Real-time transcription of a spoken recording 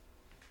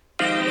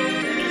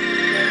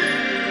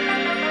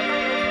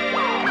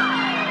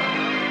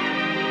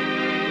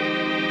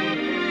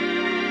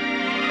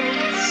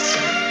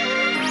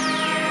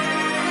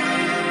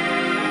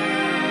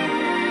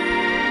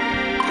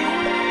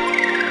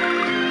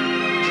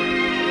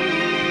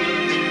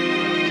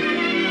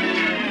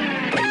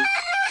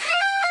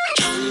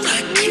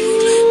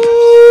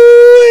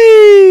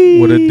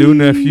do,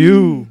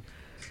 nephew?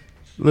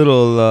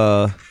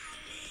 Little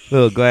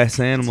Glass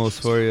Animals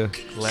for you.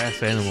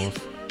 Glass Animals.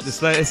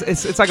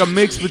 It's like a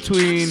mix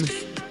between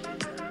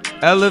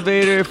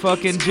Elevator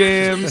fucking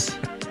jams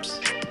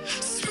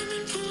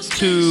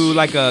to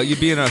like you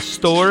be in a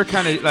store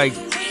kind of like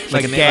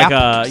an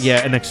Gap.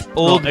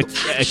 Old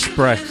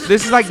Express.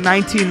 This is like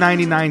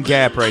 1999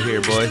 Gap right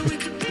here, boy.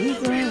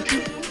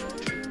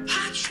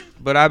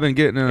 But I've been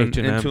getting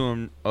into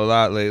them a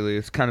lot lately.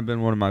 It's kind of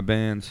been one of my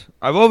bands.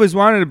 I've always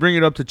wanted to bring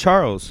it up to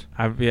Charles.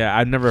 I've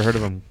never heard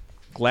of them.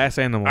 Glass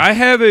Animals. I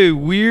have a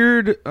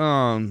weird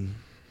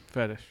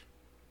fetish.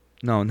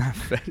 No, not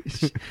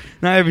fetish.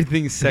 Not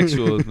everything's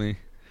sexual with me.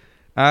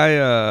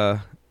 I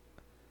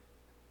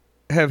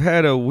have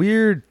had a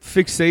weird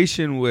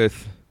fixation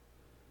with,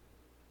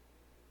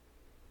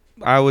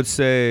 I would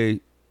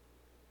say,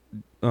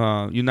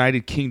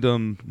 United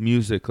Kingdom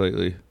music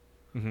lately.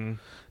 Mm-hmm.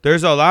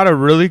 There's a lot of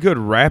really good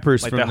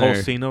rappers like from that there.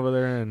 whole scene over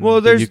there. In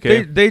well, the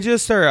UK? They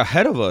just are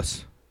ahead of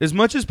us. As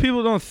much as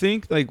people don't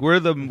think like we're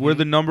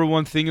the number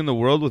one thing in the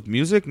world with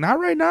music, not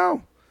right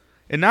now,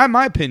 and not in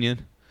my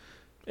opinion.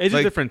 It's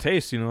like, a different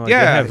taste, you know. Like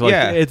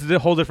yeah, It's a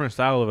whole different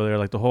style over there,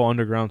 like the whole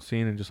underground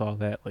scene and just all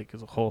that. Like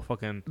it's a whole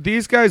fucking.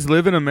 These guys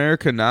live in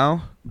America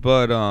now,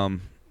 but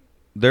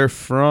they're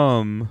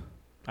from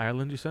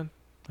Ireland. You said,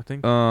 I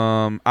think.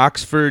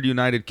 Oxford,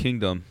 United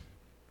Kingdom.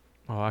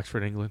 Oh,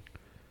 Oxford, England.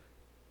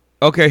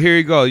 Okay, here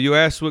you go. You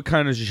asked what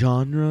kind of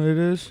genre it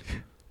is.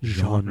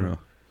 Genre.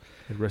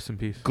 Rest in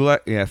peace.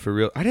 Yeah, for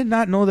real. I did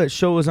not know that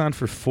show was on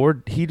for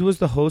 4. He was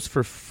the host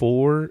for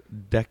 4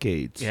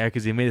 decades. Yeah,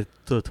 because he made it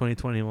to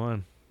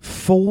 2021.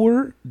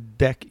 40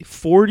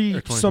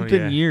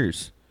 something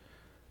years.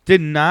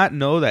 Did not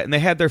know that. And they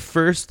had their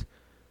first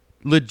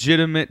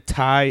legitimate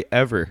tie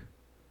ever.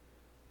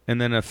 And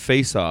then a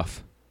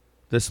face-off.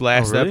 This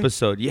last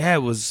episode. Yeah,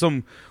 it was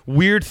some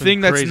weird thing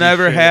that's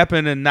never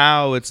happened, and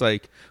now it's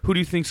like, who do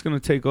you think's going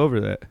to take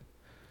over that?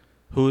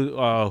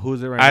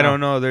 Who's it right now? I don't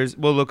know.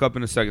 We'll look up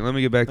in a second. Let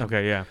me get back to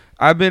okay, yeah.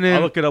 I'll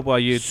look it up while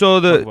you So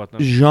the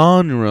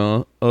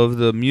genre of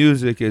the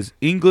music is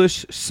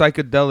English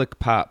psychedelic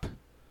pop.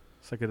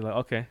 Psychedelic,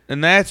 okay.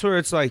 And that's where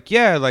it's like,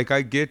 yeah, like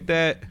I get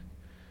that.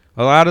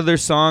 A lot of their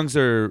songs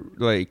are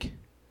like,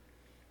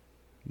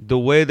 the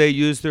way they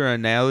use their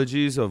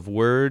analogies of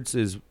words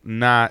is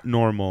not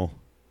normal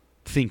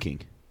thinking.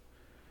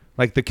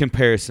 Like the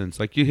comparisons.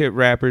 Like you hit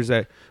rappers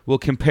that will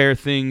compare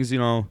things, you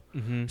know,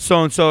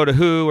 so-and-so to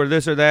who or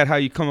this or that, how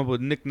you come up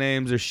with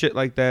nicknames or shit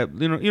like that.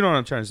 You know what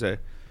I'm trying to say?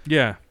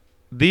 Yeah.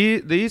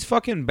 These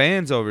fucking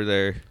bands over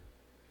there,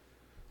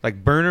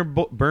 like Burner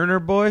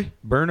Boy? I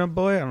don't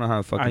know how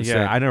to fucking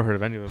say it. I never heard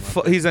of any of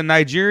them. He's a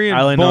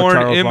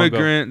Nigerian-born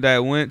immigrant that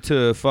went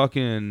to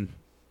fucking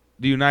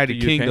the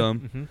United Kingdom.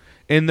 Mm-hmm.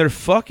 And they're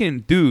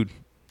fucking, dude.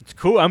 It's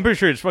cool. I'm pretty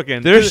sure it's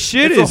fucking. Their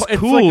shit is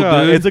cool,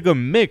 dude. It's like a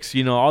mix,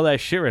 you know, all that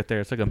shit right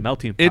there. It's like a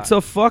melting pot. It's a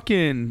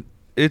fucking.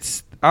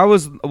 I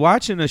was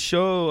watching a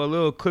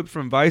little clip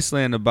from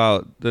Viceland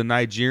about the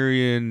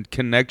Nigerian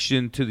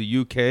connection to the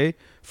UK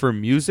for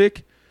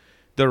music.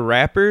 The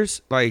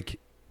rappers, like,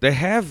 they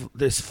have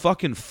this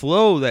fucking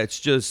flow that's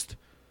just.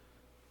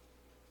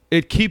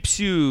 It keeps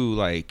you,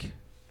 like.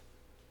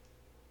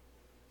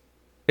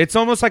 It's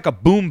almost like a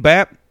boom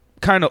bap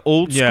kind of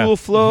old school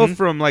flow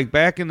from like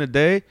back in the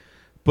day,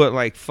 but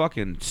like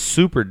fucking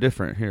super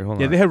different. Here, hold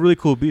on. Yeah, they have really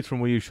cool beats from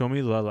what you showed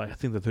me. I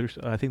think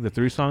the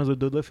 3 songs I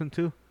did listen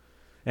to.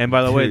 And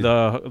by the way,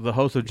 the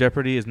host of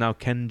Jeopardy is now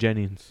Ken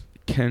Jennings.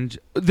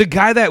 The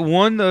guy that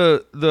won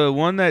the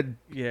one that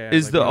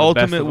is like the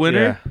ultimate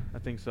winner. Yeah, I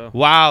think so.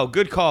 Wow,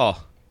 good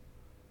call.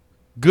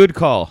 Good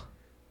call.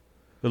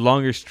 The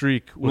longest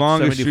streak with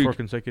 74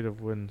 consecutive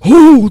wins.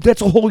 Ooh,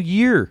 that's a whole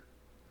year.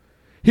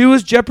 He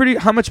was Jeopardy.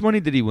 How much money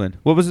did he win?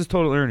 What was his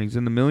total earnings?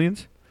 In the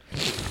millions?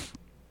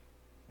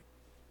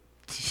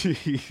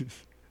 Jeez.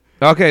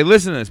 Okay,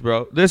 listen to this,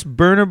 bro. This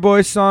Burner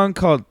Boy song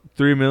called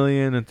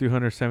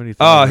 3,370,000.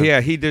 Oh,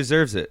 yeah, he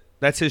deserves it.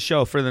 That's his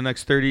show for the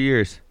next 30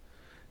 years.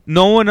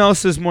 No one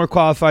else is more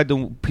qualified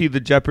to be the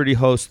Jeopardy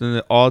host than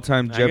the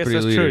all-time Jeopardy leader. I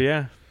guess that's true,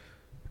 yeah.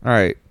 All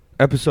right,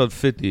 episode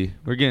 50.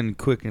 We're getting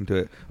quick into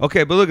it.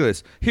 Okay, but look at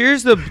this.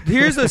 Here's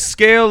a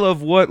scale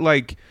of what,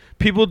 like,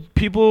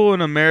 people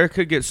in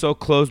America get so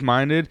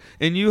close-minded,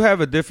 and you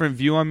have a different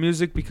view on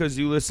music because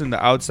you listen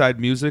to outside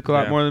music a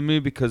lot more than me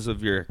because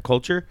of your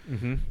culture.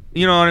 Mm-hmm.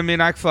 You know what I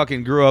mean? I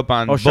fucking grew up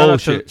on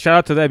bullshit. Shout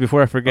out to that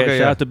before I forget. Okay,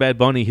 shout out to Bad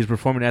Bunny. He's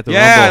performing at the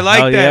Rumble. Yeah, I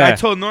like that. Yeah. I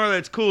told Nora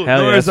that's cool.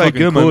 Nora's like,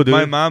 cool, dude.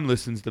 My mom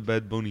listens to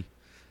Bad Bunny.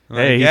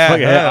 Hey,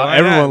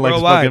 everyone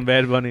likes fucking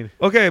Bad Bunny.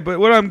 Okay,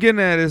 but what I'm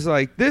getting at is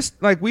like this,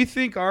 like we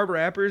think our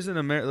rappers in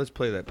America. Let's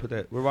play that. Put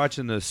that. We're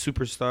watching the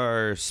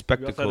Superstar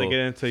Spectacle. We also have to get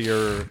into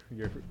your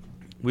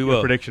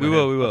prediction. We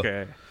will.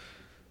 Okay.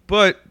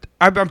 But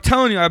I'm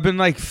telling you, I've been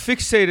like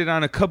fixated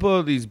on a couple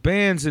of these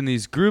bands and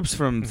these groups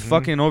from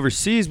fucking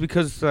overseas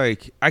because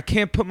like I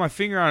can't put my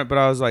finger on it, but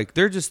I was like,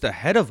 they're just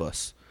ahead of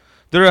us.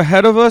 They're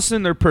ahead of us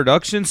and their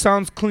production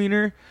sounds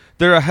cleaner.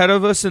 They're ahead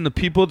of us in the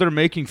people they're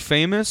making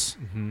famous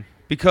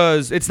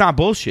because it's not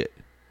bullshit.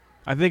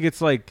 I think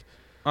it's like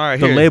All right,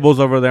 the here. labels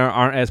over there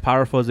aren't as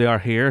powerful as they are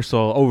here.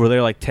 So over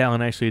there, like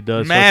talent actually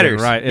does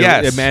Matters, fucking, right?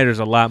 yes. It matters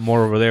a lot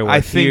more over there. Where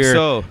I think here,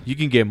 so. You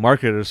can get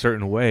marketed a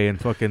certain way and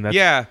fucking that's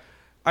Yeah.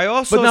 I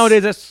also But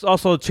nowadays that's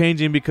also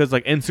changing because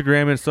like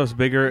Instagram and stuff's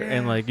bigger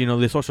and like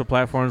the social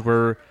platforms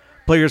where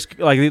players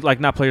like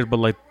not players but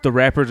like the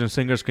rappers and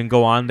singers can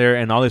go on there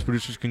and all these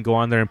producers can go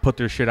on there and put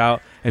their shit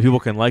out and people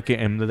can like it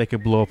and they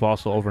can blow up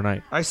also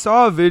overnight. I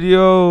saw a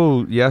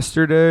video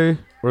yesterday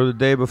or the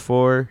day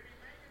before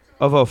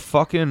of a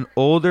fucking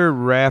older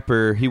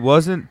rapper. He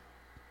wasn't.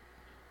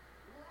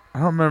 I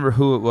don't remember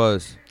who it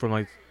was. From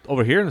like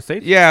over here in the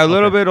States? Yeah, a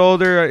little Okay. bit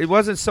older. It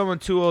wasn't someone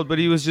too old, but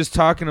he was just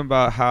talking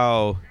about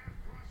how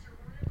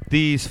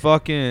these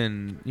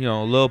fucking,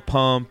 Lil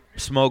Pump,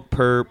 Smoke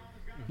Perp,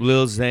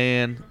 Lil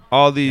Xan,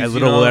 all these, As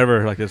little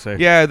whatever, like they say.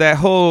 Yeah, that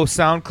whole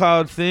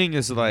SoundCloud thing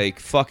is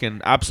like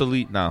fucking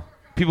obsolete now.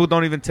 People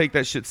don't even take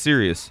that shit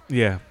serious.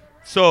 Yeah.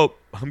 So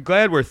I'm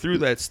glad we're through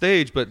that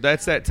stage, but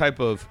that's that type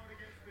of,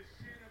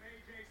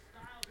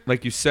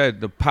 like you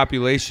said, the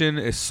population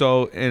is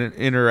so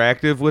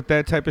interactive with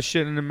that type of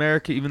shit in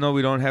America, even though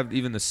we don't have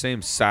even the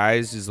same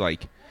size as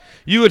like,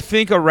 you would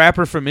think a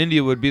rapper from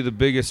India would be the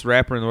biggest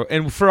rapper in the world.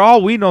 And for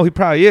all we know, he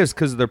probably is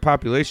because their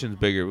population's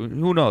bigger.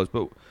 Who knows?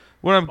 But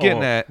what I'm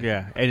getting at.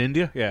 Yeah. In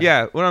India? Yeah.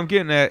 Yeah, what I'm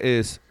getting at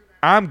is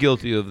I'm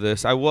guilty of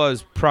this. I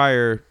was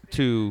prior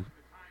to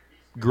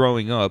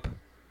growing up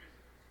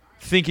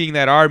thinking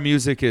that our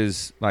music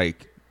is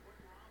like,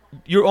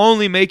 you're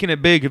only making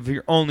it big if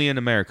you're only in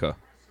America.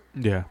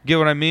 Yeah. Get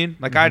what I mean?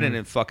 Like, I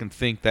didn't fucking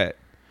think that.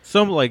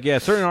 Some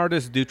certain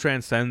artists do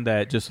transcend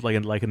that just like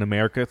an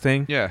America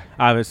thing. Yeah.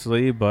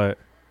 Obviously, but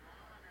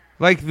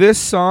Like this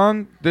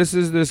song, this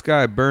is this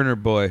guy, Burner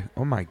Boy.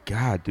 Oh my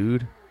God,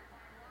 dude.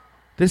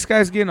 This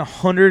guy's getting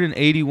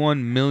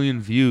 181 million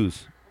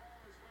views.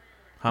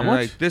 how And, much?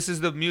 Like, this is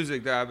the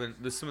music that I've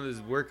been, some of this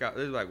workout,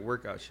 this is like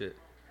workout shit.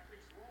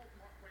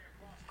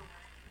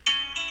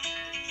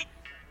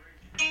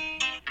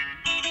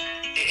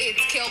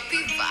 It's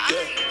Kelpie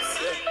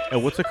Vibes.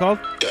 And what's it called?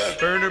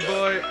 Burner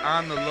Boy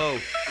on the low.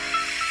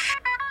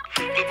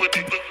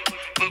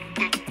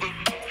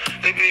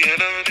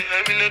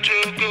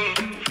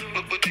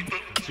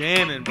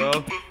 Jamming, bro.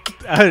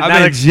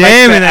 I've been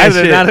jamming that I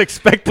did shit. not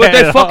expect But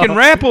that. they at fucking all.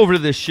 rap over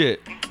this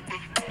shit.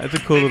 That's a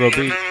cool little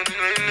beat.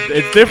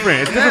 It's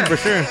different. It's different for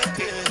sure.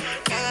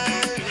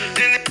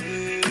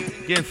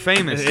 Getting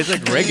famous. It's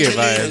like reggae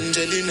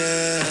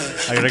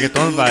vibes. Like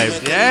reggaeton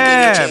vibes.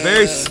 Yeah,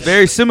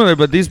 very similar.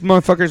 But these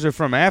motherfuckers are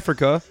from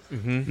Africa,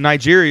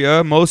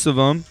 Nigeria, most of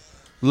them.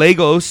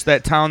 Lagos,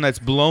 that town that's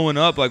blowing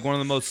up, like one of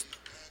the most,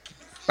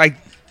 like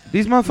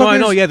these motherfuckers. No, I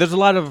know. Yeah, there's a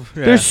lot of.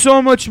 Yeah. There's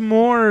so much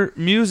more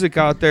music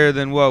out there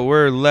than what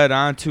we're led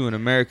on to in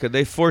America.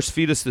 They force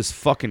feed us this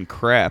fucking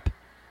crap.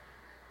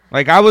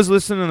 Like, I was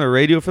listening to the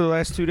radio for the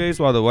last 2 days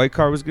while the white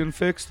car was getting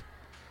fixed.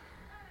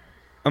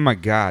 Oh my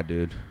God,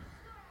 dude.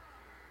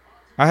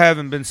 I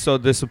haven't been so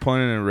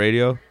disappointed in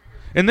radio.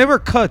 And there were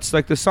cuts.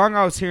 Like, the song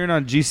I was hearing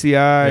on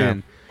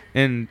GCI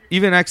and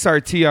even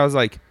XRT, I was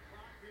like,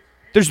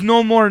 there's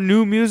no more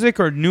new music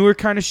or newer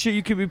kind of shit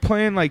you could be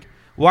playing. Like,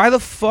 why the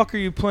fuck are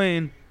you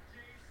playing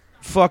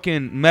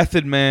fucking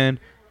Method Man?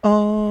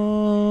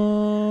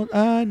 All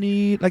I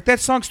need. Like, that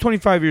song's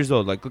 25 years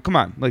old. Like, come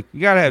on. Like, you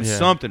got to have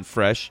something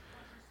fresh.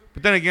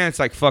 But then again, it's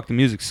like, fuck, the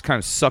music kind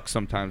of sucks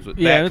sometimes. With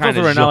Yeah, that and it's kind also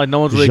of right now like no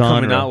one's really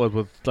coming genre. out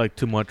with like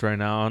too much right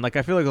now, and like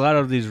I feel like a lot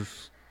of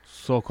these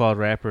so-called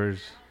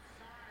rappers,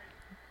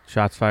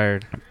 shots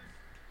fired,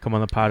 come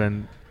on the pod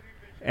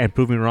and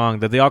prove me wrong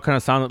that they all kind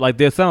of sound like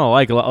they sound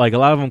alike. Like a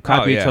lot of them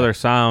copy each other's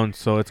sound,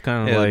 so it's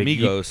kind of like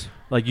Migos.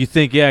 you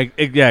think, yeah,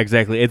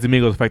 exactly. It's the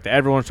Migos effect.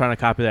 Everyone's trying to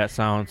copy that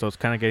sound, so it's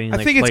kind of getting. I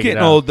Like, think it's played getting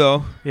out. old,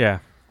 though. Yeah,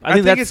 I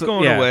think that's it's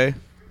going yeah. away.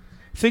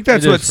 I think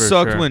that's It what is for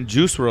sucked sure. when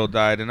Juice WRLD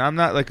died, and I'm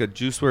not like a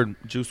Juice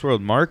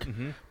WRLD mark,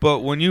 but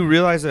when you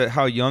realize that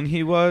how young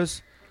he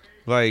was,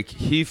 like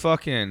he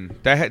fucking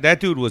that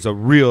dude was a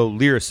real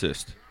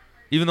lyricist,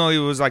 even though he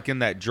was like in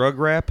that drug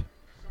rap,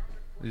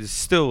 he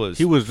still was.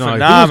 He was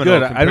phenomenal. He was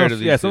good. I compared don't. to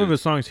these Yeah, some of dudes.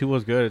 his songs he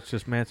was good. It's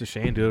just man, it's a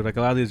shame, dude. Like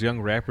a lot of these young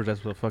rappers,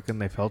 that's what fucking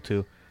they fell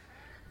to.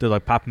 They're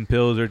like popping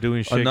pills or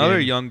doing shit. Another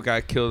and- young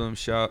guy killed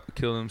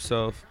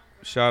himself.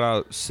 Shout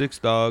out Six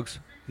Dogs.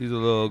 He's a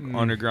little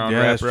underground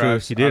yeah, that's rapper. true.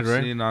 I've, He did, I've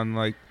right? seen on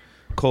like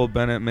Cole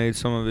Bennett made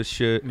some of his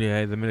shit.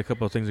 Yeah, they made a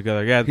couple of things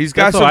together. Yeah, He's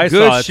got that's some how I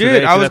good saw it shit.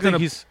 today, I 'cause was think gonna-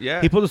 he's-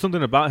 yeah. He posted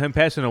something about him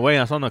passing away.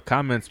 And I saw in the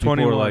comments people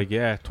 21. were like,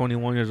 "Yeah,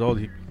 21 years old.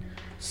 He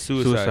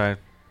suicide."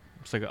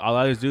 It's like a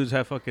lot of these dudes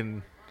have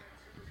fucking,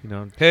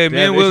 Hey, they me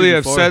have and Willie issues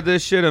have before. said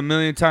this shit a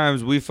million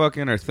times. We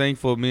fucking are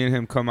thankful me and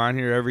him come on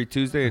here every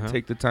Tuesday and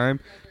take the time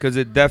because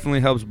it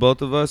definitely helps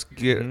both of us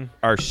get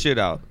our shit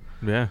out.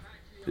 Yeah,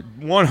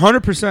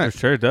 100%. for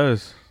sure it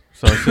does.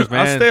 So it's just,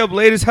 man, I'll stay up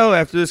late as hell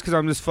after this because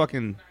I'm just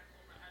fucking.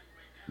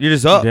 You're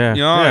just up. Yeah,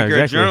 You know, yeah, like your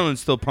exactly. adrenaline's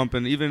still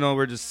pumping even though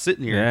we're just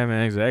sitting here. Yeah,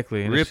 man,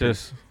 exactly. And it's Ripping.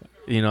 just,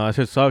 it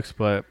just sucks.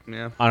 But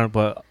Yeah. on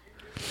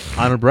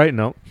a bright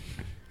note,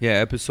 Yeah,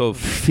 episode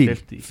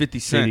 50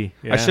 Cent. 50,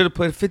 yeah. I should have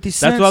played a 50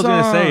 Cent that's what I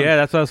was song. gonna say. Yeah,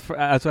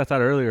 that's what I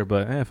thought earlier.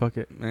 But fuck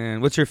it.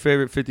 Man, what's your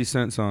favorite 50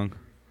 Cent song?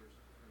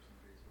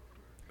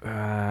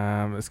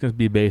 It's gonna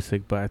be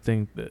basic, but I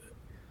think that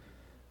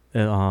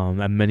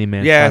Many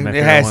Man. Yeah, my it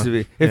favorite has one. to be.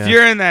 If Yeah.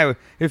 you're in that,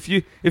 if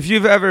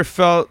you've ever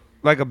felt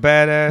like a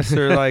badass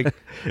or like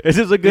It's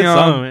just a good You know,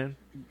 song, man.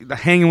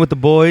 hanging with the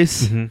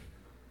boys, Mm-hmm.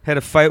 had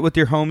a fight with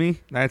your homie,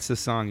 that's the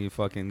song you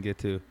fucking get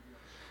to.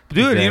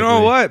 Dude, you know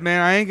Exactly. what,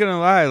 man? I ain't gonna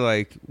lie.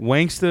 Like,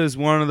 Wanksta is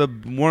one of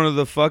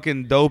the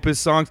fucking dopest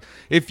songs.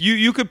 If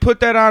you could put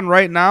that on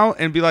right now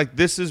and be like,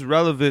 this is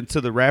relevant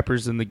to the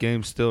rappers in the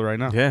game still right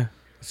now. Yeah,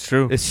 it's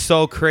true. It's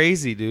so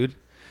crazy, dude.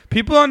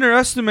 People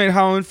underestimate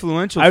how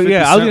influential. 50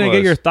 I was Cent gonna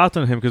get your thoughts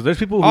on him because there's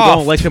people who Oh,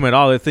 don't like him at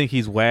all. They think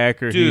he's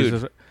whack or Dude.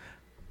 he's.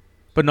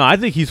 But no, I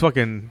think he's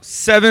fucking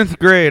 7th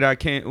grade.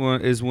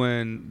 Is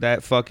when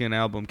that fucking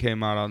album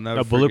came out. I'll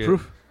never forget.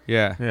 bulletproof.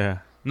 Yeah. Yeah.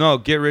 No,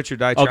 Get Rich or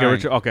Die Trying. Okay,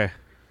 Richard. Okay.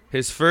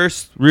 His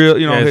first real,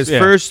 Yes, his yeah.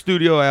 first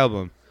studio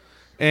album,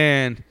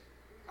 and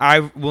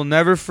I will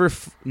never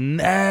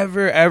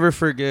ever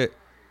forget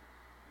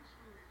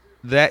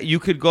that you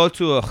could go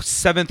to a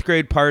 7th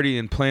grade party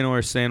in Plano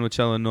or Sandwich,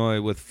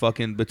 Illinois, with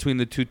fucking between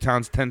the two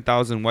towns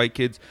 10,000 white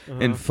kids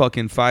and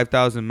fucking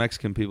 5,000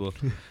 Mexican people,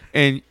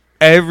 and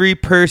every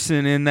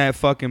person in that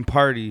fucking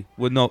party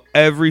would know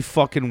every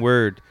fucking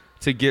word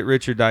to Get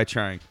Rich or Die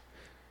Trying.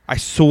 I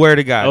swear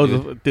to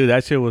God, dude.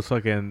 That shit was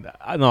fucking.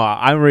 No,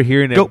 I remember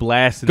hearing it Go,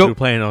 blasting go, through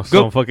Plano. go,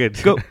 So fucking.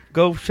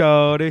 Go,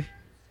 shawty.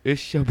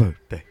 It's your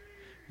birthday.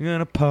 You're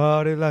gonna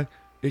party like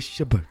it's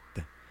your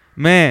birthday.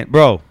 Man,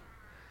 bro.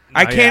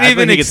 I can't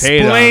even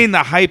explain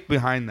the hype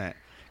behind that.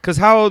 Because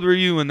how old were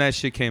you when that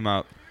shit came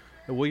out?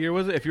 What year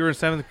was it? If you were in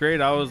 7th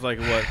grade, I was like,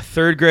 what?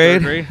 3rd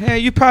grade? Third grade? Yeah,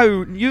 you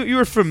probably you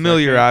were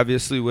familiar, Second.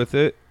 obviously, with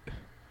it.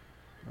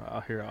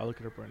 I'll look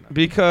it up right now.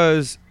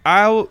 Because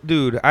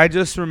I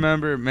just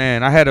remember,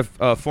 man, I had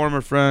a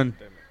former friend,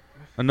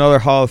 another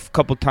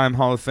couple-time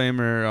Hall of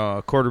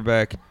Famer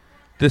quarterback.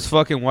 This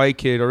fucking white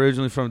kid,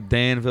 originally from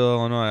Danville,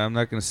 Illinois. I'm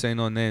not gonna say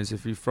no names.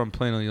 If you're from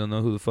Plano, you'll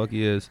know who the fuck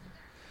he is.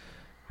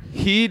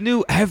 He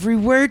knew every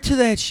word to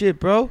that shit,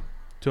 bro.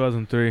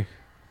 2003.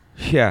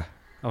 Yeah,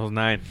 I was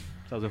 9.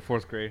 I was in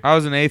 4th grade. I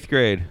was in 8th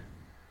grade.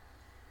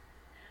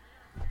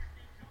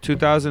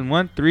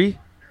 2001, 3.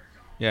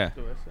 Yeah.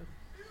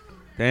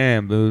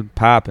 Damn, dude,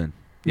 popping.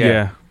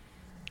 Yeah.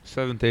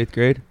 7th, 8th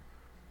grade.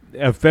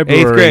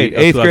 February. 8th grade. of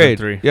 8th 2003.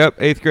 grade. Yep,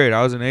 8th grade.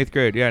 I was in 8th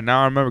grade. Yeah,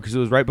 now I remember because it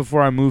was right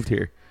before I moved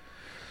here.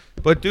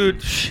 But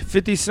dude,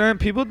 50 Cent,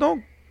 people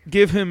don't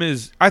give him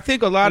his. I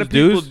think a lot His of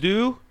people dues?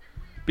 do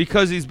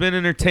because he's been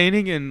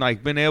entertaining and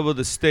like been able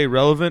to stay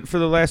relevant for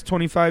the last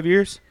 25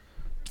 years.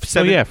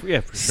 Oh, yeah, for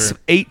sure.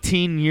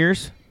 18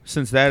 years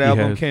since that He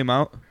album has. came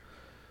out.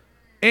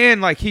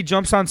 And like he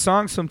jumps on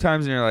songs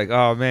sometimes and you're like,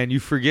 oh man, you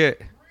forget.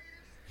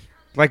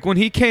 Like when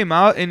he came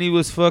out and he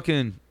was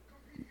fucking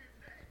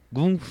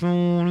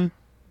like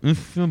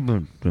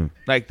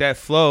that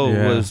flow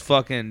Yeah. was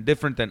fucking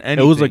different than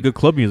anything. It was like good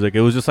club music.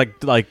 It was just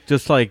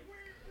like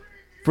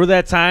for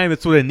that time,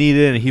 it's what it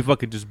needed, and he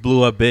fucking just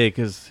blew up big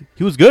because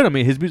he was good. I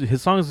mean, his music,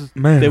 his songs,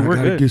 Man, they I were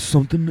gotta good. get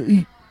something to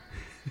eat.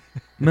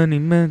 Many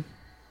men,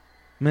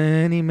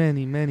 many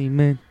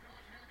men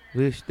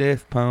wish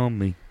death upon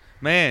me.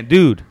 Man,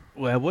 dude,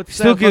 Well, what's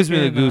still that gives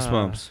me the fucking,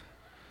 goosebumps.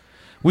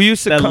 We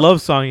used to That co-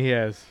 love song he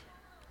has.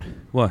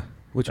 What?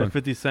 Which That one?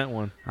 50 Cent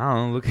one. I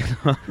don't know. Look it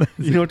up.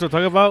 You know what I'm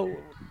talking about?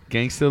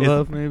 Gangsta It's-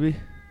 Love, maybe.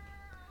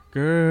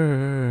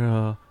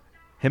 Girl.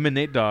 Him and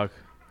Nate Dogg.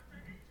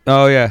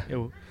 Oh yeah.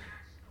 Yo,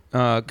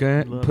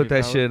 Okay. love Put you,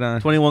 that brother. shit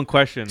on. 21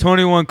 Questions.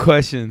 21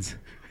 questions.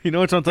 You know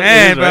what I'm talking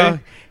Man, about?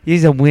 bro.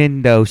 He's a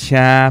window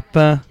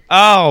shopper.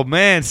 Oh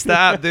man,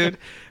 stop, dude.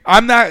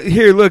 I'm not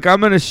here. Look, I'm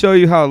gonna show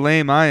you how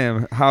lame I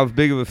am. How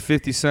big of a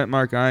 50 Cent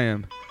mark I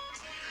am.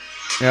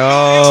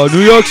 Yo,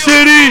 New York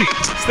City,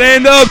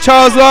 stand up,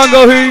 Charles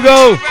Longo. Here you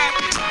go.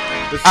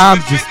 I'm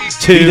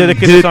just He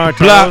dedicated this song to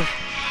Charles.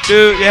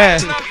 dude. Yeah.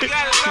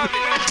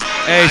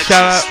 Hey,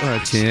 shout out.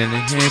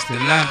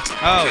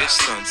 Oh,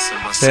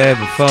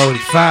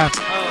 7:45.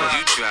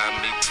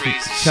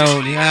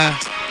 Show me how.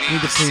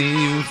 Need to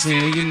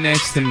feel you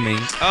next to me.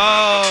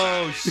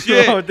 Oh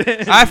shit! Oh,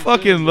 damn. I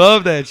fucking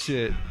love that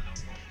shit.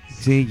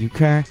 See you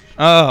cry.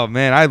 Oh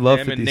man, I love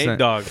Him 50 and Nate Cent.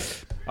 Dogg.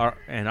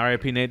 And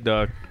R.I.P. Nate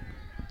Dogg.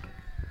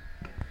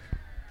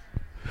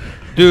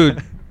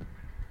 Dude,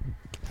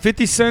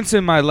 50 Cent's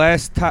in my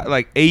last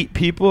like 8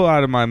 people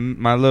out of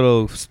my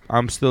little.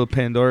 I'm still a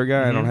Pandora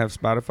guy. I don't Mhm. have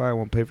Spotify. I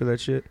won't pay for that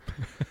shit.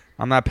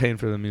 I'm not paying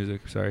for the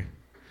music. Sorry.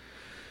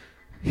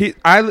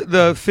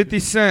 The 50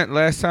 Cent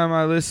last time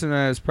I listened to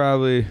that is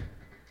probably,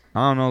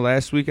 I don't know,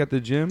 last week at the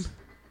gym.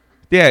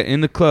 Yeah,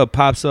 in the club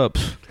pops up.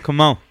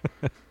 Come on.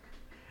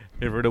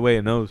 Every way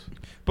it knows.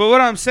 But what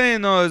I'm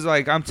saying though is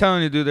like I'm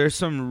telling you, dude, there's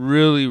some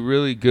really,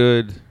 really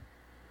good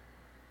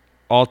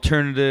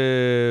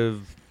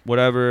alternative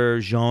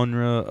whatever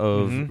genre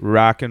of Mhm.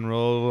 rock and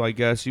roll, I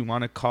guess you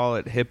want to call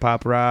it hip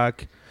hop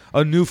rock.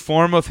 A new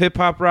form of hip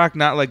hop rock,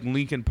 not like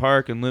Linkin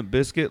Park and Limp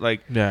Bizkit.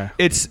 Like Yeah.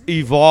 it's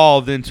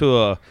evolved into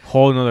a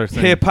Whole nother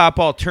thing. hip hop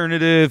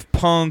alternative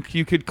punk.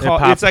 You could call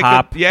Hip-hop, it's like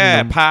pop, yeah,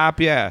 you know. pop,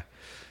 yeah.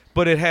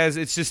 But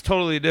it's just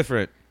totally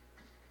different.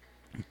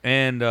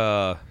 And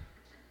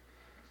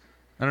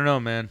I don't know,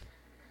 man.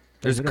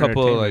 There's a They're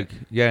couple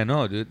entertainment.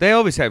 no, dude. They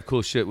always have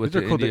cool shit with These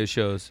are the cool India di-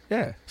 shows.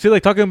 Yeah. See,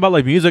 like talking about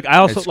like music, I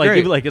also It's like great.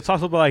 even, like it's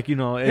also about like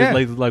Yeah.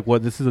 like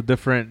what this is a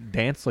different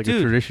dance, like Dude.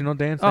 a traditional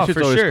dance. Oh, That shit's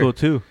for always sure. cool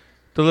too.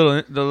 The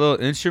little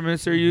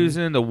instruments they're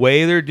using, the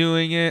way they're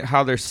doing it,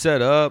 how they're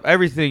set up,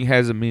 everything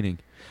has a meaning.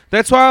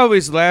 That's why I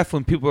always laugh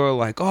when people are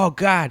like, "Oh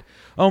God,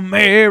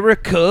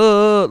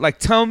 America!" Like,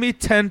 tell me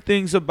 10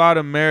 things about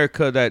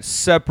America that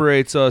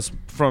separates us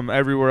from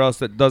everywhere else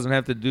that doesn't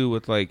have to do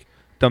with like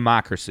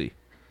democracy.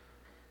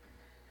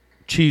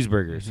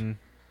 Cheeseburgers,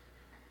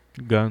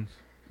 Mhm. Guns,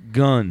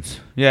 guns,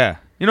 yeah.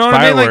 You know what I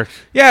mean? Like, fireworks,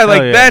 yeah, like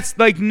Hell yeah. that's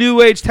like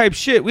new age type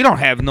shit. We don't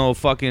have no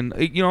fucking,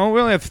 we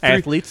only have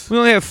athletes. we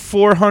only have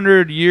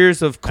 400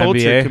 years of culture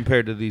NBA.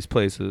 compared to these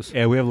places.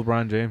 Yeah, we have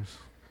LeBron James.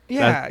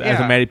 Yeah, as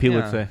a Matty P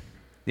would yeah. say,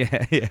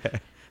 Yeah,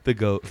 the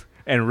GOAT.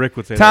 and Rick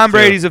would say. Tom that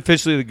too. Brady's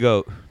officially the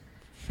GOAT.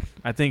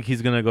 I think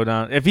he's gonna go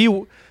down.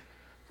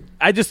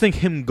 I just think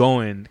him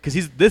going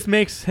because this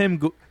makes him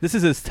go. This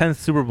is his 10th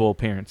Super Bowl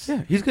appearance.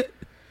 Yeah, he's good.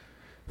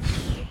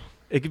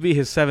 It could be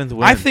his 7th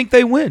win. I think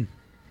they win.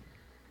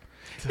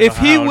 If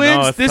he I don't know,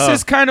 wins, it's this tough.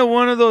 is kind of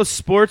one of those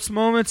sports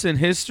moments in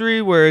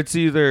history where it's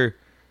either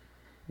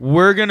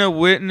we're going to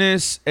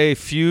witness a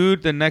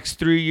feud, the next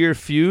 3-year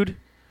feud,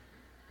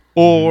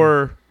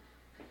 or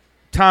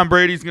Tom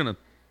Brady's going to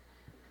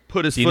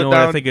put his Do you foot know down.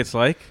 what I think it's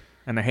like?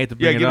 And I hate to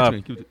Yeah, bring give it it up. to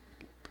me. Give it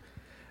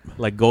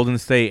to Like Golden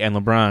State and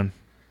LeBron.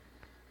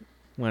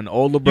 When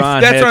old me.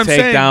 LeBron That's had what I'm to take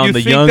saying. down You the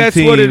think young that's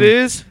team, what it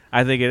is?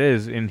 I think it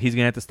is, and he's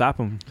gonna have to stop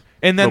him.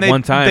 And then for they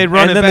one time. they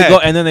run and it then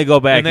back. They go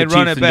back. And they the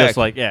run Chiefs it and just back.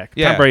 like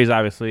Yeah. Tom Brady's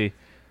obviously.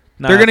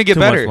 They're gonna get too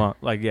much better.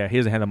 like he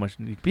doesn't have that much.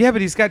 Yeah,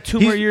 but he's got 2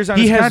 more years on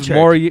he his has contract.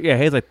 more. Yeah,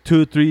 he has like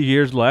 2-3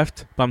 years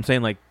left. But I'm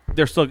saying like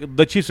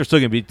the Chiefs are still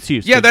gonna be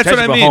Chiefs. Yeah, 'cause that's what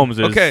I Patrick mean. Mahomes is,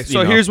 Okay, so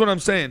you know, here's what I'm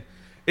saying.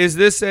 Is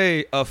this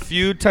a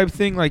feud type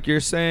thing like you're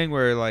saying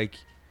where like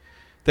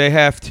they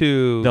have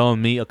to they'll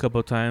meet a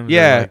couple times. or,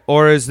 Yeah, like,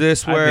 or is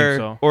this I think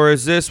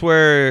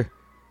where so.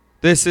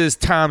 this is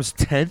Tom's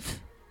 10th?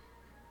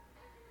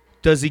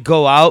 Does he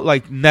go out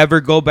like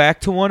never go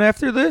back to one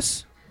after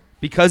this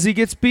because he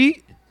gets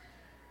beat?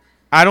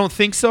 I don't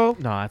think so.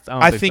 no, I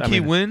don't I think he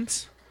mean,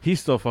 wins. He's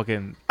still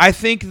fucking. I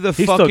think the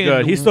He's fucking still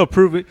good. He's still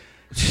proving.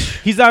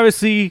 He's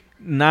obviously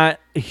not.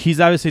 He's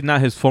obviously not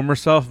his former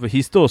self, but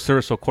he's still a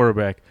serviceable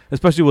quarterback,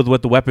 especially with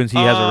what the weapons he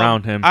has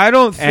around him, I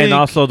don't think and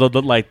also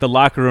the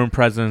locker room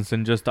presence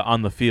and just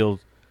on the field.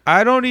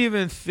 I don't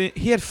even think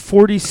he had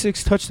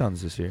 46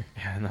 touchdowns this year.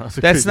 Yeah, no,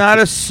 That's not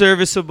a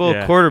serviceable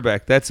Yeah.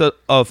 quarterback. That's a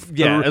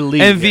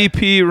elite,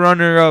 MVP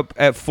runner-up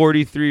at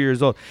 43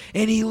 years old.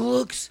 And he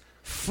looks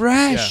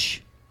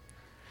fresh.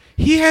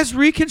 He has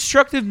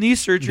reconstructive knee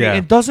surgery Yeah.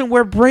 and doesn't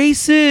wear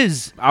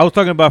braces. I was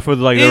talking about for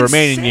like the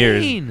remaining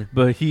Insane. years,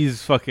 but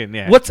he's fucking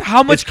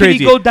How much It's can he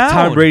crazy. go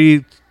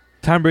down?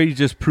 Tom Brady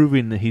just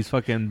proving that he's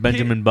fucking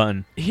Benjamin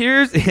Button.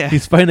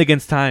 He's fighting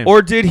against time.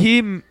 Or did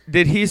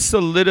he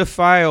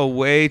solidify a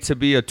way to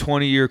be a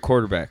 20-year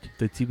quarterback?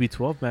 The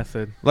TB12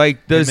 method.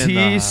 Like, does Him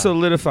and, he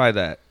solidify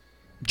that?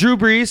 Drew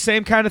Brees,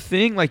 same kind of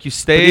thing. Like, you But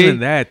stay. even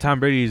that, Tom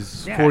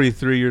Brady's Yeah.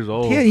 43 years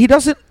old. Yeah, he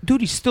doesn't.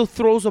 Dude, he still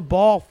throws a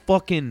ball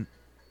fucking.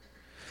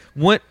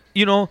 What,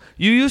 you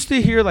used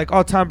to hear like,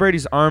 oh, Tom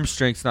Brady's arm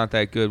strength's not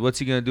that good. What's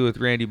he going to do with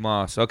Randy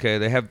Moss? Okay,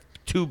 they have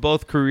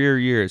both career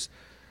years.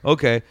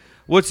 Okay.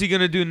 What's he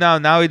going to do now?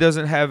 Now he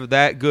doesn't have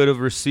that good of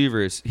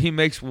receivers. He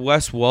makes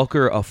Wes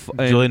Welker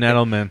Julian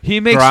Edelman. He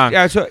makes Gronk.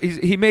 yeah, so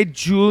he made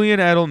Julian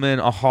Edelman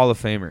a Hall of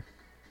Famer.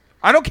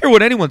 I don't care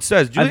what anyone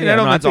says. Julian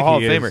Edelman's a Hall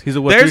of Famer. He's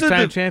a There's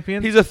three-time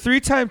champion. He's a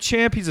 3-time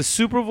champ. He's a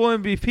Super Bowl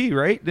MVP,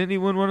 right? Didn't he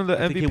win one of the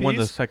I MVPs? think he won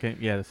the second.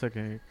 Yeah, the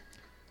second.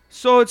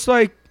 So it's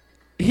like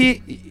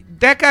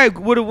that guy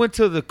would have went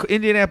to the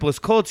Indianapolis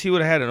Colts. He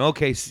would have had an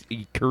okay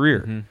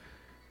career. Mhm.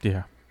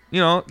 Yeah. You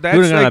know, He that's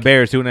wouldn't have gone like to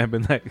Bears. He wouldn't have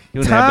been that. He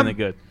wouldn't have been that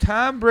good.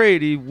 Tom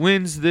Brady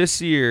wins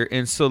this year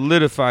and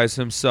solidifies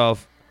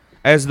himself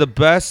as the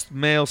best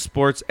male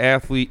sports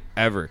athlete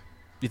ever.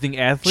 You think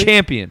athlete?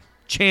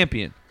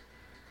 Champion.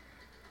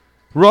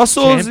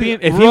 Russell's Champion?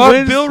 If he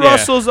wins, Bill yeah.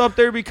 Russell's up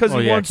there because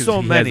he won 'cause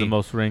so he many. has the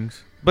most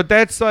rings. But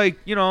that's like,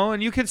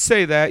 and you could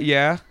say that,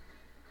 yeah.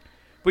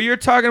 But you're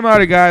talking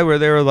about a guy where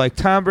they were like,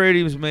 Tom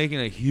Brady was making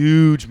a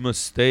huge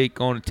mistake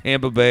going to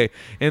Tampa Bay,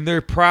 and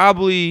they're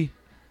probably,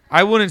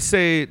 I wouldn't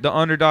say the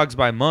underdogs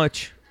by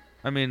much.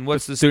 I mean,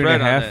 what's the Three and a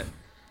spread on half.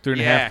 that?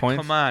 3.5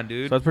 points. Come on,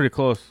 dude. So that's pretty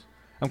close.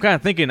 I'm kind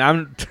of thinking. I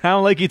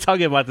don't like you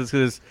talking about this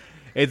because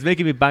it's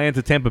making me buy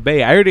into Tampa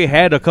Bay. I already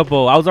had a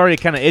couple. I was already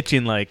kind of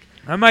itching. Like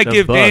I might the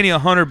give Bucks. Danny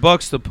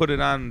 $100 to put it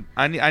on.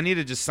 I need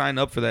to just sign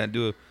up for that and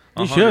do it.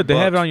 you should. They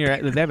have it on your.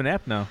 They have an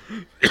app now.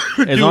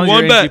 As Do long as one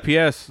you're in bet.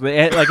 GPS,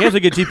 they you have to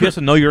get GPS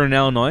to know you're in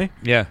Illinois.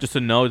 Yeah. Just to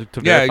know to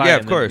Yeah, verify. yeah, and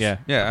of then- course. yeah.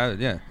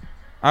 Yeah.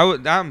 I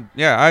would.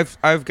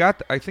 I've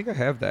got. I think I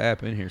have the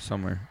app in here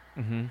somewhere.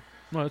 Mm-hmm.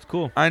 No, it's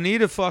cool. I need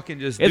to fucking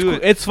just It's do cool.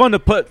 it. It's fun to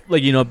put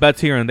bets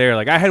here and there.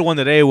 Like I had one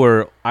today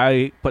where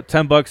I put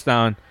 $10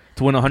 down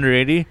to win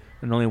 180,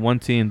 and only one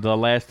team, the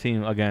last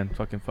team, again,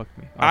 fucking fucked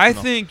me. I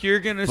Arsenal. think you're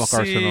gonna Fuck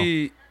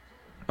see.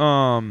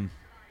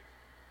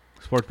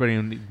 sports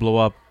betting blow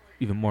up.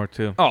 even more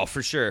too. Oh,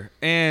 for sure.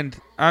 And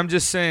I'm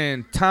just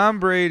saying, Tom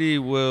Brady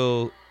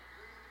will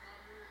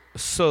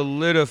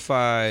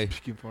solidify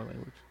Speaking foreign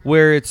language.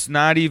 where it's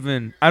not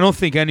even. I don't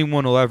think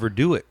anyone will ever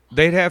do it.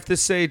 They'd have to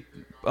say,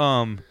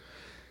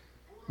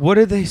 what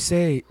did they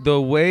say?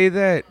 The way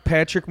that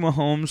Patrick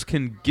Mahomes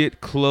can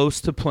get close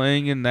to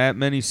playing in that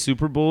many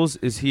Super Bowls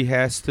is he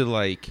has to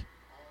like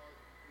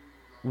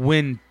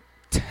win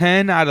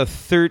 10 out of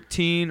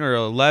 13 or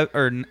 11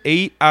 or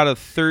 8 out of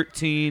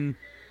 13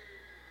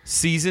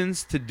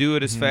 seasons to do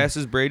it as fast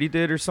as Brady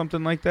did or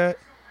something like that.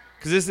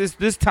 Because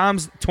this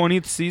Tom's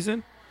 20th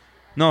season?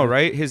 No,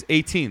 right? His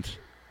 18th.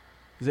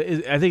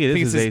 I think it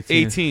is his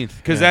 18th.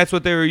 Because that's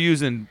what they were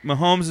using.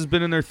 Mahomes has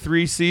been in there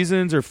 3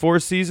 seasons or 4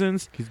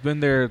 seasons. He's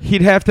been there.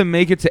 He'd have to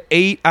make it to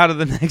 8 out of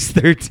the next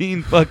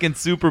 13 fucking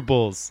Super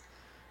Bowls.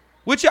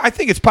 Which I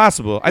think it's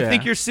possible. I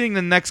think you're seeing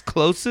the next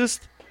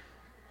closest.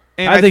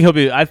 And I think he'll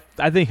be. I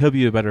think he'll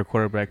be a better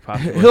quarterback.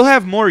 Possibly. He'll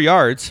have more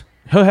yards.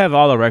 He'll have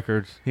all the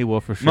records. He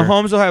will for sure.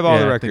 Mahomes will have all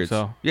the I think records.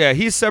 so. Yeah,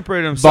 he's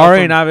separated himself.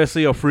 Barring from,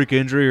 obviously a freak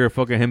injury or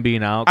fucking him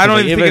being out. I don't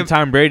like, even think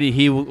Tom Brady.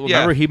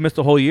 Remember he missed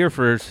a whole year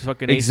for his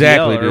fucking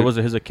Exactly, ACL, or dude. was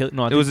it his Achilles?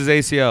 No, it was his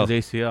ACL.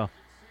 His ACL.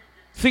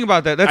 Think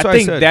about that. That's I what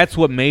think I said. that's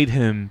what made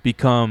him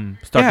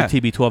start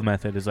the TB12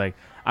 method. Is like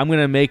I'm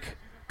gonna make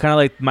kind of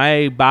like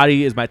my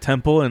body is my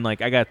temple, and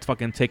like I got to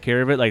fucking take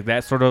care of it. Like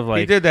that sort of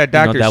like he did that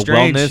Dr. that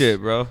Strange wellness. shit,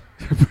 bro.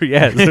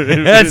 Yeah,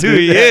 That's who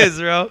he is,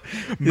 bro.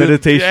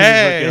 Meditation,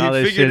 Yeah, fucking all he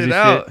that figured shit. it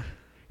out.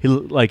 He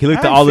looked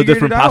at I all the figured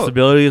different it out.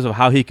 possibilities of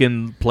how he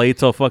can play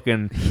till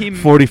fucking He-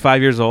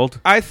 45 years old.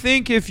 I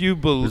think if you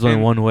There's only believe,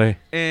 one way.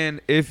 and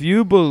if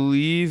you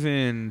believe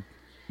in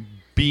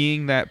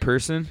being that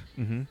person,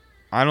 Mm-hmm.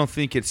 I don't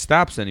think it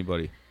stops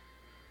anybody.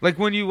 Like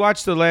when you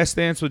watch The Last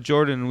Dance with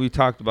Jordan, and we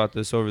talked about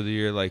this over the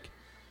year, like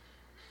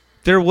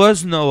there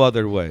was no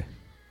other way.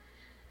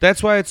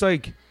 That's why it's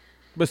like,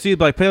 But see,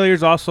 like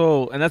players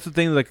also, and that's the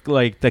thing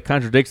like that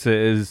contradicts it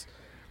is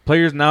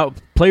players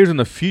in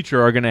the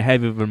future are gonna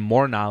have even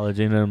more knowledge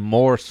and then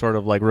more sort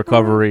of like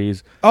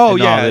recoveries. oh and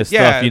yeah, all this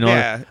yeah, stuff, you know.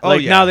 yeah. Oh,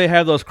 Like yeah. now they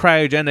have those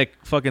cryogenic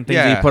fucking things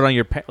that Yeah. you put on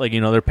your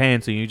their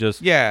pants, and you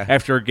just yeah.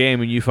 after a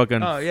game and you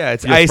fucking Oh yeah,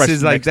 it's feel fresh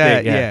ices the like next day,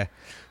 that. Yeah.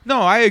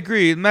 No, I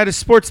agree.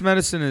 Sports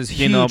medicine is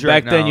You huge know,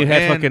 back right then now. you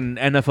had And- fucking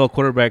NFL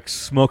quarterbacks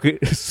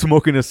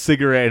smoking a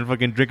cigarette and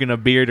fucking drinking a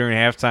beer during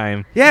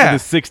halftime. Yeah. in the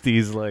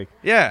 '60s, like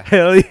yeah,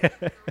 hell yeah.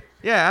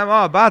 yeah. I'm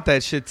all about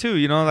that shit too.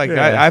 You know, like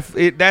Yeah.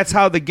 that's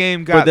how the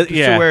game got But to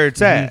where it's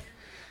Mhm. at.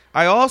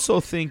 I also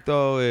think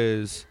though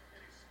is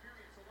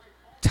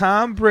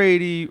Tom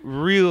Brady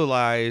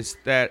realized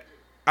that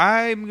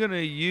I'm gonna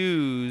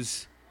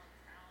use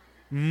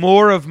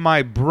more of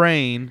my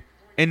brain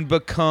and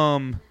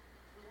become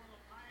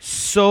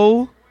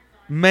so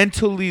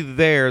mentally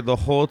there the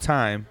whole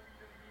time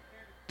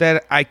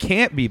that I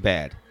can't be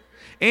bad.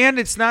 And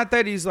it's not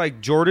that he's like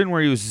Jordan where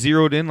he was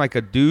zeroed in like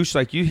a douche.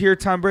 Like you hear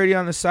Tom Brady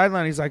on the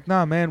sideline, he's like,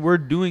 nah, man, we're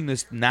doing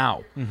this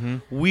now. Mm-hmm.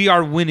 We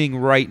are winning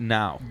right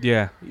now.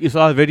 Yeah, you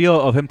saw a video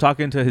of him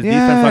talking to his defense,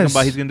 Yes. talking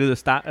about he's gonna do the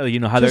stop. How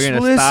Just they're gonna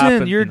listen. stop.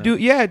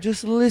 And, Yeah,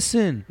 just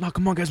listen. No,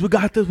 come on, guys, we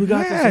got this. We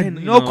got Yeah, this.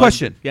 And, no like,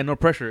 question. yeah, no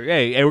pressure.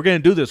 Hey, we're gonna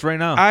do this right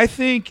now. I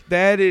think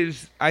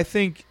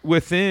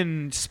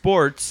within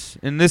sports,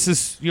 and this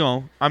is,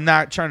 I'm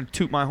not trying to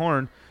toot my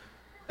horn.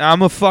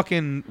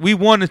 We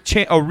won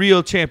a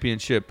real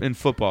championship in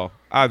football,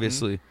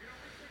 obviously.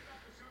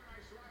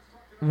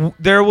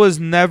 There was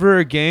never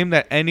a game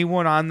that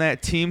anyone on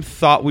that team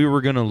thought we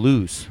were going to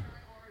lose.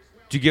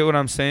 Do you get what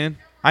I'm saying?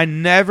 I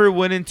never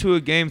went into a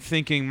game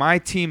thinking my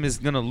team is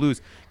going to lose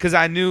because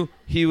I knew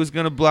he was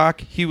going to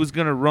block, he was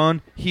going to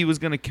run, he was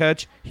going to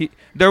catch.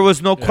 There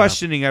was no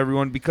questioning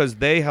everyone because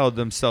they held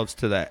themselves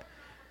to that.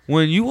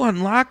 When you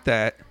unlock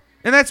that,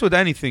 and that's with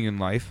anything in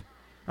life.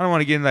 I don't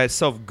want to get into that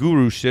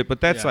self-guru shit, but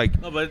that's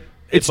no, but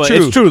it's but true.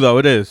 It's true though.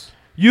 It is.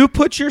 You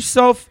put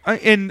yourself,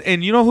 and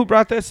you know who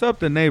brought this up?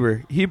 The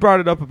neighbor. He brought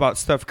it up about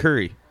Steph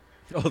Curry.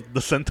 Oh,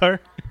 the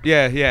Centaur,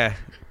 Yeah.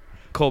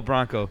 Colt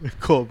Bronco.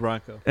 Colt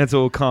Bronco. That's what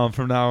we'll call him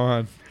from now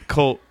on.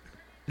 Colt.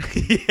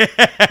 Yeah.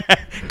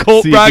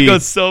 Colt CB.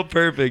 Bronco's so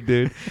perfect,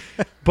 dude.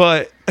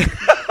 But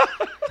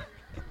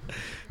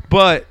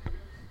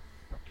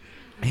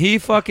he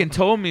fucking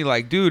told me,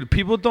 like, dude,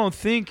 people don't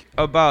think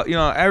about,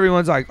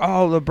 everyone's like,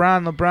 oh,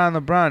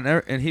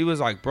 LeBron. And he was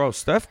like, bro,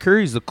 Steph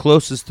Curry's the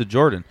closest to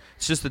Jordan.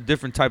 It's just a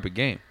different type of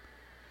game.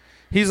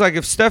 He's like,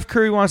 if Steph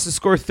Curry wants to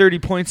score 30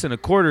 points in a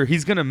quarter,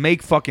 he's going to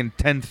make fucking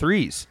 10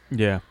 threes.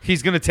 Yeah.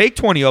 He's going to take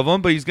 20 of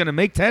them, but he's going to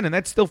make 10, and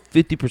that's still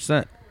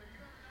 50%.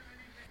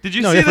 Did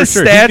you see the for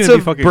sure. He's stats gonna be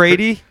of fucking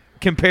Brady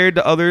compared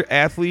to other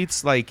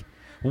athletes? Like,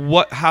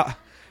 how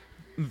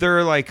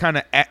they're like kind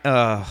of,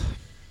 I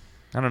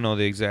don't know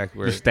the exact The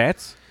word.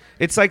 stats.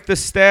 It's like the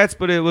stats,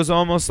 but it was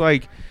almost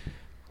like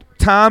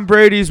Tom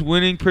Brady's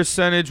winning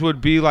percentage would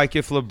be like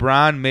if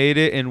LeBron made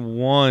it and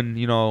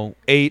won,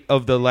 8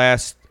 of the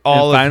last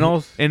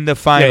finals. in the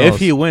finals. Yeah, if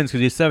he wins, because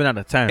he's 7 out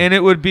of 10. And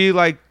it would be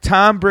like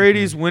Tom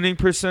Brady's winning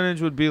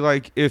percentage would be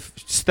like if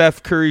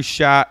Steph Curry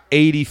shot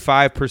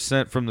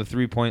 85% from the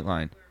 3-point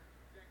line.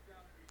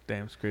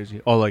 Damn, it's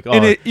crazy. Oh, like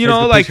and his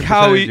like completion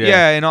how he,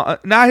 percentage, and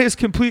not his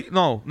complete.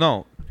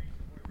 No.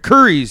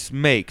 Curry's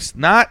makes,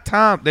 not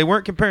Tom. They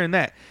weren't comparing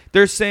that.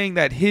 They're saying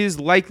that his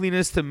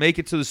likeliness to make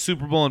it to the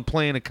Super Bowl and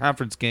play in a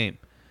conference game.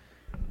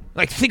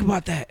 Like, think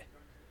about that.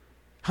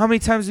 How many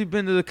times have you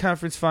been to the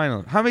conference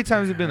final? How many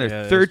times have you been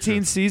there? Yeah,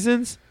 13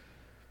 seasons?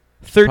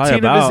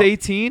 13 of his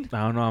 18?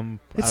 I don't know.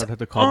 It's I'd have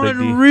to call Big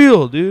D.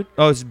 unreal, dude.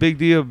 Oh, it's Big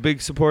D, a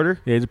big supporter?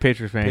 Yeah, he's a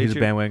Patriots fan. He's a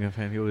Patriot? bandwagon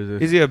fan. He was.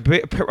 Is he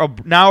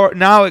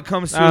now it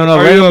comes to, I don't know.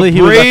 are you Randomly, a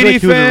he was. I feel Brady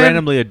like he was fan?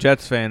 randomly a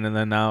Jets fan, and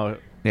then now.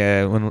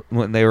 Yeah,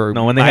 when they were.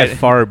 No, when they had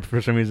Favre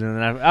for some reason,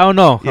 and I don't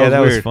know. Yeah,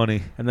 that was weird.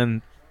 funny. And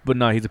then, but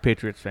no, he's a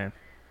Patriots fan.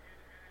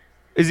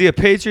 Is he a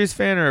Patriots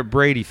fan or a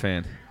Brady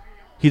fan?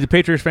 He's a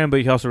Patriots fan,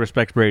 but he also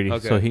respects Brady.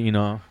 Okay. So he,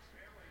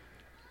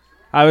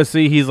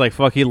 obviously he's like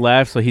fuck. He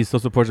left, so he still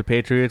supports the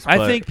Patriots.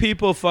 I think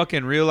people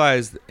fucking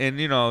realize,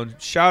 and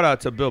shout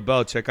out to Bill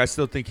Belichick. I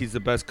still think he's the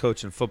best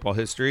coach in football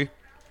history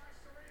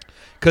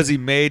because he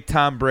made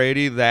Tom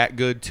Brady that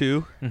good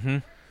too. Mm-hmm.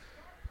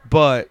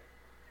 But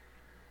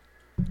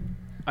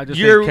I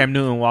just think Cam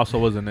Newton also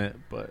wasn't it,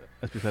 but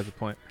that's besides the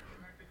point.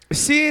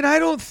 see, and I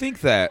don't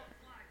think that.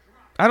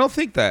 I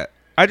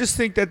just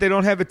think that they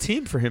don't have a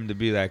team for him to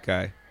be that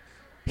guy.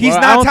 He's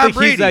I not don't Tom think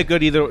Brady. He's that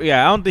good either.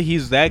 Yeah, I don't think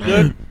he's that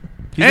good.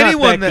 He's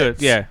anyone not that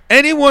good. Yeah.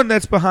 Anyone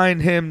that's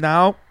behind him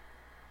now,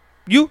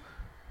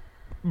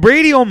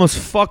 Brady almost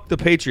fucked the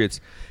Patriots.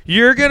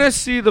 You're gonna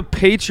see the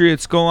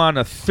Patriots go on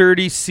a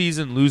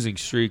 30-season losing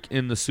streak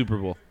in the Super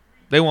Bowl.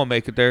 They won't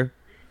make it there.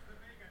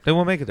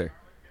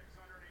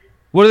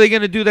 What are they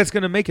gonna do that's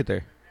gonna make it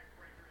there?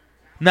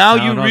 Now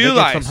you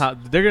realize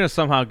they're gonna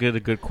somehow get a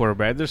good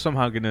quarterback. They're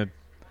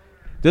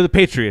the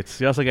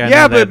Patriots. You also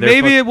got but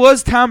maybe it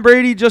was Tom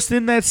Brady just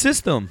in that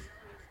system.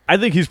 I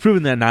think he's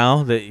proven that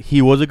now that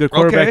he was a good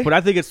quarterback, Okay. but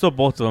I think it's still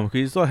both of them because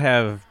you still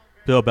have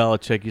Bill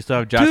Belichick, you still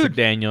have Josh Dude.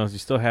 McDaniels, you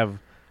still have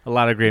a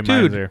lot of great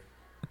minds there.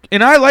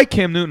 And I like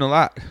Cam Newton a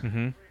lot.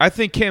 Mm-hmm. I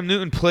think Cam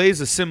Newton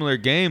plays a similar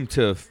game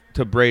to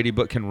Brady,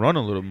 but can run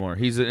a little more.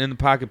 He's an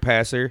in-the-pocket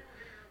passer.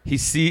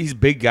 He's a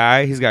big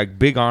guy. He's got a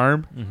big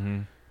arm.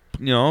 Mm-hmm.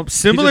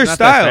 Similar he's just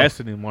style. not that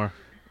fast anymore.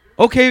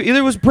 Okay,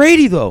 either was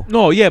Brady though.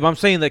 No, yeah, but I'm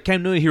saying that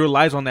Cam Newton, he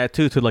relies on that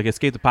too to like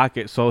escape the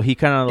pocket. So he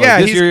kind of like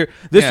Yeah,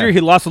 this year he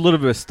lost a little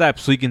bit of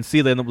steps, so you can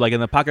see that in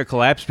the pocket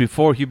collapse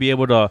before he'd be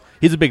able to.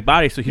 He's a big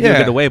body, so he'd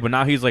get away. But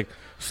now he's like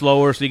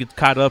slower, so he gets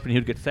caught up and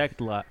he'd get sacked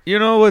a lot. You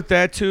know what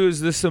that too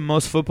is? This is the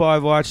most football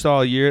I've watched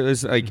all year.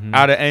 This like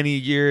out of any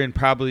year and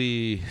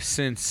probably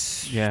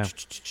since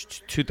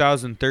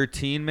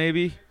 2013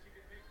 maybe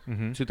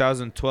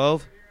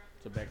 2012.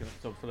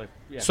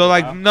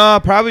 No,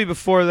 probably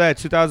before that,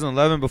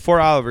 2011, before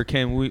Oliver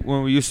came,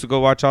 when we used to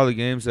go watch all the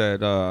games at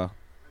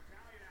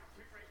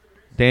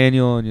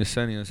Daniel and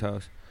Yesenia's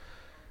house.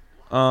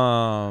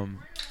 I'm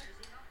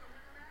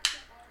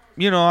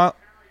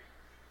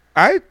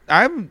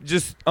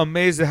just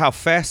amazed at how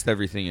fast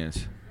everything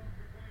is.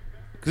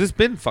 Because it's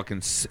been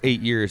fucking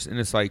 8 years, and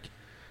it's like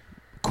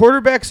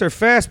quarterbacks are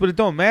fast, but it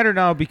don't matter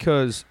now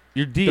because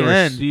your DN, the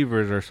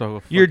receivers are so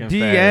fucking your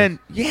DN,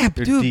 fast. yeah,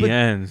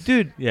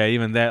 dude, yeah,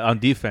 even that on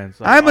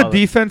defense. Like, I'm a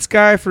defense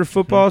guy for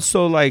football,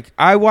 so like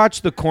I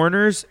watch the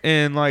corners,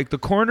 and like the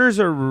corners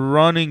are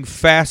running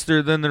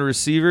faster than the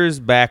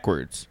receivers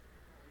backwards.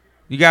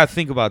 You got to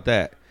think about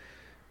that.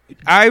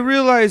 I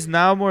realize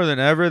now more than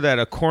ever that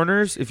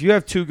if you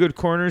have two good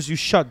corners, you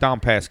shut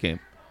down pass game.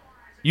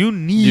 You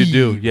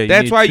do. Yeah,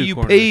 that's why you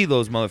pay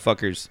those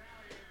motherfuckers.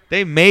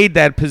 They made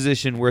that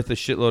position worth a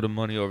shitload of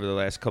money over the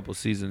last couple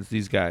seasons,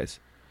 these guys.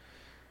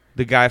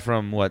 The guy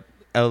from,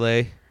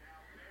 L.A.?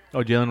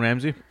 Oh, Jalen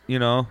Ramsey?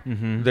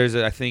 There's,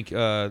 I think,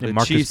 the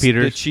Marcus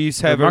Peters. The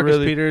Chiefs have a Marcus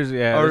really, Peters,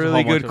 a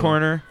really good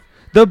corner.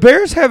 The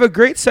Bears have a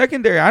great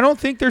secondary. I don't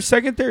think their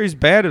secondary is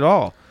bad at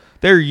all.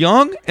 They're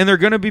young, and they're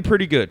going to be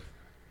pretty good.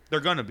 They're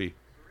going to be.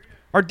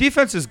 Our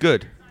defense is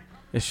good.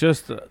 It's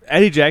just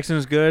Eddie Jackson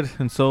is good,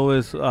 and so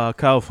is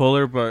Kyle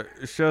Fuller, but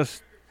it's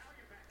just,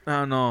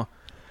 I don't know.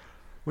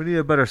 We need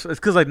a better. It's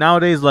because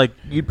nowadays,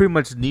 you pretty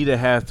much need to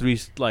have three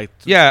I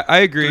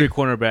agree. 3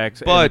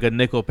 cornerbacks and a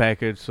nickel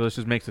package, so this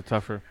just makes it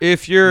tougher.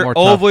 If you're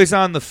always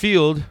on the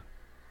field,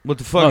 what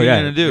the fuck are you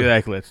gonna do?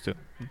 Exactly, that's true.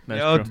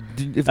 That's true.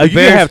 If you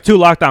can have 2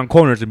 lockdown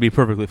corners and be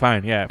perfectly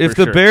fine. Yeah. If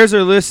the Bears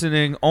are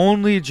listening,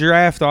 only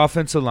draft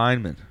offensive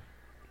linemen.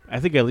 I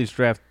think at least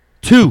draft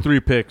 3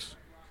 picks.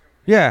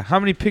 Yeah, how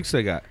many picks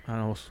they got? I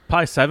don't know,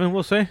 probably 7.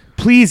 We'll say.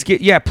 Please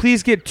get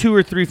 2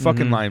 or 3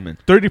 fucking linemen.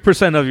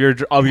 30% of your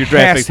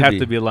draft picks have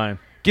to be a line.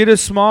 Get a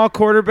small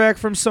quarterback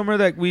from somewhere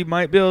that we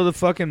might be able to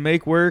fucking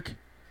make work.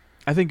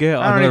 I think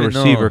another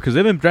receiver because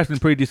they've been drafting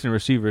pretty decent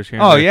receivers here.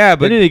 Oh yeah,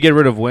 but they need to get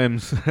rid of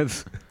Wims.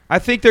 I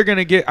think they're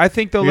gonna get. I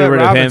think they'll let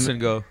Robinson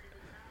go.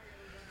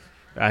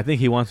 I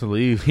think he wants to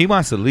leave. He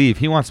wants to leave.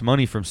 He wants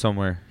money from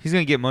somewhere. He's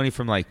gonna get money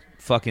from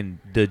fucking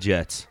the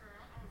Jets,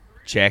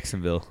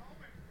 Jacksonville.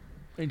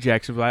 In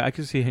Jacksonville, I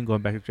can see him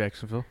going back to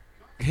Jacksonville.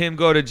 Him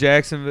go to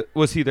Jacksonville?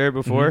 Was he there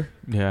before?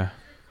 Mm-hmm. Yeah,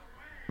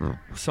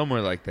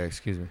 somewhere like that.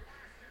 Excuse me.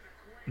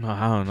 No,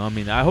 I don't know. I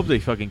mean, I hope they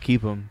fucking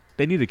keep him.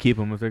 They need to keep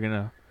him if they're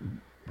gonna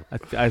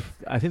I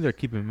think they're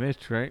keeping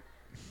Mitch, right?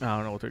 I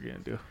don't know what they're gonna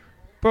do.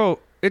 Bro,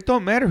 it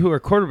don't matter who our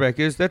quarterback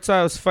is. That's why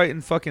I was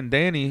fighting fucking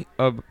Danny,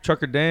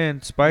 Trucker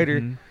Dan, Spider.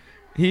 Mhm.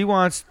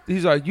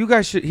 He's like, you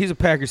guys should. He's a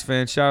Packers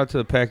fan. Shout out to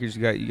the Packers.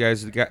 You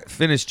guys got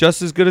finished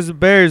just as good as the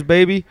Bears,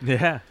 baby.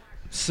 Yeah.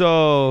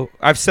 So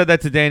I've said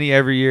that to Danny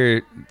every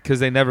year because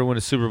they never win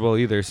a Super Bowl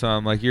either. So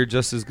I'm like, you're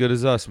just as good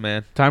as us,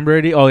 man. Tom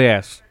Brady. Oh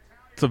yes.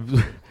 So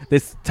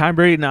this Tom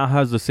Brady now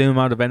has the same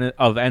amount of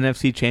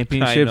NFC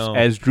championships know.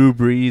 as Drew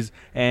Brees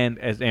and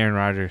as Aaron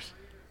Rodgers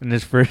in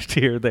his first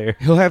year there.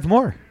 He'll have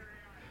more.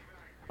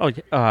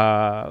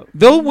 Oh,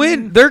 They'll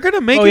win. They're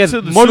gonna make it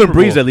to the more Super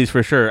than Brees Bowl. at least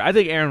for sure. I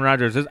think Aaron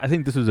Rodgers. I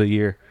think this was a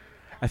year.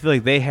 I feel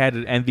like they had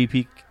an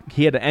MVP.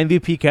 He had an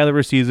MVP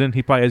caliber season.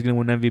 He probably is gonna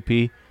win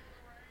MVP,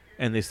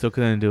 and they still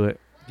couldn't do it.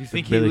 Do you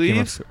think Barely he came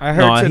leaves? up- I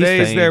heard No, he's today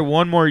is staying. there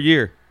one more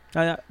year.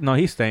 No,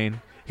 he's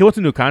staying. He wants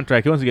a new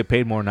contract. He wants to get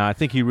paid more now. I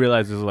think he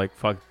realizes like,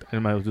 fuck, I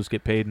might as well just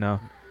get paid now.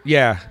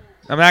 Yeah,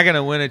 I'm not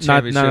gonna win a Not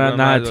championship. but I might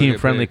not as a well team get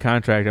friendly paid.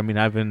 contract. I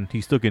mean,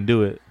 he still can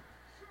do it.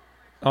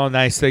 Oh,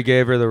 nice. They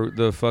gave her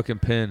the fucking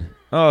pin.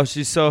 Oh,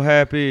 she's so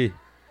happy.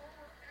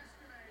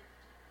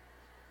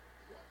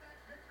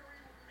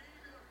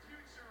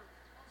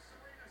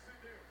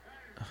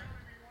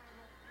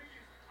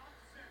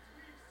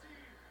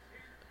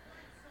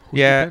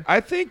 Yeah,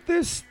 I think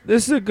this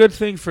is a good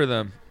thing for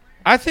them.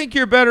 I think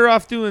you're better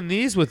off doing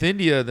these with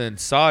India than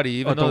Saudi,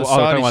 even though the talking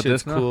Saudi about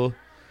shit's this now? cool.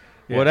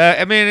 Yeah. What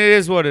I mean, it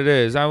is what it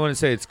is. I wouldn't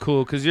say it's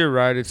cool because you're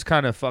right. It's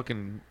kind of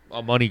fucking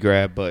a money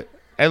grab, but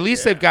at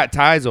least they've got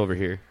ties over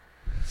here.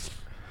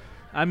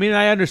 I mean,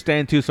 I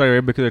understand too, Saudi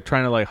Arabia, because they're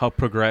trying to like help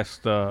progress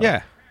the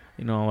Yeah,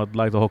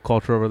 like the whole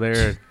culture over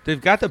there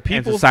they've got the and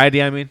people.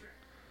 society. I mean,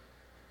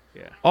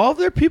 yeah. All of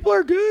their people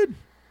are good.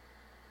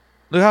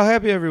 Look how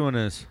happy everyone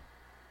is.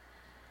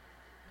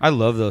 I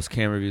love those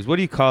camera views. What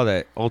do you call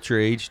that? Ultra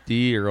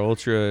HD or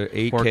Ultra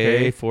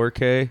 8K,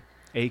 4K,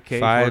 8K,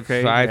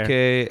 5K,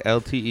 4K.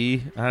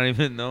 LTE? I don't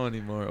even know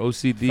anymore.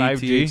 OCD,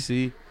 5G?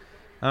 THC.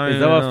 I don't Is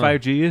even that what know.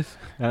 5G is?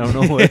 I don't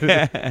know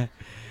what.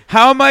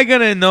 How am I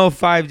gonna know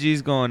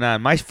 5G's going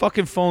on? My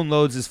fucking phone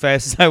loads as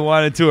fast as I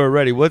want it to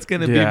already. What's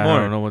gonna be I more?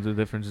 don't know what the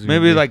difference is. gonna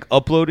Maybe be. like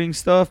uploading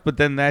stuff, but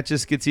then that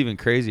just gets even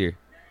crazier.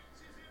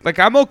 Like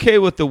I'm okay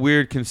with the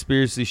weird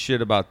conspiracy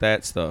shit about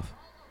that stuff.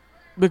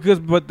 Like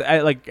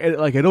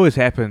it always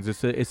happens.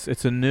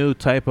 It's a new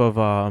type of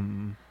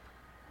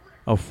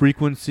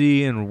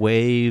frequency and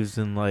waves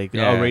and like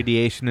Yeah.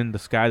 radiation in the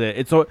sky that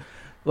it's so.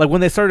 Like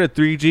when they started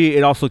 3G,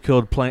 it also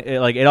killed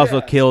it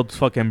also killed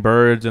fucking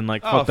birds and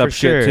like Oh, fucked for up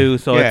shit sure. too.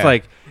 So Yeah. it's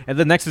like, and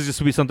the next is just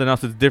to be something else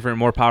that's different,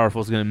 more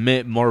powerful. It's gonna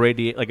emit more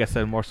radiate, like I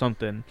said, more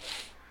something,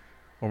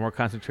 or more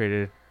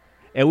concentrated.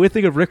 And we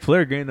think of Ric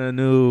Flair getting a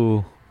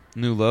new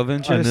New love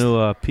interest.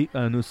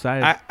 a new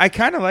side. I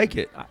kind of like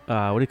it.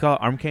 What do you call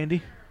it? Arm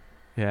candy?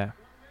 Yeah.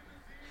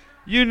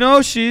 You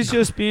know, she's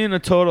just being a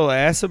total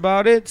ass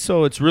about it.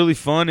 So it's really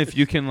fun if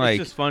you can like,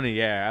 it's just funny.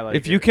 Yeah, I like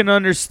if you can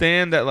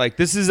understand that like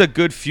this is a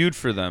good feud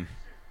for them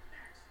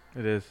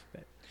It is.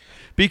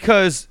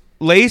 because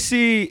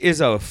Lacey is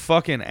a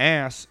fucking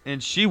ass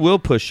and she will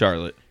push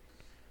Charlotte.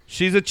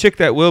 She's a chick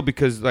that will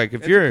because like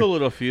if It's you're a cool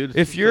little feud.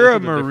 if you're a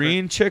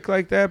Marine chick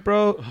like that,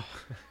 bro.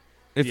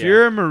 If Yeah.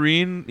 you're a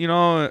Marine, you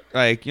know,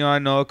 like, you know, I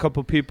know a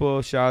couple people,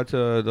 shout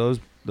out to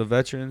the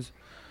veterans.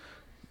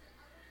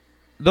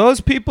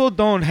 Those people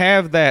don't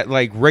have that,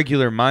 like,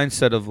 regular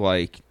mindset of,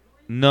 like,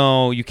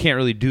 no, you can't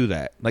really do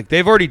that. Like,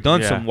 they've already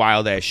done Yeah. some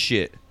wild-ass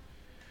shit.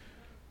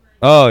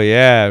 Oh,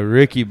 yeah,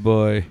 Ricky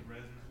boy.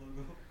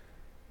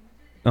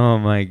 Oh,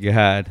 my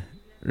God.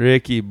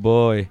 Ricky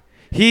boy.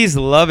 He's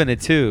loving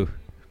it, too.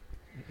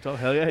 Oh,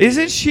 hell yeah.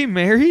 Isn't she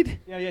married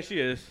Yeah, she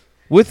is.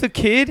 with a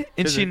kid,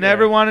 and Is she it-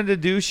 never yeah. wanted to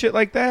do shit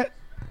like that?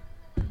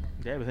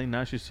 Yeah, but I think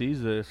now she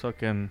sees the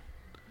fucking.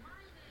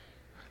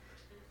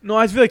 No,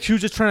 I feel like she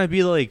was just trying to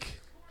be like,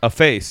 A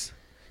face.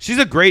 She's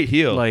a great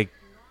heel.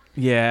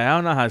 yeah, I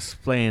don't know how to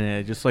explain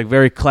it. Just like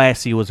very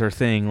classy was her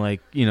thing.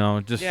 Like,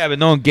 just. Yeah, but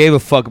no one gave a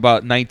fuck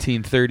about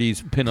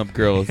 1930s pinup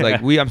girls. Yeah.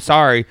 Like I'm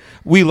sorry,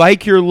 we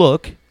like your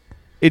look,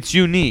 it's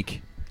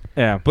unique,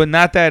 Yeah. but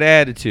not that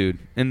attitude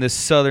and this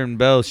Southern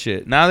Belle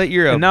shit. Now that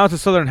you're a, And now it's a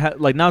southern,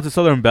 now it's a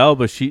Southern Belle,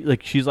 but she's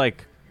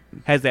like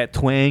has that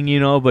twang,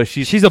 but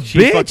she's a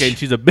bitch.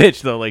 She's a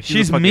bitch though. Like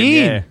she's a fucking,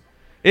 mean. Yeah.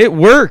 It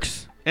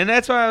works, and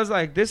that's why I was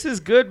like, this is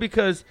good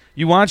because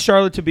you want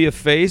Charlotte to be a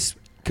face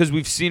because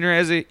we've seen her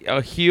as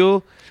a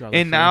heel,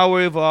 and now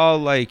we've all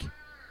like,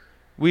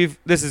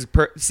 this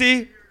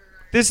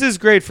is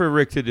great for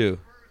Rick to do.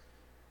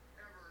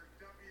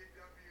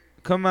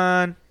 Come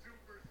on.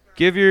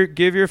 Give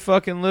your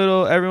fucking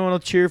little. Everyone will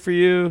cheer for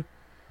you.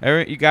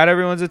 You got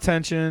everyone's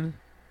attention.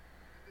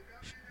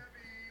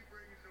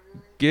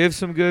 Give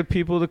some good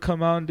people to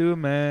come out and do a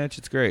match.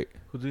 It's great.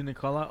 Who did they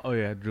call out? Oh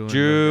yeah,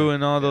 Drew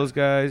and all those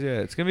guys. Yeah,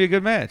 it's gonna be a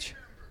good match.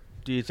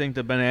 Do you think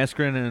that Ben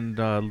Askren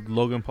and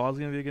Logan Paul's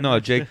gonna be a good No,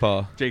 match? Jake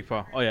Paul. Jake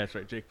Paul. Oh yeah, that's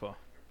right, Jake Paul.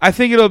 I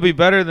think it'll be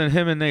better than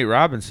him and Nate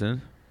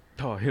Robinson.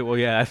 Oh well,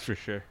 yeah, that's for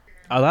sure.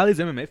 A lot of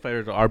these MMA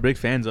fighters are big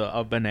fans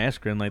of Ben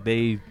Askren.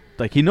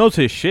 Like he knows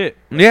his shit.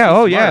 Yeah.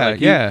 Oh Smart. yeah.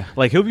 Like, yeah.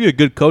 Like he'll be a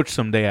good coach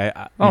someday.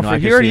 For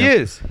here he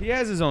is. He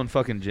has his own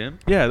fucking gym.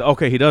 Yeah.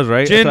 Okay. He does.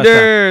 Right. That's what I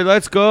thought. Jinder,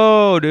 let's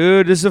go,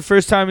 dude. This is the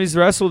first time he's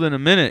wrestled in a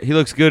minute. He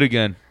looks good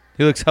again.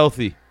 He looks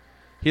healthy.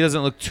 He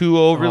doesn't look too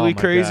overly Oh,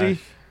 my crazy.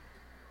 gosh.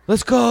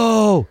 Let's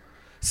go.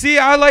 See,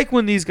 I like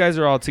when these guys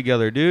are all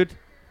together, dude.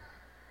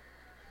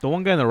 The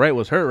one guy on the right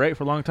was hurt, right,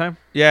 for a long time.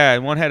 Yeah,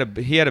 and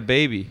he had a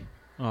baby.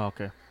 Oh,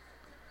 okay.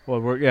 Well,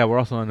 we're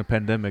also in a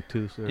pandemic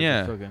too, so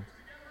Yeah. it's okay.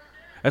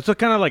 That's what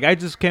kind of like I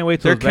just can't wait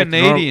till They're it's back to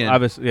Canadian. normal.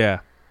 Obviously, yeah.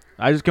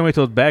 I just can't wait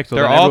till it's back so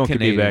They're then all everyone can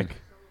be Canadian. back.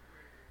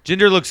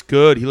 Jinder looks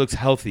good. He looks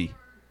healthy.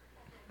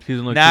 He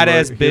doesn't look Not too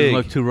as He big. doesn't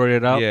look too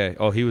roided out. Yeah.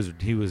 Oh, he was.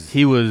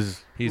 He's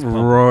pumped.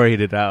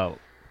 roided out.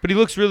 But he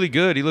looks really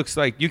good. He looks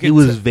like you can. He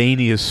was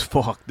veiny as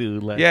fuck,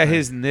 dude. Yeah, night.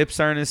 his nips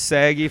aren't as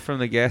saggy from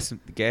the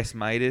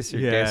gasmitis or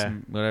Yeah.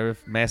 whatever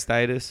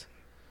mastitis.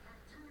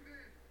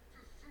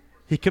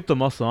 He kept the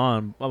muscle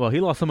on. Well, he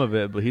lost some of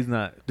it, but he's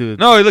not, dude.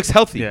 No, he looks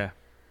healthy. Yeah.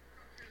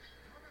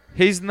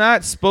 He's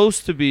not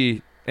supposed to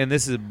be, and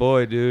this is a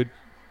boy, dude.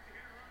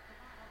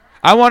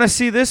 I want to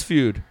see this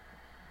feud.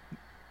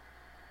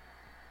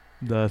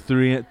 Two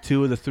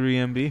of the three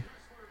MB.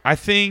 I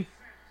think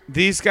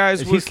these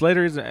guys Is would. he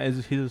Slater? He's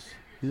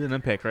an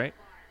Impact, right?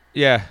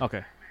 Yeah,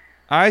 Okay.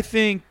 I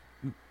think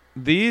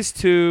these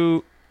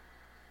two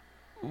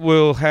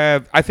will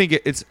have. I think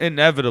it's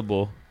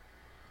inevitable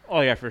Oh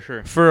yeah, for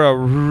sure. for a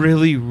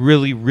really,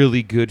 really,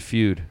 really good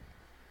feud.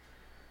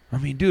 I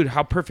mean, dude,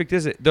 how perfect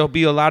is it? There'll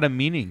be a lot of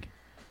meaning.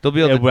 They'll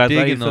be able to but I dig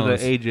thought you in said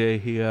those. that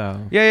AJ, he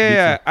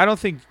Yeah. I don't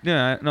think.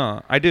 Yeah,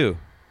 no, I do,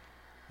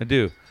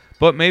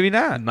 but maybe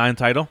not.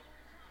 non-title.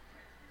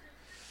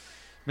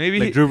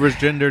 Maybe Like Drew versus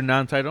Jinder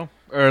non-title,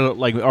 or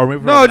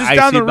maybe no, just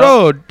down the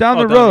road. Down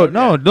the road.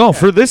 No, yeah.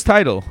 for this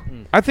title.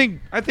 Mm. I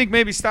think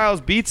maybe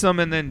Styles beats him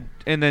and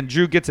then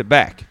Drew gets it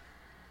back.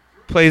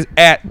 Plays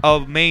at a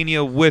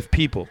Mania with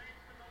people.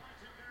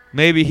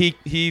 Maybe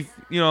he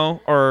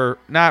or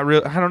not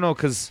real. I don't know,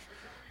 because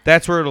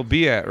that's where it'll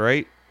be at,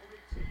 right?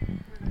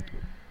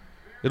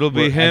 It'll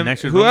be What, at him.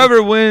 next year's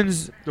Whoever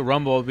wins. The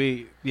Rumble will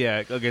be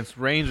against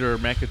Reigns or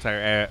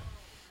McIntyre at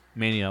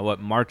Mania. What,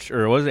 March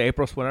or was it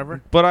April?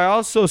 Whatever. But I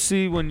also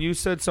see when you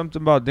said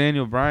something about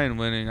Daniel Bryan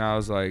winning, I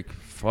was like,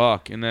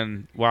 fuck. And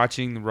then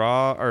watching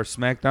Raw or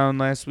SmackDown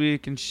last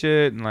week and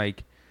shit, and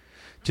like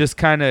just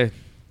kind of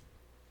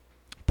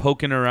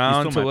poking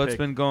around still to my what's pick.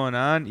 been going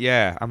on.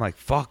 Yeah, I'm like,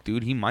 fuck,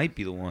 dude, he might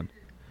be the one.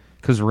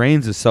 Because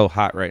Reigns is so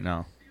hot right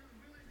now.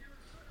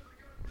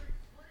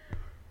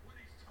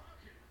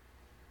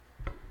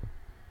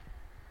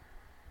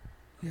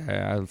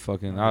 Yeah,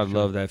 I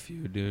love that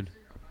feud, dude.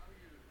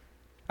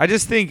 I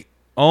just think That's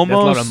a lot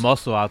almost. of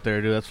muscle out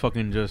there, dude. That's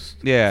fucking just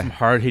Yeah. some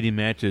hard-hitting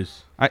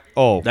matches. That's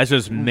That's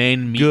just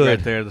main meat good.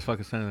 right there. The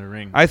fucking center of the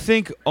ring. I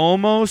think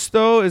almost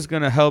though is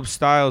gonna help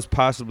Styles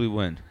possibly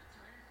win.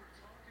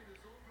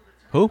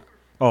 Who?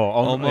 Oh,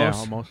 Almost. Yeah,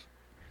 almost.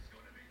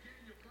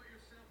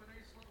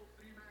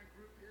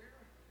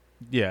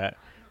 Yeah.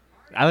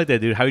 I like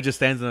that dude. How he just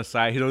stands on the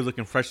side. He's always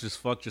looking fresh as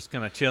fuck, just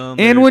kind of chilling.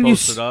 And there, when you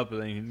posted up,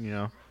 and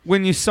then,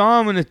 When you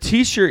saw him in a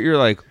T-shirt, you're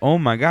like, "Oh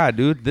my god,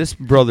 dude, this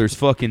brother's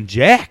fucking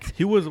jacked."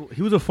 he was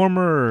a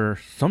former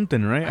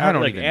something, right? I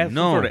don't like even some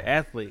know. sort of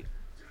athlete.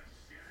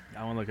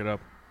 I want to look it up.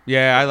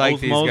 Yeah, I like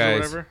Osmos these or guys.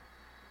 whatever.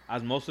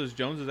 Osmosis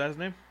Jones, is that his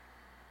name?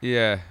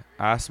 Yeah,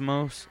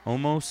 Osmos,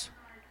 almost.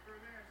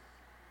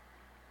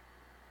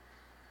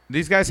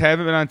 These guys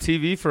haven't been on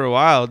TV for a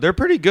while. They're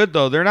pretty good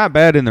though. They're not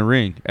bad in the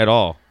ring at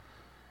all.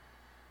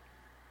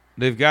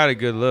 They've got a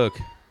good look.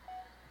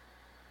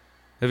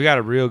 They've got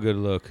a real good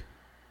look.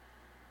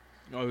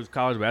 Oh, he was a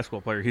college basketball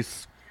player.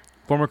 He's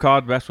former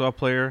college basketball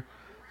player.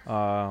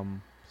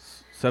 7'3".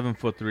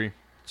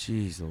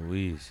 Jeez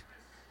Louise.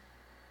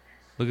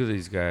 Look at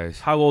these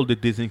guys. How old do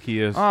you think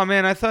he is? Oh,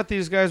 man, I thought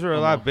these guys were a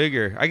lot Almost.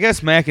 bigger. I guess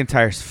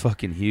McIntyre's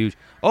fucking huge.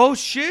 Oh,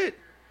 shit.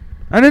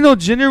 I didn't know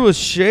Jinder was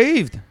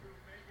shaved.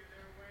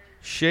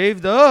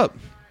 Shaved up.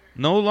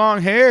 No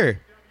long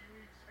hair.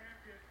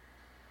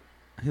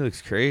 He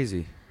looks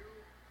crazy.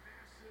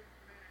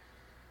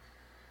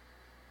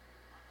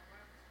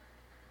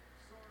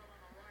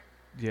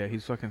 Yeah,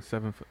 he's fucking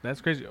 7 foot.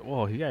 That's crazy.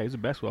 Oh, yeah, he's a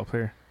basketball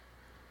player.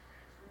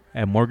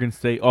 At Morgan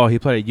State. Oh, he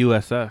played at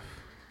USF.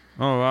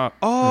 Oh, wow. Morgan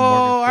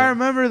Oh, I State.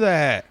 remember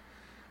that.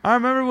 I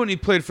remember when he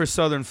played for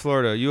Southern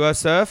Florida.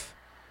 USF?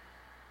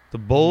 The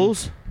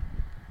Bulls?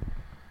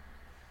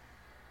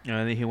 And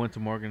I think he went to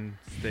Morgan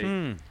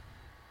State.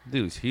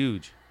 Dude's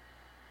huge.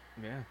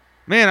 Yeah.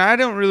 Man, I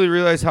don't really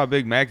realize how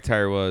big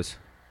McIntyre was.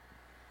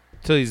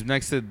 Until he's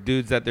next to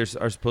dudes that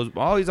are supposed.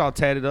 Oh, he's all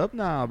tatted up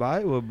now by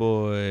Iowa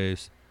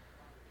boys.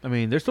 I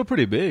mean, they're still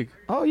pretty big.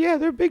 Oh yeah,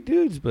 they're big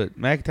dudes, but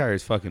McIntyre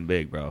is fucking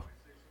big, bro.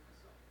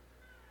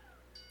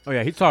 Oh,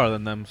 yeah, he's taller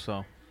than them,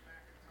 so.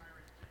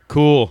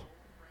 Cool.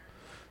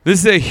 This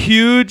is a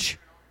huge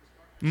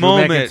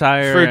moment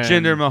McIntyre for and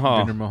Jinder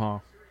Mahal. Jinder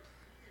Mahal.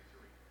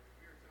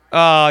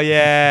 Oh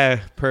yeah,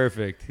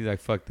 perfect. He's like,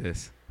 fuck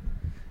this.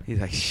 He's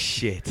like,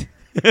 shit.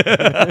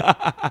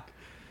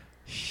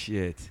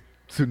 Shit.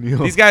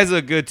 Sunil. These guys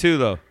look good too,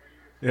 though.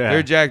 yeah.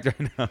 They're jacked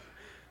right now.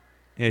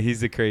 Yeah,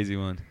 he's the crazy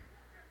one.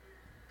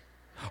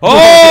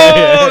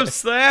 Oh,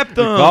 slapped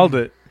We him. called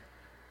it.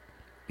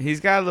 He's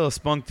got a little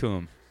spunk to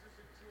him.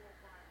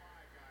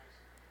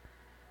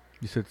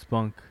 You said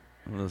spunk,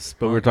 A little but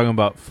spunk. we were talking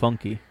about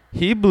funky.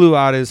 He blew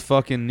out his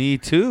fucking knee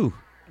too.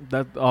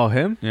 That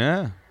him?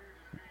 Yeah.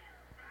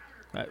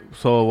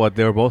 So what?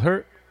 They were both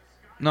hurt.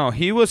 No,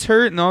 he was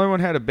hurt, and the other one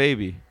had a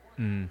baby.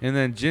 Mm. And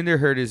then Jinder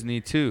hurt his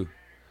knee too.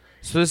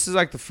 So this is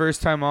like the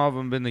first time all of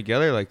them been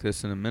together like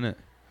this in a minute.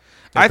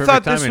 I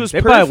thought this was They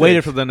perfect. probably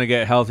waited for them to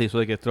get healthy so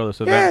they could throw this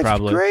event. Yeah, it's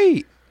probably.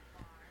 great.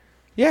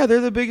 Yeah,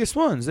 they're the biggest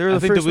ones. They were the I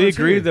think first that we ones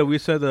agreed here. that we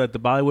said that the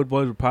Bollywood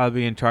boys would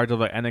probably be in charge of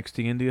like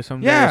NXT India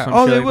someday. Yeah, Or some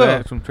oh, shit they like will.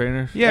 That, some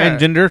trainers. Yeah. and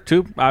Jinder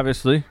too,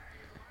 obviously.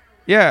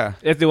 Yeah.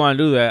 If they want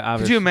to do that, Could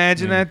obviously. you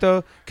imagine that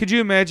though? Could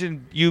you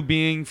imagine you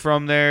being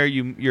from there?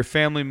 Your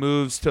family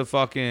moves to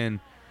fucking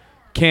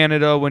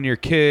Canada when you're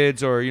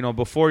kids, or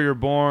before you're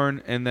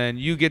born, and then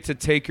you get to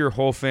take your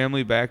whole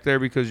family back there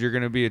because you're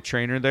gonna be a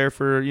trainer there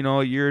for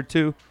a year or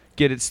two,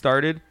 get it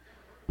started,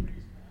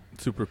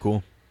 Super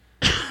cool.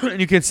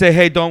 and you can say,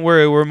 "Hey, don't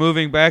worry, we're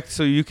moving back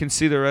so you can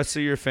see the rest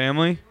of your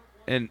family,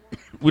 and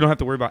we don't have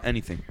to worry about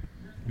anything.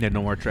 Yeah,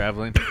 no more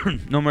traveling.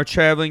 No more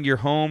traveling. You're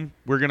home.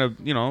 We're gonna,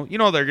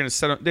 they're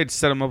gonna they'd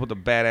set them up with a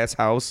badass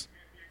house."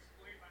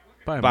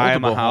 Probably Buy 'em a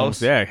multiple homes.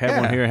 house. Yeah, have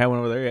Yeah. one here, have one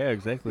over there. Yeah,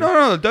 exactly.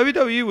 No,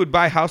 WWE would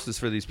buy houses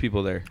for these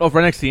people there. Oh,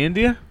 for NXT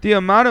India? The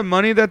amount of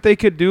money that they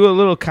could do a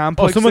little Oh,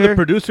 complex some of there, the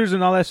producers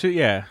and all that shit.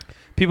 Yeah.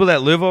 people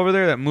that live over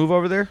there, that move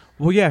over there.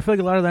 Well, yeah, I feel like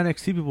a lot of the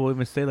NXT people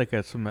even stay like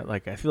at some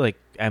like I feel like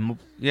at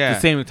Yeah. the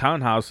same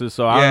townhouses.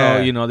 So I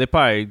don't know. They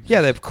probably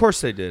Yeah, of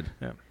course they did.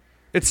 Yeah.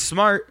 It's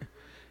smart.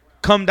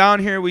 Come down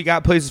here. We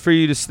got places for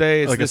you to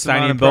stay. It's like a this amount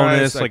signing of price,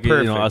 bonus, like a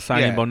perfect.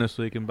 signing Yeah. bonus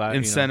so you can buy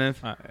Incentive.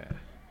 Yeah.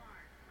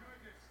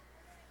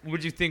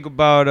 What'd you think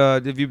about?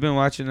 Have you been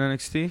watching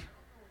NXT?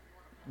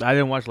 I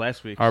didn't watch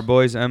last week. Our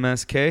boys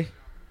MSK.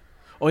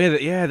 Oh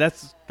yeah,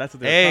 that's what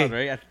they're Hey, called,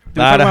 right? Did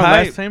we lot talk of about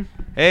hype. last time?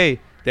 Hey,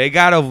 they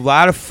got a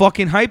lot of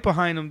fucking hype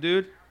behind them,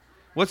 dude.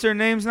 What's their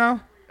names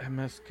now?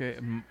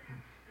 MSK.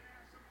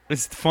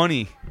 It's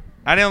funny.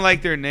 I didn't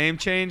like their name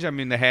change. I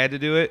mean, they had to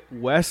do it.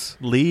 Wes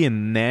Lee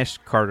and Nash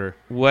Carter.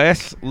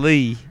 Wes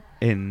Lee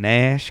and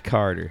Nash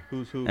Carter.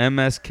 Who's who?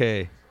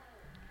 MSK.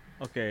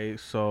 Okay,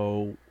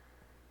 so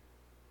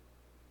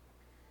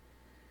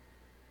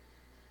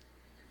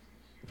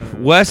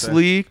Wes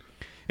Lee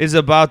is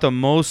about the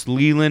most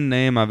Leland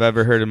name I've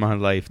ever heard in my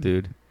life,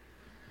 dude.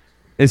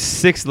 It's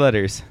 6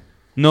 letters.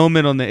 No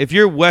middle name. If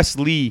you're Wes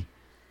Lee,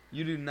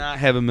 you do not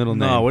have a middle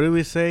name. No, what did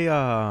we say?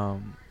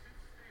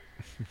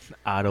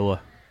 Ottawa.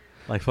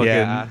 Like fucking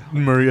Yeah.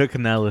 Maria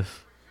Canales.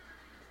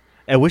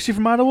 And was she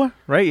from Ottawa?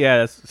 Right? Yeah,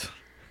 that's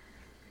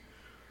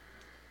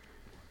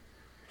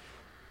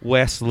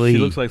Wes Lee. she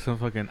looks like some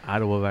fucking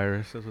Ottawa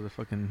virus. That's what the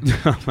fucking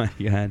Oh my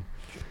god.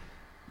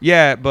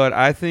 Yeah, but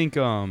I think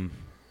what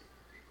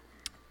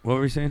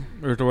were we saying?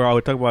 we were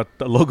talking about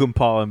Logan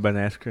Paul and Ben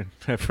Askren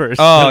at first.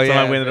 Oh, That's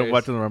yeah, why we ended up first.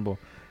 watching the Rumble.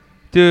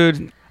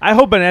 Dude, I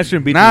hope Ben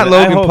Askren beats not him. I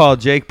Logan hope- Paul,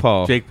 Jake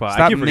Paul. Jake Paul. I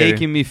Stop keep forgetting.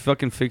 making me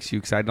fucking fix you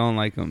because I don't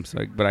like him.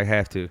 So, but I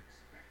have to.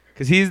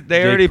 Because they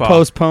Jake already Paul.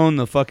 postponed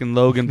the fucking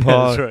Logan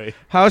Paul. That's right.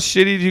 How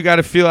shitty do you got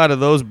to feel out of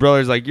those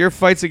brothers? Like, your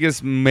fight's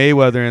against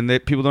Mayweather, and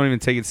people don't even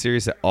take it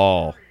serious at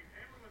all.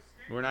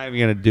 We're not even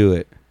going to do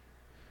it.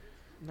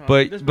 No,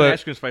 But- this but- Ben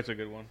Askren's fight's a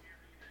good one.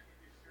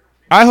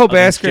 I hope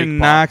Against Jake Askren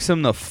Paul. knocks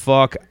him the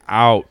fuck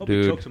out, Hope he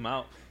dude. chokes him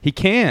out. He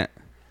can't.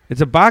 It's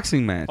a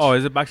boxing match. Oh,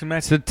 is it boxing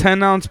match? It's a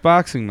 10-ounce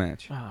boxing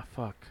match. Ah,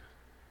 fuck.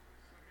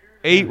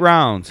 8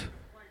 rounds.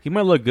 He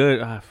might look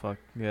good. Ah, fuck.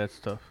 Yeah, it's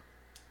tough.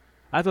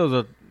 I thought it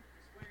was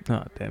a.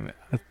 Oh, damn it.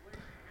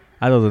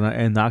 I thought it was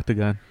an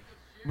octagon.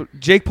 But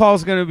Jake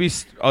Paul's going to be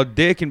a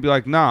dick and be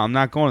like, nah, I'm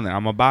not going there.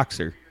 I'm a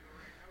boxer.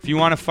 If you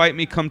want to fight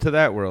me, come to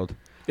that world.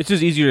 It's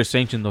just easier to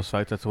sanction those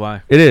fights. That's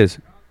why. It is.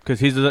 Because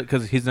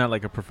he's not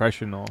like a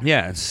professional.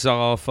 Yeah, it's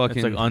all fucking...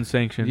 It's like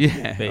unsanctioned.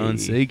 Yeah, Hey.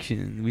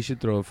 unsanctioned. We should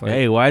throw a fight.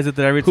 Hey, why is it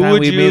that every Who time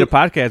would we you- made a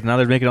podcast, now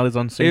they're making all these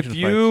unsanctioned if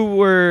you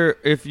were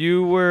a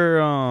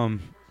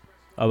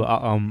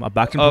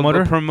boxing a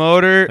promoter?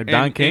 promoter Like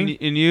Don and, King?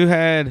 and you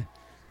had...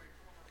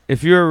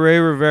 If you were Ray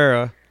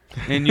Rivera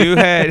and you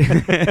had...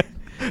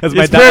 That's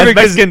my It's perfect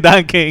 'cause- Mexican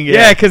Don King.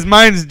 Yeah, because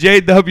mine's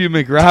J.W.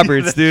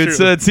 McRoberts, That's dude. true.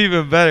 So it's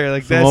even better.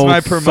 Like, Some that's old my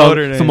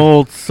promoter name. Some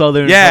old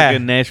southern Yeah.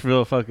 fucking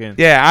Nashville fucking.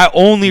 Yeah, I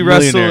only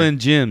wrestle Millionaire. in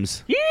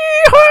gyms.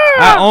 Yeehaw!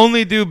 I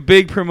only do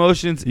big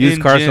promotions Used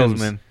in car gyms.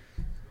 salesman.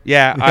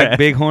 Yeah, Yeah.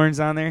 big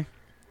horns on there.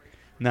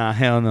 Nah,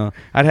 hell no.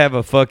 I'd have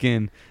a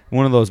fucking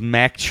one of those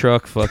Mack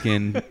truck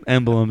fucking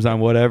emblems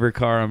on whatever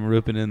car I'm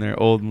ripping in there,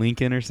 old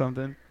Lincoln or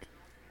something.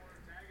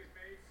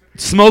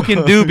 Smoking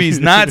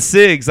doobies, not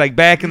cigs like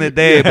back in the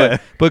day, Yeah.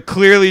 but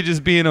clearly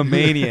just being a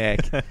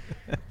maniac.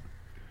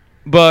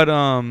 But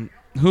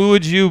who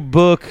would you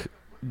book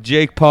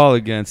Jake Paul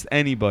against?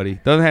 Anybody.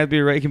 Doesn't have to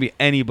be right. It can be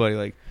anybody.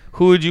 Like,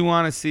 who would you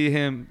want to see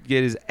him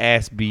get his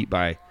ass beat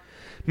by?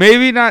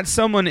 Maybe not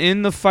someone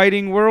in the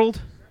fighting world,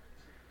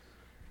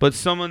 but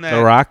someone that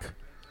The Rock.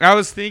 I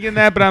was thinking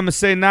that, but I'm gonna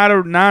say not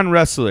a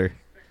non-wrestler.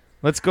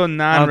 Let's go don't think he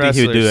would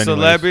non-wrestler. do it anyways.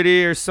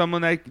 Celebrity or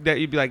someone that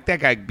you'd be like, that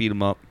guy beat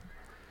him up.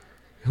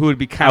 Who would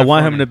be kind I of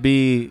want funny.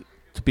 him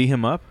to beat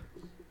him up.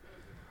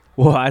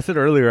 Well, I said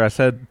earlier, I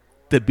said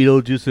that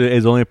Beetlejuice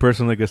is the only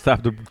person that can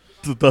stop the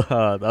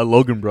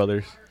Logan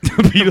brothers.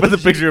 Put the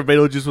picture of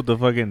Beetlejuice with the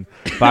fucking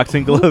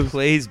boxing Who gloves.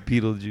 plays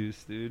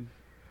Beetlejuice, dude?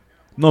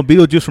 No,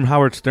 Beetlejuice from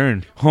Howard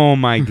Stern. Oh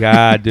my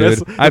god,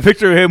 dude! I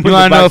picture him. You with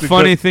want the to know a boxing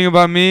funny gloves. thing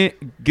about me?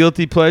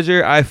 Guilty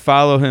pleasure. I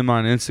follow him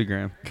on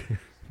Instagram.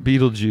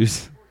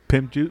 Beetlejuice.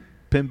 Pimp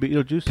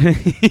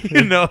Beetlejuice.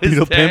 You know his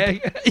Beetle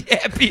tag?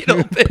 Yeah,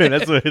 Beetle Pimp.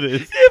 That's what it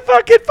is. You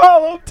fucking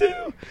follow him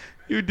too.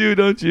 You do,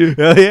 don't you?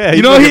 Hell yeah.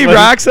 You know he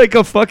rocks like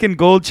a fucking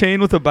gold chain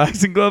with a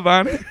boxing glove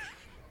on it.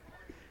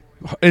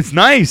 It's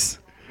nice.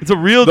 It's a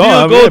real No, deal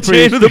I'm gold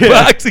pretty chain with a sure-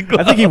 boxing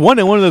glove. I think he won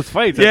in one of those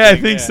fights. Yeah, I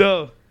think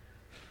so.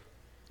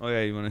 Oh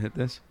yeah, you want to hit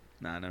this?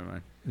 Nah, never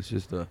mind. It's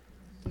just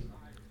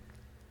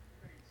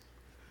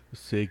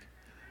Sick.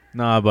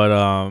 Nah, but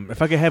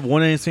if I could have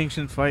one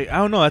unsanctioned fight, I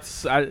don't know.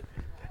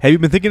 Have you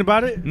been thinking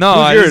about it? No,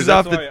 Who's I yours? just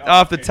off That's the why-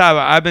 off the top.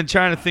 I've been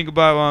trying to think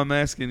about it while I'm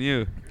asking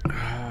you.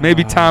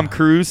 Maybe Tom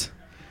Cruise.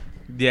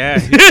 Yeah.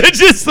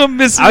 Just some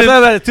missing. I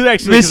thought that too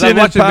actually. 'Cause I'm Mission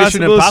watching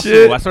Mission Impossible Impossible.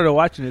 shit. I started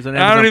watching it on I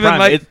Amazon don't even Prime.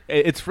 like-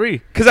 It's free.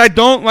 Because I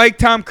don't like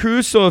Tom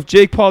Cruise, so if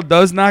Jake Paul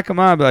does knock him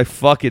out, I'd be like,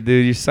 fuck it,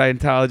 dude. You're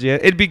Scientology.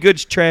 It'd be good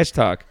trash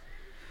talk.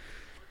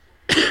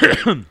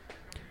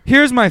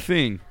 Here's my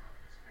thing.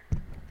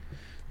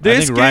 I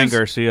think Ryan gives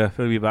Garcia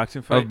for the boxing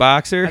a fight.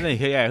 boxer. I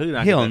think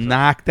He'll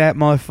knock that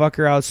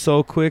motherfucker out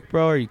so quick,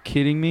 bro. Are you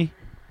kidding me?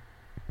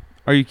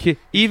 Are you kidding?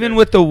 Even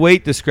with the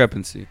weight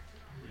discrepancy.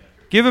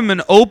 Give him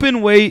an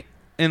open weight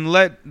and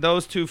let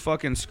those two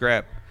fucking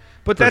scrap.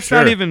 But For that's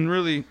not sure. even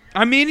really.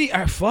 I mean,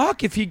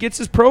 fuck if he gets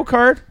his pro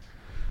card.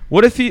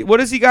 What does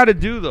he got to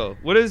do though?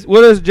 What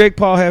does Jake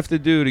Paul have to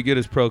do to get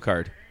his pro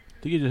card?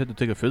 I think you just had to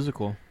take a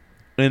physical.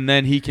 And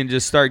then he can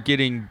just start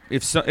getting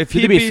if He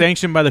he to be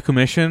sanctioned by the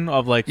commission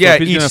of like Yeah, so if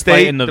he's each gonna state,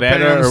 fight in depending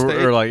Nevada on the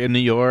state. or like in New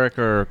York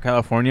or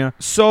California.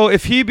 So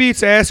if he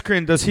beats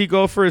Askren, does he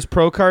go for his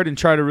pro card and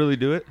try to really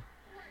do it?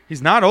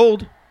 He's not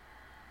old.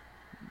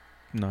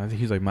 No, I think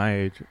he's like my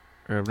age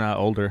or if not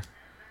older.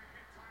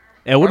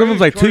 And one of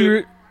them's like 2 20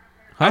 years.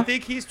 I Huh?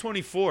 think he's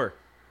 24.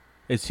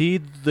 Is he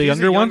the He's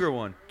younger the one? younger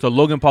one. So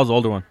Logan Paul's the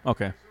older one.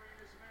 Okay.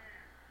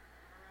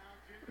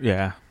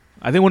 Yeah.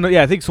 I think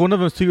I think so one of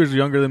them's 2 years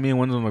younger than me and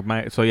one of them like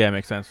my so yeah, it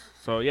makes sense.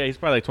 So yeah, he's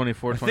probably like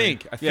 24, I 20.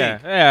 think.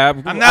 Yeah.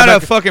 I'm not a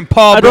fucking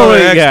Paul I don't Bro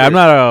really, expert. yeah, I'm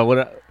not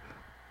a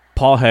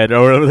Paul head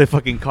or whatever they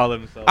fucking call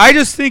themselves. I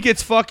just think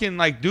it's fucking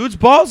like dude's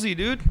ballsy,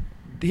 dude.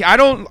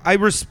 I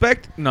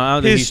respect no, I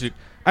don't think he his should.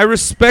 I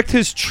respect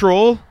his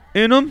troll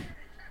in him.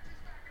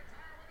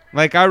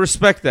 Like I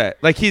respect that.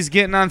 Like he's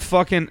getting on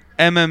fucking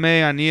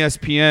MMA on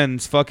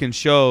ESPN's fucking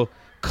show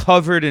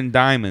covered in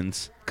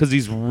diamonds cuz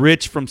he's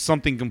rich from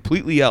something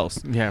completely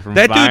else. Yeah, from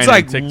That Vine dude's and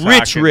like TikTok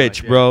rich, and,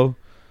 like, yeah. bro.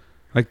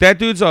 Like that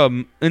dude's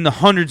in the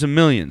hundreds of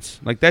millions.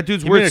 Like that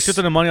dude's He made a worth shit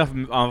ton of money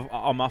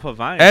off of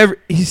Vine.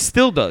 he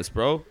still does,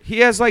 bro. He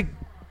has like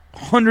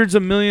hundreds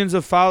of millions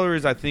of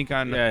followers, I think,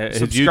 on his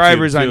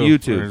subscribers on too,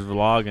 for YouTube. his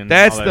vlog and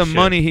That's all the that shit.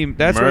 money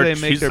that's where they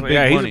Merch, make he's- their big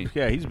yeah, money.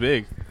 He's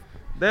big.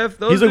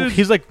 Those dudes-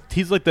 He's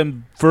like the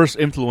first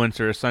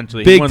influencer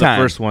essentially. big he's one time. of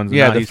the first ones. and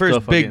Yeah, now the he's still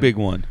first fucking- big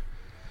one.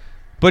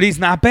 But he's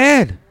not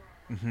bad.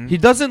 Mhm. He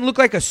doesn't look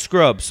like a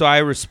scrub, so I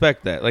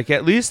respect that. Like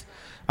at least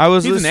I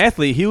was. He's an listen-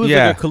 athlete. He was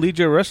Yeah. like a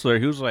collegiate wrestler.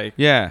 He was like,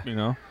 Yeah, you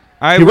know,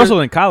 I he re-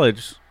 wrestled in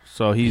college,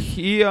 so he's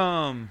He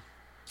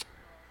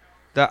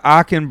the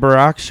Ak and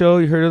Barack show.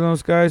 You heard of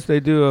those guys? They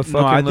do a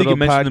fucking no. I think little you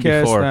mentioned him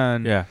podcast before.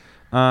 on Yeah,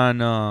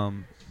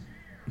 on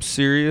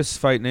Sirius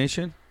Fight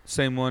Nation.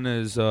 Same one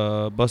as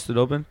Busted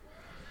Open.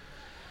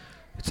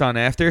 It's on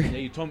After. yeah.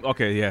 You told me.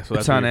 Okay, yeah. So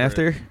that's It's on where you heard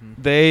After. it. Mhm.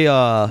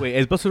 They Wait,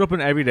 is Busted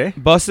Open every day?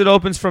 Busted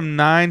opens from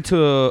 9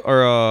 to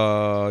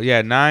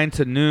 9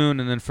 to noon,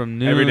 and then from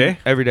noon Every day?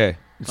 Every day.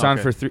 It's on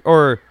Okay. for 3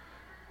 or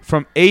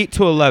from 8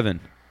 to 11.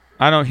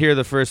 I don't hear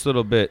the first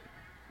little bit.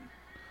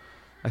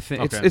 I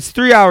think Okay. it's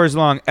 3 hours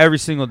long every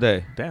single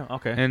day, Damn.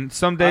 Okay. and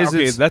some days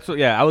okay, it's that's what.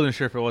 Yeah, I wasn't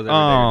sure if it was every day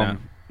or not.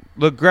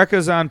 look,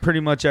 Greca's on pretty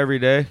much every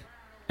day,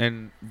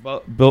 and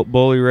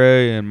Bully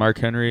Ray and Mark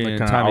Henry Like and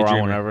kinda Tommy hour on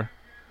Dreamer. whenever.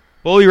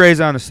 Bully Ray's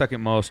on the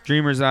second most.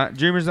 Dreamer's on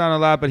a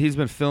lot, but he's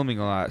been filming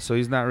a lot, so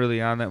he's not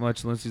really on that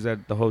much unless he's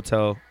at the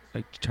hotel,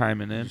 like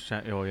chiming in.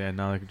 Oh yeah,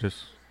 now they can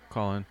just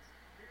call in.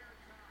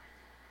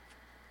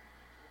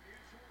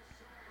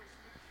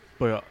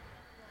 But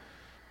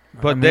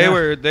But I mean, they yeah.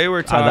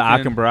 were the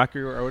talking. Akenbaraki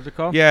or what's it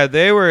called? Yeah,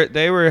 they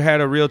were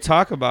had a real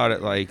talk about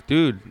it. Like,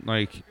 dude,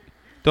 like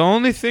the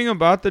only thing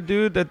about the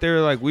dude that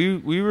they're like, we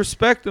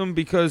respect him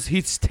because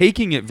he's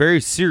taking it very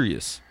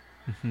serious.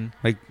 Mm-hmm.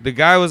 Like the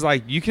guy was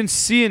like, you can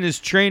see in his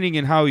training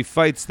and how he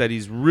fights that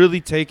he's really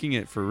taking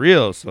it for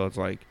real. So it's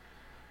like,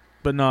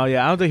 But no,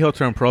 yeah, I don't think he'll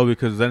turn pro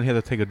because then he had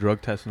to take a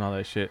drug test and all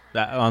that shit.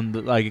 That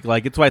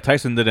like it's why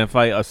Tyson didn't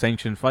fight a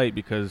sanctioned fight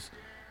because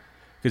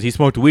he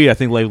smoked weed. I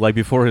think like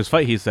before his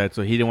fight, he said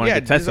so he didn't want to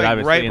get tested. like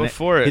obviously, right and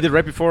before it. he did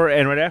right before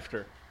and right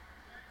after.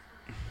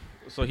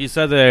 So he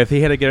said that if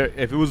he had to get,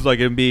 if it was like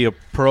gonna be a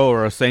pro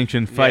or a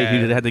sanctioned fight,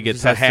 Yeah, he'd have to get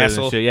just a tested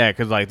hassle. and shit. Yeah,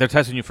 because like they're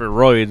testing you for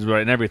roids,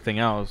 right, and everything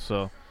else.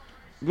 So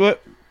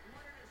What?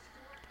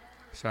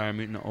 Sorry, I'm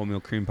eating an oatmeal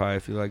cream pie.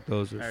 If you like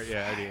those.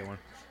 yeah, I did one.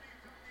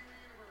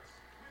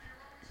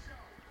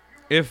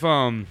 If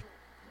I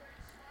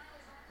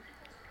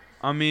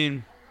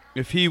mean,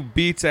 if he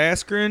beats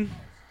Askren,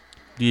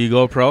 Do you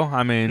go pro?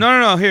 I mean,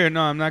 no. Here,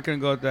 no, I'm not gonna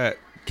go with that.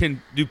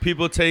 Do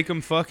people take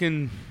him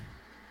fucking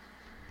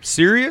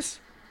serious?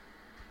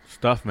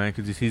 stuff, man,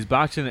 because he's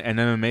boxing an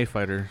MMA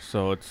fighter,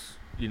 so it's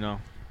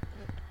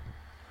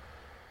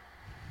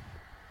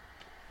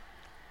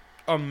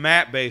A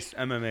mat-based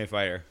MMA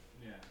fighter.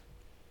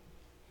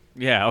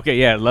 Yeah. Okay.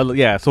 Yeah.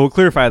 Yeah. So we'll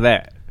clarify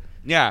that.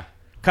 Yeah.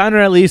 Conor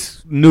at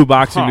least knew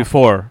boxing Huh.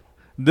 before.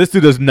 This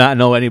dude does not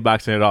know any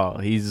boxing at all.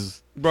 He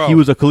was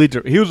a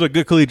collegiate. He was a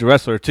good collegiate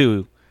wrestler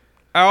too.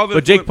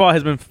 But Jake Paul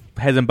has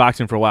been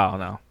boxing for a while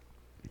now.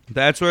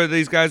 That's where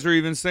these guys are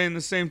even saying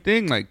the same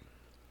thing. Like,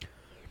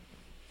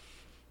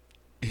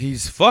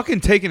 he's fucking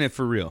taking it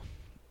for real.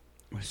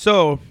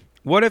 So,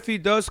 what if he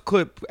does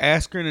clip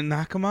Askren and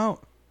knock him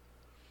out?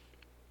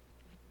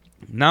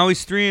 Now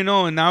he's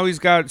 3-0, and now he's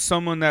got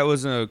someone that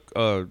was a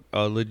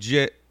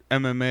legit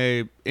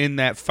MMA in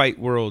that fight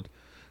world.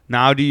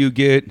 Now do you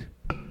get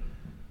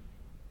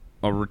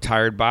a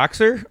retired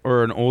boxer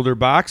or an older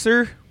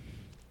boxer?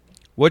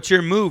 What's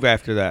your move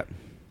after that?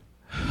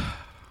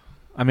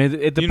 I mean,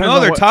 it depends. You know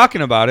they're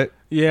talking about it.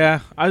 Yeah,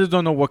 I just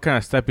don't know what kind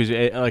of step he's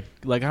like.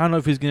 I don't know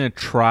if he's gonna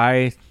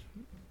try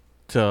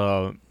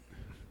to.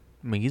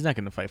 I mean, he's not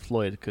gonna fight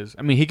Floyd because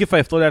he could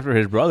fight Floyd after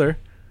his brother.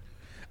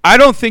 I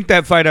don't think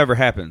that fight ever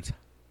happens.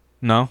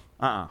 No.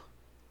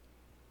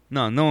 No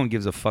one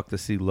gives a fuck to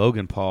see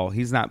Logan Paul.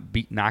 He's not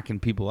knocking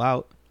people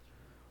out.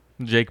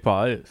 Jake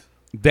Paul is.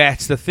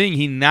 That's the thing.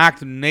 He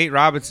knocked Nate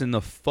Robinson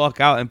the fuck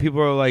out, and people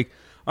are like,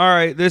 all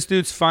right, this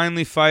dude's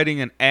finally fighting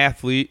an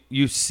athlete.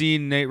 You've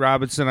seen Nate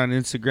Robinson on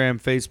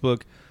Instagram,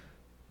 Facebook,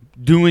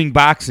 doing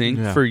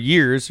boxing for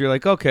years. You're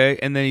like, okay,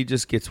 and then he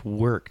just gets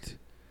worked.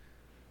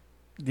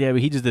 Yeah,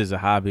 but he just did it as a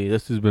hobby.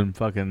 This dude's been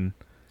fucking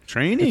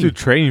Training. This dude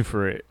training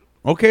for it.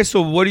 Okay,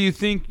 so what do you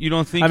think? You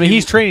don't think?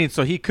 He's training,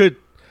 so he could.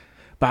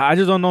 But I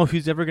just don't know if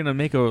he's ever gonna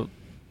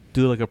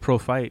do like a pro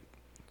fight.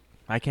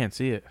 I can't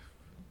see it.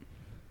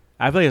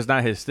 I feel like it's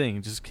not his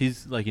thing. Just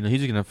he's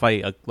just gonna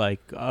fight like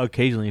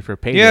occasionally for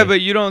payday. Yeah,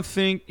 but you don't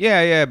think?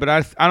 Yeah, but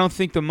I don't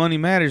think the money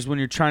matters when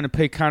you're trying to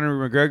pay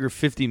Conor McGregor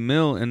 $50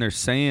 million and they're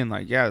saying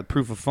like, yeah, the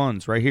proof of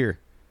funds right here.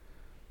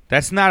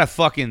 That's not a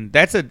fucking.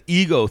 That's an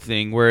ego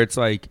thing where it's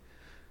like,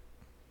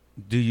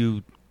 do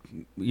you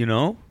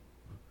know?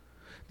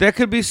 That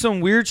could be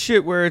some weird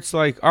shit where it's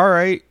like, all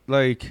right,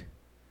 like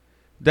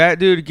that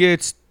dude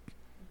gets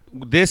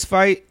this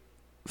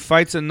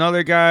fights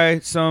another guy,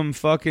 some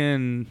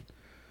fucking,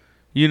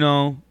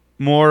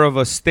 more of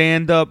a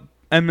stand-up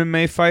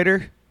MMA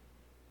fighter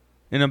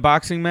in a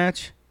boxing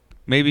match.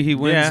 Maybe he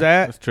wins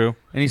that. That's true.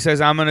 And he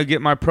says, I'm going to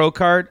get my pro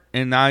card,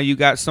 and now you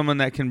got someone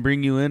that can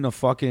bring you in a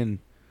fucking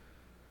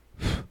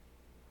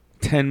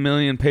 10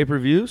 million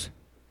pay-per-views.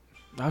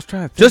 I was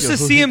trying to think just of to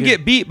who see he him could-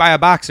 get beat by a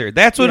boxer.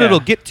 That's what Yeah. it'll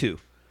get to.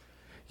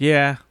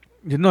 Yeah.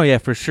 No, yeah,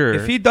 for sure.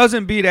 If he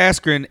doesn't beat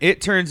Askren, it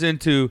turns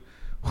into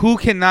who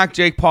can knock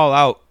Jake Paul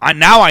out.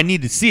 Now I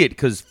need to see it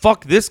because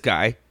fuck this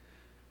guy.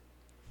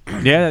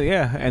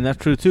 yeah, and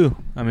that's true too.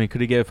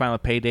 Could he get a final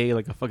payday,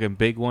 like a fucking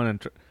big one?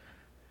 And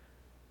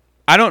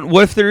I don't.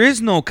 What if there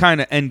is no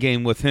kind of end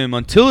game with him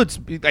until it's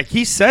like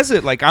he says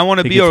it? Like I want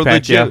to He be a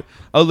gets back,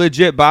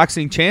 legit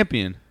boxing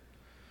champion.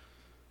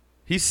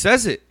 He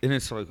says it, and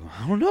it's like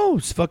I don't know.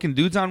 This fucking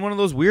dude's on one of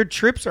those weird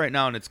trips right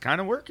now, and it's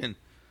kind of working.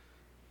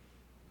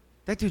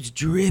 That dude's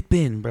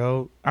dripping,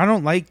 bro. I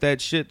don't like that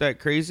shit that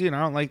crazy, and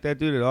I don't like that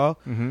dude at all.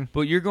 mm-hmm.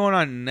 But you're going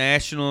on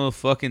national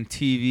fucking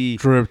TV,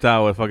 dripped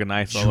out with fucking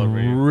ice all over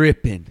you.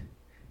 dripping,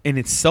 and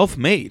it's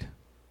self-made,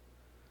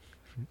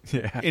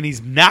 Yeah. and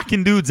he's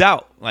knocking dudes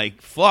out.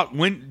 Like fuck.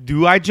 When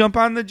do I jump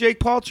on the Jake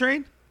Paul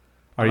train?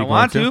 Are I you don't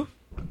want going to.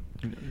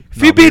 to? If No, he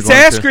but you're beats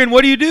going to. Askren,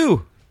 what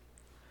do?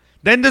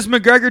 Then does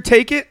McGregor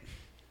take it?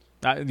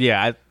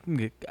 Yeah,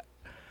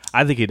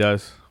 I think he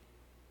does.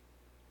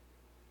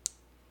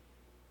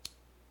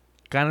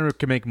 Conor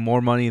can make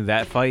more money in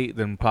that fight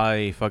than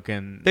probably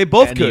fucking. They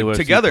both any could, UFC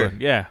together.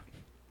 could. Yeah.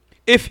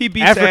 If he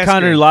beats After Askren.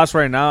 Conor lost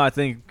right now, I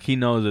think he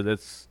knows it.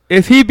 It's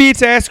If he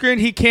beats Askren,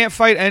 he can't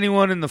fight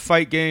anyone in the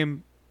fight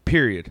game,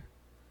 period.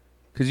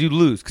 Because you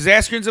lose. Because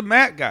Askren's a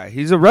mat guy.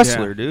 He's a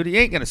wrestler, Yeah. dude. He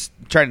ain't going to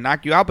try to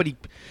knock you out, but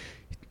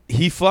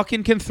he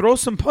fucking can throw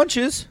some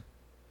punches.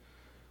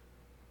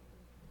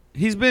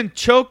 He's been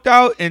choked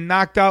out and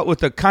knocked out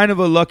with a kind of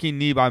a lucky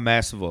knee by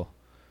Massiville.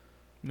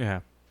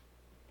 yeah.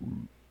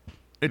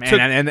 It Man, took,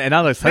 and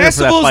I was excited for that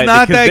Massiville's fight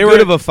not because that they good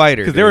were, of a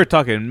fighter. because they were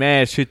talking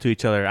mad shit to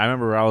each other. I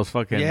remember I was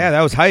fucking. Yeah,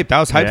 that was hyped.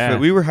 I was hyped Yeah. for it.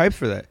 We were hyped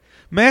for that.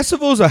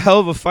 Massiville's a hell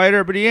of a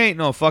fighter, but he ain't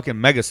no fucking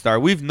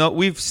megastar.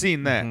 We've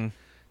seen that. Mhm.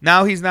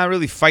 Now he's not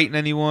really fighting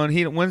anyone.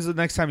 When's the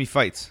next time he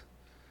fights?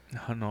 I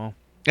don't know.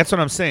 That's what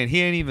I'm saying.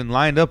 He ain't even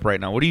lined up right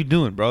now. What are you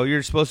doing, bro?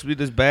 You're supposed to be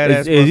this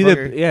badass Is he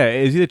motherfucker.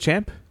 is he the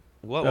champ?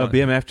 What one?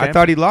 BMF champ. I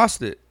thought he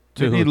lost it.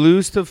 To Did he who?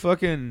 lose to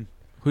fucking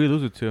Who you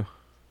lose it to?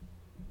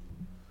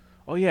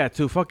 Oh yeah,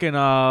 to fucking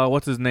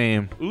what's his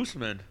name?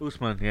 Usman?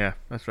 Usman. Yeah,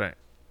 that's right.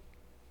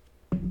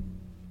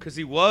 Because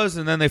he was,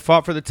 and then they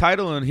fought for the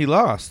title, and he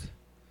lost.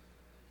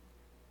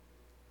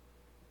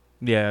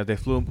 Yeah, they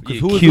flew him. 'Cause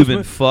You who was Cuban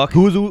Usman? fuck.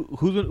 Who's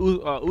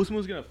Usman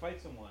was gonna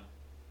fight someone?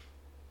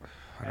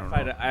 I don't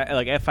Fight, know.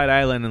 like at Fight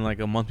Island, and like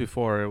a month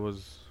before it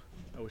was.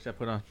 I wish I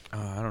put on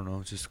I don't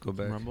know. Just go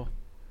back. Rumble.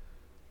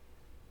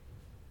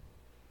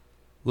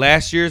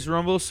 Last year's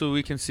Rumble, so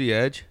we can see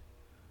Edge.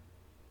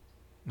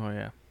 Oh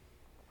yeah.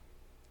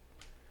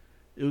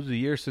 It was a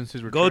year since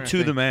his return. Go I to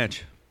the think.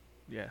 match.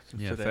 Yeah.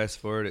 Since Yeah, today. fast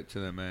forward it to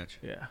that match.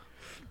 Yeah.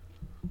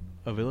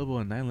 Available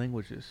in 9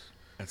 languages.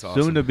 That's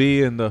awesome. Soon to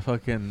be in the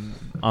fucking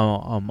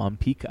on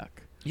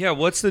Peacock. Yeah,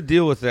 what's the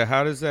deal with that?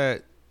 How does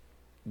that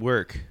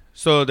work?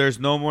 So there's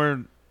no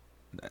more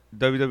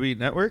WWE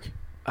Network?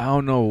 I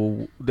don't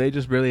know. They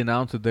just barely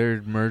announced that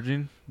they're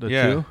merging the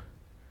Yeah. two.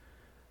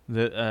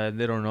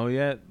 They don't know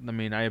yet. I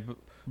mean,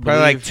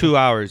 Probably like 2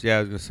 hours. Yeah, I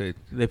was gonna say.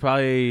 They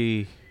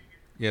probably.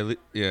 Yeah,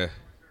 yeah.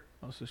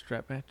 What's the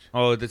strap match?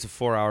 Oh, that's a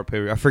 4-hour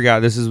pay. I forgot.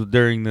 This is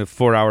during the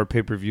 4-hour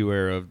pay-per-view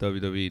era of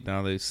WWE.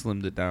 Now they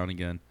slimmed it down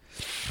again.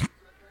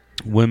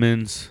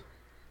 Women's.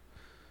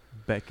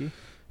 Becky.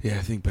 Yeah,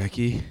 I think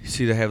Becky.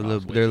 See, they have I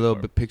was their waiting little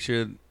for it.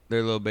 picture, of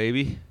their little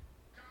baby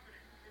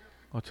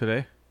Oh,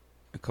 today?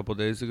 a couple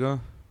days ago.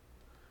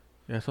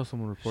 Yeah, I saw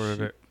someone reported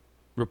Shit. it.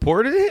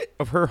 Reported it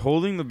of her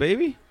holding the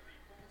baby.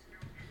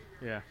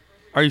 Yeah.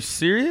 Are you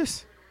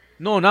serious?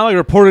 No, not like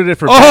reported it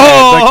for. Oh,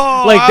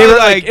 bad. Like they I were was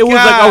like like, it was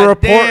like God a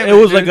report. damn It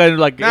it, was like dude. a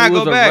like Nah, it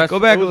was go a back. Go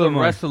back It a was a little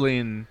more.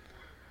 wrestling.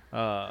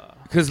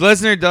 Because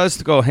Lesnar does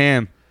go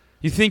ham.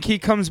 You think he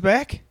comes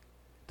back?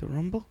 The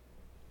Rumble?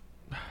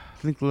 I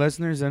think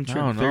Lesnar's I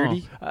entering don't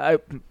know.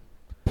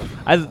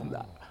 30.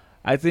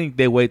 I think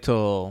they wait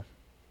till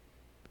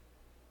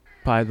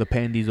probably the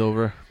pandy's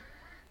over.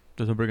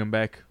 Doesn't bring him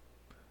back.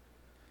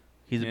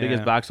 He's the Yeah.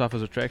 biggest box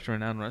office attraction right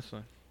now in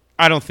wrestling.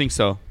 I don't think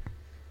so.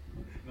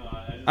 No,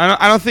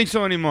 I don't think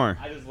so anymore.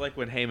 I just like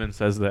when Heyman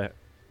says that.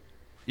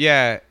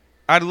 Yeah,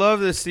 I'd love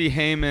to see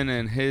Heyman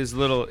and his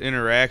little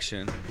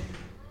interaction.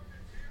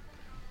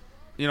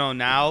 You know,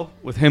 now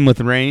with him with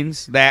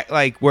Reigns, that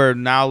like where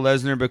now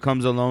Lesnar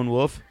becomes a lone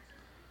wolf.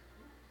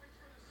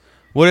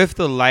 What if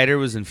the lighter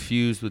was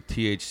infused with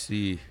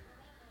THC?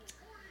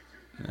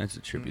 That's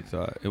a trippy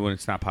thought.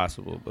 It's not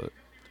possible, but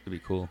it'd be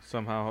cool.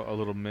 Somehow a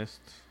little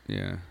missed.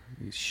 Yeah,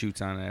 he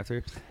shoots on it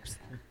after.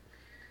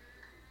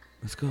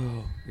 Let's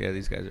go. Yeah,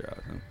 these guys are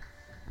awesome.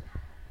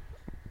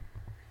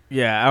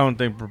 Yeah, I don't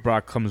think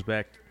Brock comes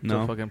back No.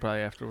 till fucking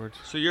probably afterwards.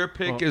 So your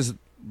pick Well- is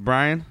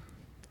Brian?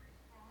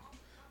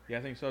 Yeah,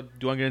 I think so. Do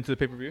you want to get into the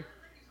pay-per-view?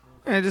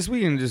 Yeah,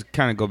 we can just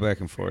kind of go back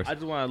and forth. I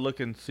just want to look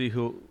and see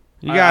who.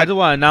 You I got just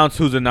want to announce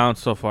who's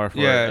announced so far. For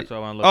Yeah. it. That's what I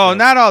want to look. Oh, up.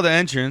 not all the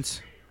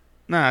entrants.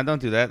 Nah, don't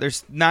do that. They're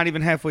not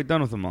even halfway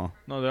done with them all.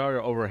 No, they're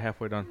already over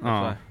halfway done. That's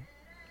Oh. why.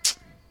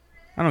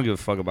 I don't give a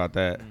fuck about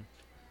that. Mm.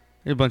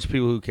 There's a bunch of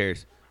people who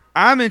cares.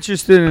 I'm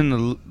interested in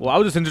the. Well, I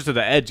was just interested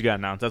that Edge got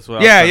announced. That's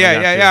what. I Yeah, was trying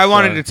to get to, I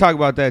wanted so- to talk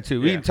about that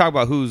too. We Yeah. can talk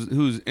about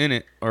who's in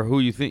it or who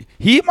you think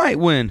he might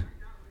win.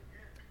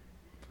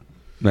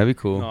 That'd be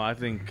cool. No, I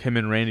think him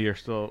and Randy are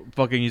still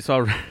fucking. You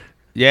saw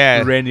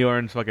Yeah, Randy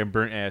Orton's fucking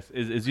burnt ass.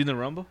 Is he in the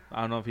Rumble?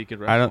 I don't know if he could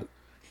wrestle.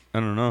 I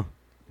don't know. No,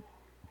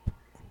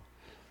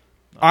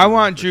 I don't know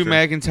want for Drew sure.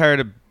 McIntyre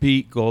to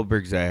beat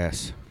Goldberg's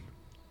ass.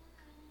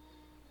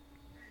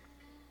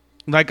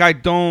 Like, I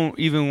don't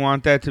even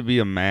want that to be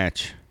a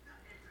match.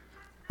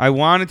 I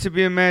want it to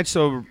be a match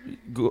so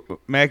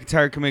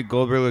McIntyre can make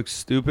Goldberg look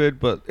stupid,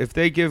 but if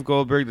they give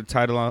Goldberg the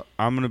title,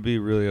 I'm going to be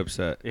really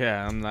upset.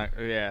 Yeah, I'm not.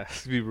 Yeah,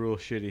 it'd be real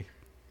shitty.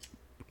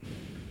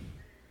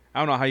 I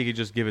don't know how you could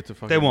just give it to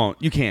fucking. They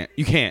won't. You can't.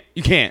 You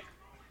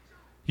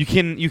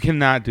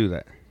cannot do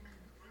that.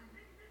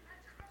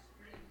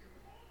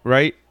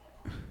 Right?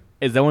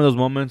 Is that one of those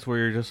moments where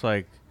you're just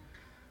like,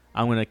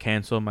 I'm gonna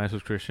cancel my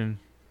subscription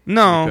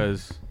No.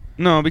 because.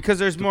 Because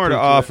there's To more to prove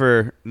to it.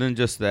 offer than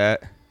just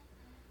that.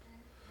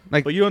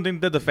 Like, But you don't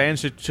think that the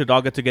fans should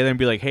all get together and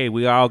be like, hey,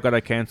 we all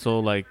gotta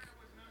cancel, like,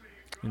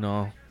 you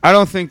know? I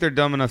don't think they're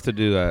dumb enough to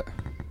do that.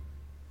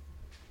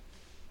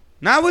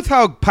 Not with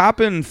how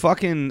poppin'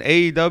 fucking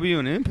AEW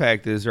and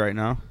Impact is right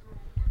now.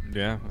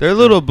 Yeah. Their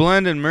little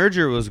blend and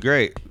merger was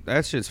great.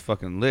 That shit's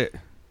fucking lit.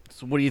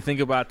 So what do you think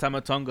about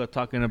Tamatonga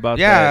talking about?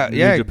 Yeah, that New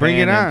yeah, Japan bring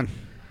it on.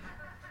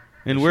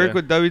 And work Sure.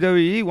 with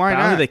WWE. Why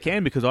Apparently not? they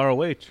can because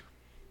ROH.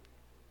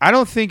 I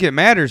don't think it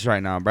matters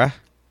right now, bruh.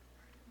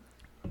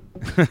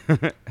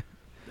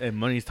 And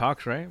money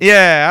talks, right?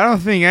 Yeah, I don't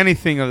think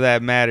anything of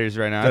that matters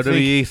right now. I think,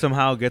 WWE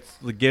somehow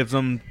gives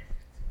them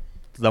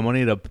the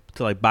money to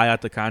like buy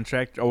out the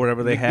contract or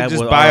whatever they You could have.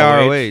 just with buy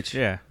ROH. ROH.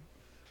 Yeah,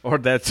 or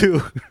that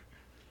too.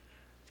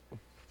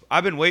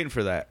 I've been waiting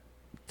for that,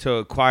 to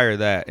acquire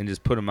that and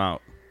just put them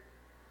out.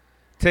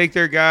 Take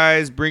their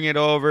guys, bring it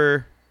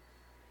over,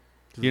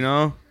 you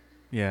know?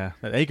 Yeah,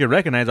 you can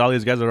recognize all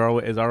these guys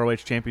as ROH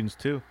champions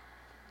too.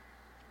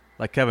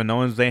 Like Kevin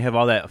Owens, they have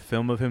all that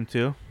film of him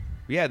too.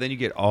 Yeah, then you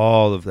get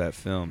all of that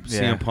film.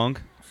 Yeah. CM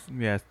Punk.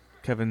 Yeah,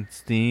 Kevin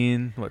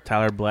Steen,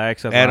 Tyler Black,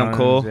 Seth Adam Rollins,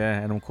 Cole.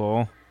 Yeah, Adam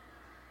Cole.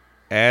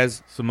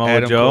 As Samoa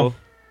Adam Joe. Cole.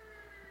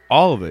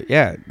 All of it.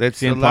 Yeah. That's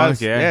CM a lot.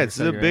 Punk, yeah. It's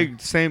a big,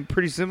 same,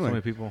 pretty So many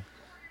similar. people.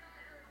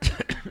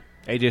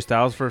 AJ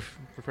Styles for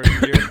first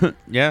year.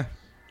 Yeah.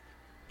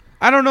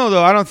 I don't know,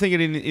 though. I don't think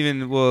it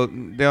even, well,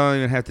 they don't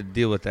even have to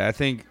deal with that. I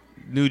think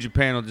New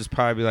Japan will just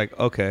probably be like,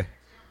 okay.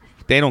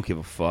 They don't give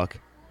a fuck.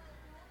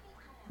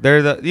 They're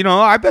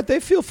I bet they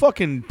feel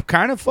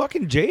kind of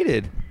fucking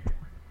jaded.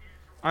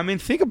 I mean,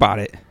 think about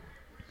it.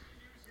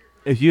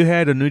 If you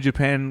had a New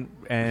Japan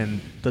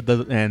and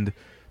and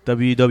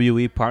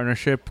WWE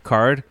partnership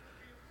card,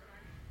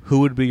 who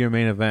would be your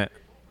main event?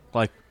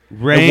 Like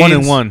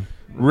Reigns, 1-1.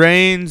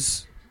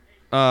 Reigns,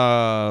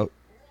 Okada?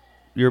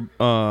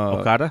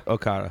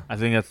 Okada. I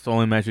think that's the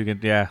only match you can.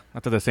 Yeah, I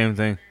thought the same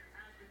thing.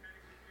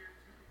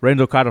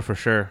 Reigns Okada for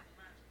sure.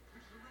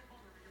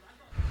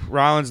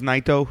 Rollins,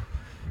 Naito,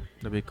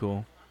 That'd be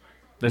cool.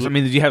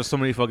 You have so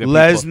many fucking people.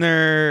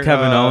 Lesnar,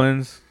 Kevin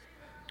Owens,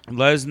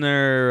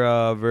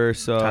 Lesnar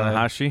versus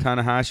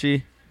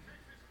Tanahashi.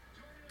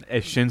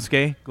 Is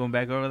Shinsuke going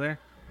back over there?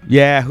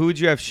 Yeah, who would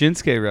you have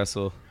Shinsuke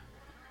wrestle?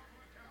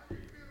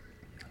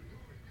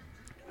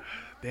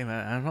 Damn,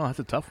 I don't know. That's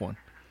a tough one.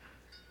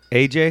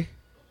 AJ?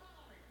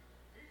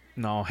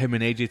 No, him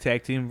and AJ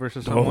tag team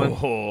versus someone.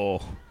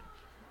 Oh.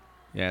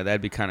 Yeah,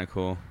 that'd be kind of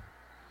cool.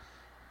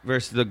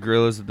 Versus the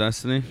Guerrillas of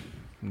Destiny.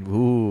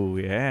 Ooh,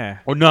 yeah.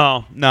 Oh,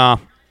 no.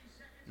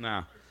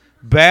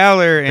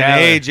 Balor and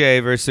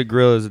AJ versus the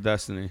Guerrillas of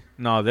Destiny.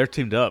 No, they're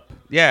teamed up.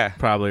 Yeah.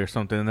 Probably or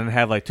something. And then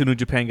have like two New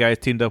Japan guys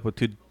teamed up with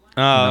two.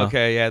 Oh,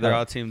 okay. Yeah, they're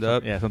all teamed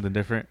up. Yeah, something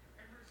different.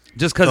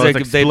 Just because So they've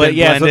it's been like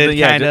blended,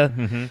 kind of.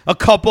 Mm-hmm. A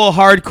couple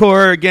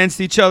hardcore against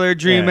each other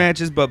dream Yeah.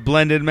 matches, but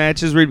blended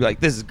matches where you'd be like,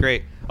 this is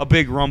great. A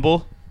big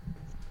rumble.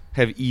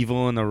 Have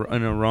Evil in a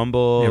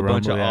rumble. Yeah, a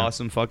bunch rumble, of yeah.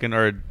 awesome fucking,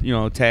 or,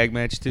 tag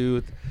match too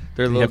with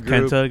their You little have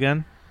group. Kenta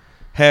again?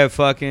 Have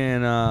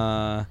fucking,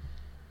 no,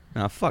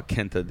 fuck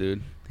Kenta,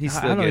 dude.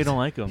 I don't know. You don't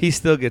like him. He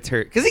still gets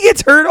hurt. Because he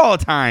gets hurt all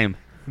the time.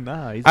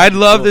 Nah, he's I'd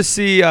love cool. to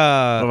see What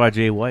about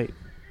Jay White?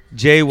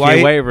 Jay White.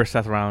 Jay White versus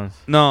Seth Rollins.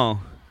 No.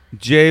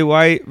 Jay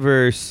White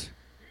versus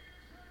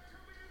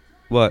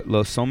what?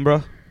 Lo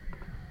Sombra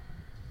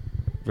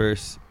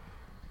versus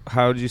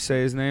how did you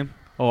say his name?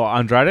 Oh,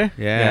 Andrade?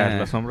 Yeah.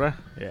 La Sombra?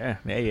 Yeah.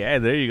 Yeah,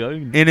 there you go.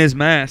 In his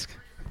mask.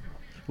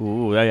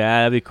 Ooh, yeah,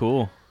 that'd be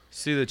cool.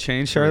 See the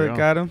chain There Charlotte you go.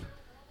 got him?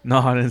 No,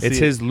 I didn't see It's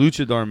it. his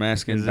luchador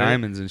mask and Is it?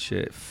 diamonds and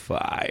shit.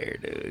 Fire,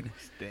 dude.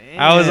 Damn.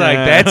 I was like,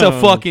 that's a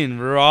fucking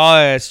raw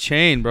ass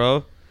chain,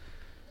 bro.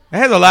 It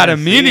has a lot I of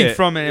see meaning it.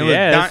 from it. It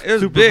Yeah, was, it's it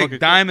was super big, fucking cool.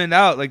 diamond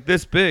out, like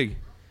this big.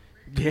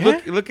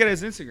 Yeah? Look at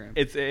his Instagram.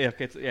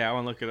 Yeah, I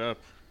want to look it up.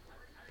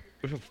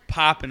 It's a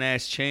popping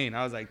ass chain.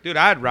 I was like, dude,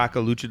 I'd rock a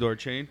luchador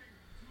chain.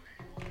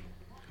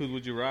 Who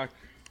would you rock?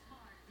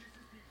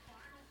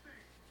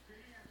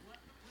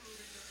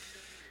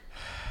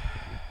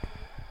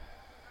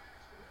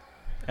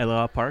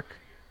 Aloha Park?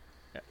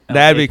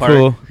 That'd LA be Park.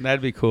 cool.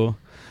 That'd be cool.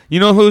 You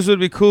know whose would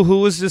be cool? Who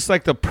was just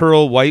like the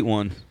pearl white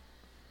one?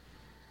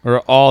 Or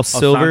all Oh,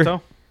 silver?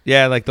 Santo?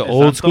 Yeah, like the Yeah,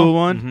 old Santo? school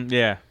one. Mhm,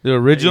 yeah. The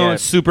original, Yeah.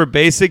 it's super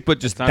basic, but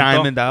just Santo?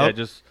 diamond out. Yeah,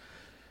 just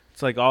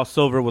it's like all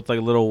silver with like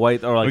a little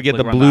white or like we get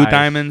like the around blue eyes.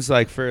 diamonds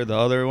like for the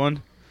other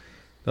one.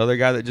 The other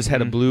guy that just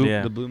had a Mhm, blue,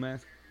 yeah. the blue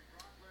mask.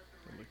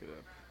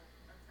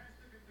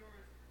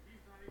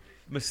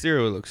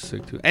 Mysterio looks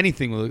sick too.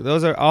 Anything will look.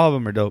 Those are all of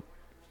them are dope.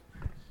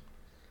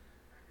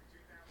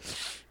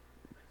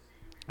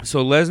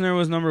 So Lesnar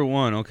was number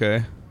 1.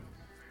 Okay.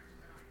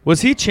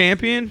 Was he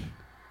champion?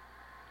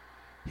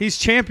 He's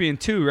champion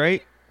too,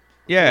 right?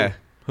 Yeah,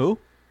 Who?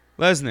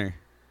 Lesnar.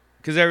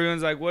 Because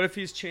everyone's like, what if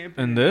he's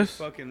champion? In this?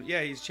 Fucking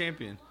yeah, he's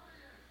champion.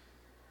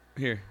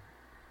 Here,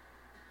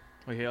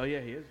 Oh yeah,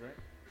 he is, right?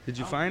 did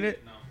you find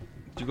it? No.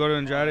 Did you go to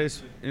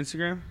Andrade's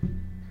Instagram?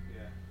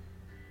 Yeah.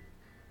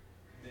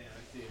 Damn,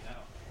 I see it now.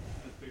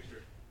 This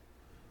picture.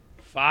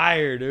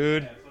 Fire,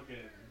 dude.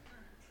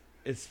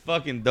 It's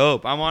fucking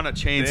dope. I want a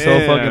chain so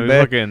Damn, fucking he's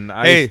bad. fucking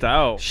Hey, iced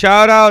out.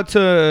 Shout out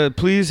to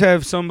please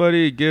have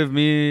somebody give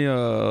me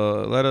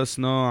let us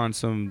know on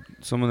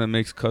someone that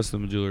makes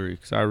custom jewelry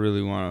because I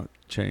really want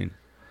a chain.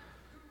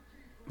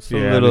 It's Yeah,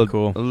 a that'd be little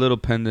cool. a little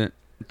pendant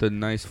with a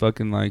nice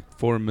fucking like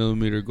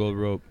 4mm gold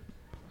rope.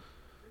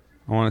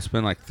 I want to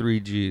spend like 3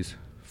 G's,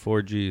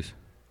 4 G's,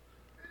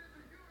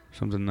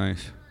 something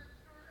nice.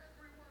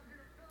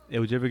 Yeah,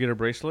 would you ever get a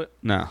bracelet?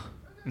 No,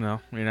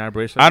 No, you're not a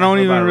bracelet. I don't What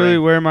even about a really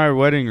ring? wear my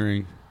wedding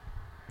ring.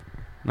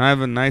 And I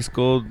have a nice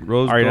gold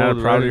rose Are you gold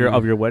not proud wedding ring.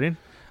 of your wedding?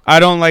 I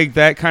don't like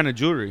that kind of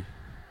jewelry.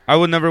 I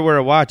would never wear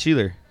a watch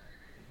either.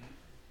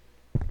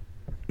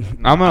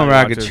 I'm gonna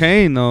rock a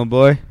chain though,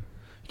 boy.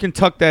 You can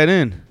tuck that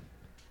in.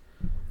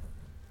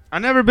 I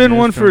never been Yeah,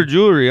 one that's for true.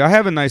 jewelry. I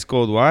have a nice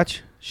gold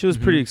watch. She was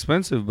pretty Mhm.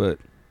 expensive, but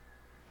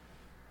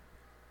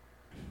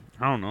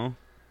I don't know.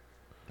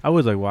 I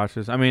always like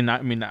watches. I mean,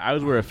 I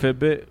always wear a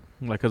Fitbit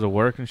like because of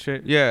work and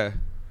shit. Yeah.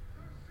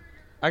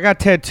 I got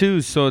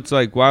tattoos, so it's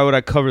like, why would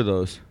I cover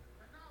those?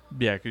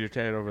 Yeah, because you're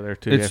tatted over there,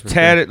 too. It's yeah, for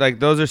tatted. Like,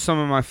 those are some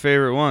of my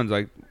favorite ones.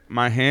 Like,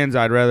 my hands,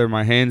 I'd rather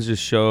my hands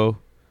just show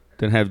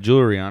than have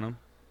jewelry on them.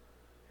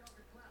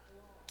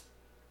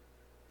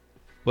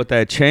 But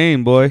that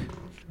chain, boy,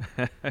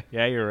 Sure.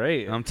 Yeah, you're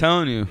right. I'm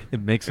telling you, It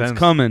makes sense. it's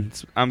coming.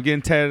 I'm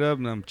getting tatted up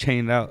and I'm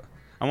chained out.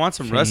 I want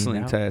some Chained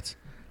wrestling out? tats.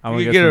 I You want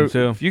to could get get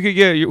some, too. If you could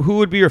get, who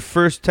would be your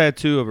first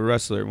tattoo of a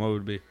wrestler? What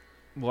would it be?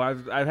 Well,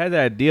 I've had the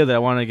idea that I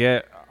want to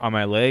get on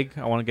my leg.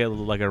 I want to get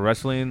like a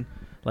wrestling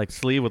like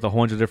sleeve with a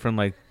whole bunch of different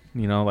like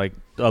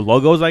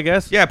logos, I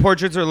guess. Yeah,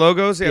 portraits or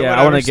logos. Yeah,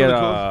 I want to whatever's get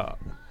something cool.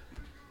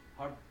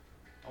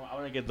 I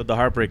want to get the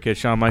Heartbreak Kid,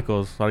 Shawn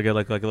Michaels. So I get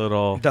like a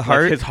little The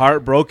heart? his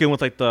heart broken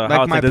with like the Like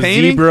how it's my like the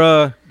painting?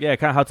 zebra. Yeah,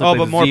 kind of how it's like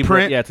but the more zebra.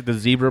 print? Yeah, it's like the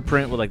zebra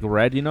print with like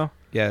red. Yeah,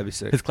 that'd be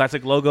sick. His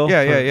classic logo.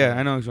 Yeah.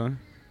 I know which one.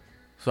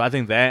 So I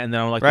think that, and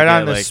then I would like Right to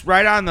on get, the like,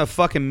 right on the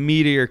fucking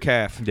meat of your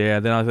calf. yeah.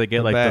 Then I would get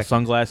The like the back.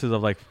 sunglasses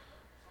of like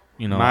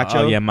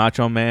Macho? yeah,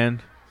 Macho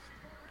Man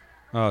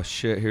Oh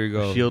shit! Here you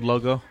go. Shield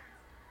logo.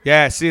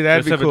 Yeah, see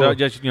that'd be Just cool.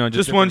 Just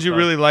Just ones you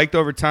really liked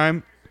over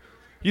time.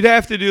 You'd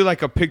have to do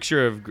like a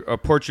picture of a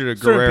portrait of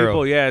certain Guerrero.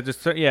 people. Yeah,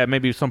 just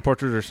maybe some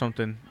portraits or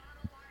something.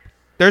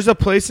 There's a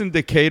place in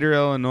Decatur,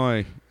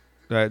 Illinois,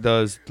 that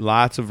does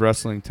lots of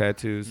wrestling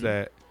tattoos. Mhm.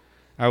 That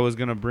I was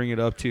gonna bring it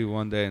up to you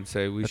one day and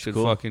say we That's should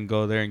cool. fucking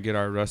go there and get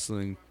our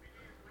wrestling,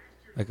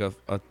 like a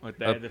Like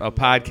that, a different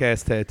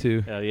podcast tattoo.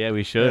 logo. Hell yeah,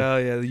 we should. Hell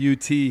yeah, the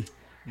UT.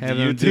 Have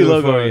The them UT do it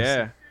logo. for us.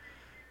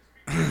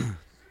 Yeah.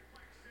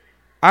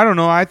 I don't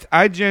know.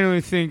 I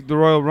genuinely think the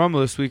Royal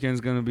Rumble this weekend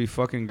is gonna be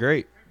fucking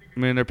great. I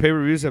mean, their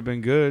pay-per-views have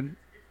been good.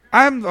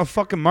 I'm a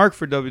fucking mark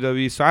for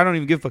WWE, so I don't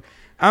even give a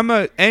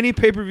fuck. Any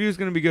pay-per-view is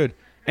gonna be good.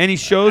 Any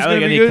show's I gonna like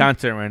be any good.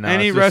 content right now.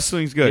 Any It's just-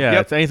 wrestling's good. Yeah,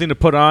 Yep. it's anything to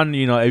put on. If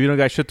you don't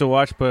got shit to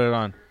watch, put it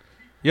on.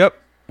 Yep.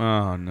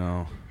 Oh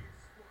no.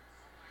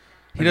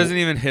 He doesn't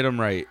even hit him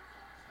right.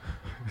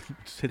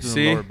 Just hit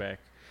See? the lower back.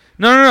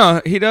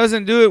 No. He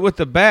doesn't do it with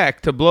the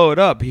back to blow it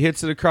up. He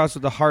hits it across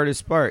with the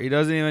hardest part. He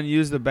doesn't even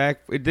use the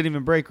back. It didn't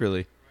even break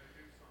really.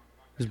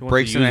 Just He wants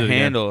breaks to in the use it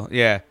again. handle.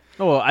 Yeah.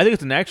 Oh, well, I think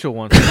it's an actual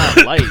one. So it's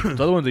not light. The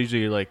other ones are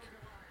usually like,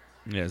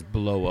 Yeah, it's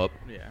blow up.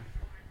 yeah,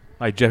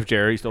 like Jeff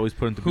Jarrett used to always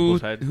put into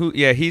people's head.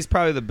 Yeah, he's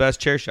probably the best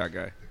chair shot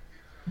guy.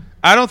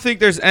 I don't think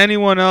there's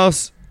anyone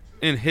else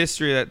in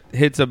history that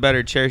hits a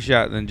better chair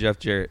shot than Jeff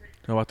Jarrett.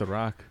 How about The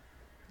Rock?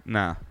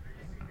 Nah.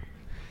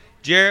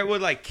 Jarrett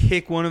would like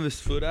kick one of his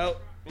foot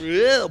out.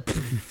 And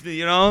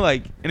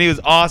he was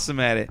awesome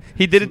at it.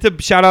 He did it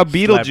to shout out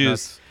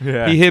Beetlejuice.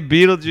 Yeah. He hit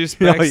Beetlejuice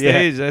Oh, yeah.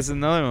 backstage. That's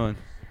another one.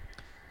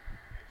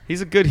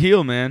 He's a good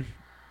heel, man.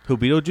 Who,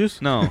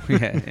 Beetlejuice? No,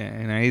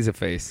 he's a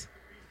face.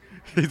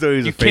 He's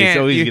always You a face. can't-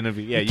 Always you- gonna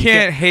be. Yeah, you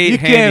can't hate You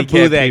can't boo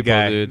handicapped that people,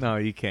 guy, dude. No,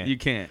 you can't. You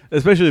can't.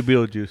 Especially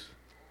Beetlejuice.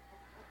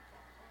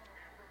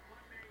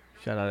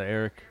 Shout out to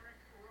Eric.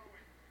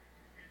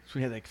 So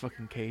we had that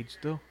fucking cage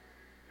still.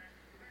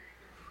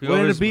 We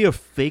Wouldn't always- it be a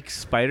fake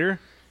spider?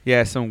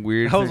 Yeah, some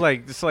weird. I was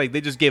thing. like, they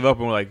just gave up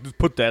and were like, just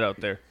put that out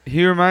there.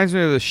 He reminds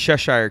me of the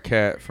Cheshire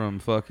Cat from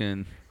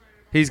fucking.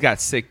 He's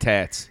got sick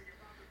tats.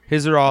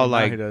 His are all Now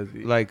like he does,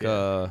 like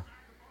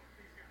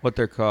what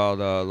they're called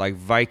like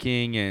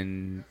Viking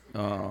and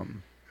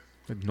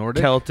Like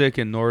Nordic. Celtic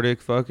and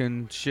Nordic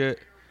fucking shit.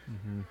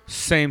 Mm-hmm.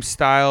 Same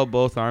style,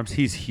 both arms.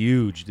 He's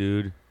huge,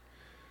 dude.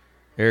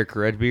 Eric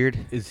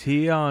Redbeard. Is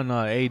he on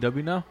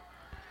AEW now?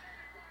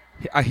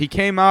 He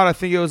came out. I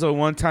think it was a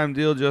one-time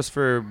deal just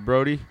for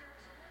Brody.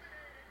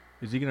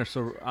 Is he gonna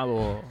still?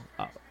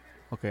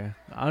 Okay,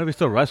 I don't know if he's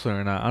still wrestling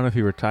or not. I don't know if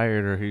he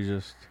retired or he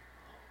just.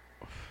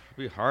 It'd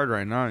be hard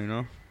right now, you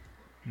know.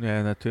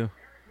 Yeah, that too.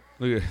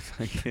 Look at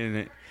fucking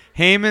it.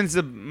 Heyman's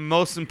the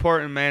most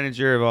important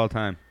manager of all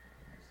time.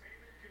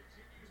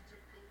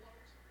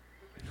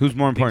 Who's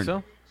more Think important?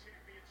 so?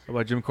 How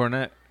about Jim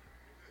Cornette?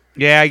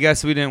 Yeah, I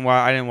guess we didn't.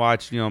 I didn't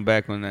watch.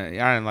 Back when I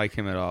didn't like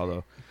him at all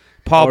though.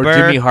 Paul or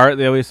Bear. Jimmy Hart.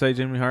 They always say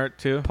Jimmy Hart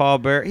too. Paul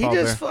Bear. He Paul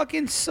just Bear.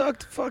 fucking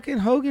sucked fucking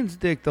Hogan's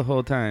dick the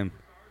whole time.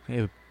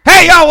 Hey,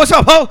 Hey, yo, what's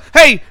up, Ho?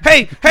 Hey,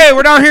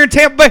 we're down here in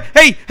Tampa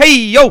Bay. Hey,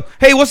 yo,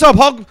 hey, what's up,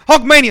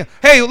 Hulkmania?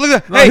 Hey, look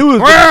at No, hey, he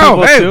was wow,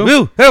 difficult, hey,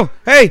 too. woo,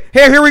 hey,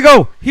 here we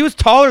go. He was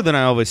taller than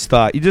I always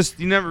thought.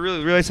 You never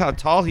really realized how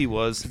tall he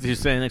was he's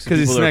standing next to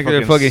because people he's that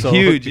are fucking so-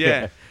 huge.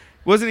 Yeah.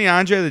 Wasn't he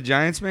Andre the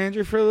Giant's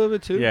manager for a little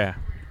bit too? Yeah.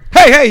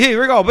 Hey, here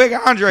we go, big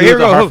Andre. He Here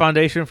was we the Hart go.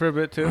 Foundation for a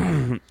bit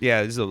too.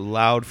 Yeah, this is a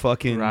loud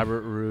fucking.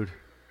 Robert Roode.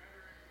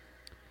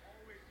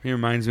 He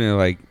reminds me of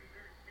like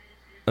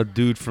a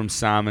dude from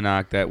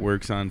Salmonok that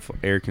works on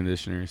air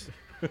conditioners.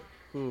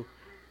 Who?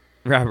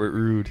 Robert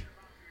Roode.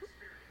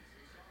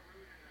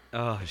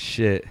 Oh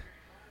shit.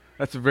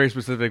 That's very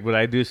specific, but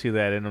I do see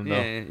that in him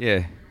though.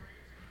 Yeah.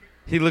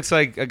 He looks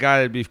like a guy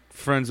that'd be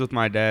friends with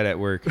my dad at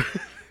work.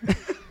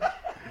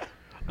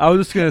 I was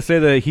just gonna say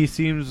that he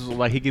seems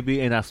like he could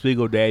be an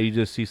Oswego dad. You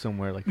just see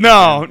somewhere like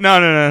No. No,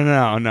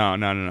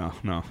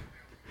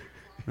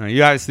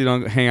 you obviously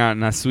don't hang out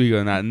in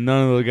Oswego. None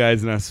of the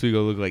guys in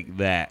Oswego look like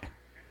that.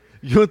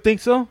 You don't think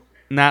so?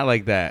 Not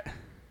like that.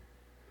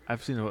 I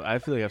feel like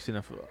I've seen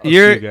a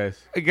You're- few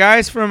guys.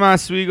 Guys from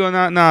Oswego,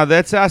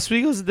 that's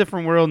Oswego's a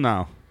different world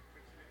now.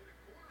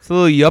 It's a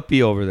little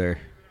yuppie over there.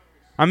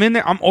 I'm in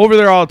there. I'm over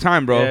there all the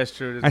time, bro. Yeah, it's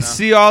true. It is I now.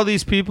 see all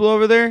these people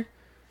over there.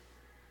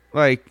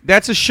 Like,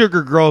 that's a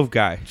Sugar Grove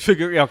guy.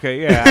 Sugar.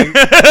 Okay, yeah.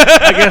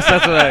 I guess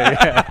that's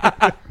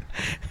what Yeah.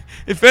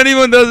 If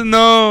anyone doesn't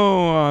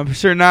know, I'm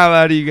sure not a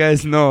lot of you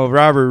guys know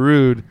Robert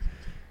Roode.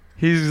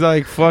 He's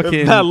like fucking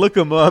If not, look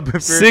him up.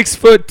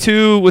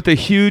 6'2" with a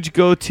huge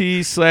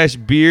goatee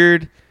 /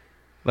 beard,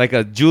 like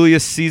a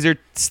Julius Caesar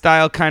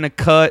style kind of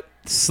cut,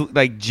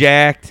 like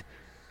jacked.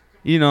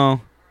 You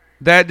know,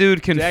 that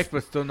dude can. Jack,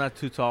 but still not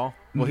too tall.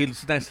 Well,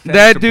 he's nice.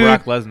 That to dude.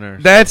 Brock Lesnar.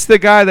 So. That's the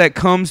guy that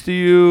comes to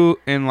you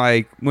and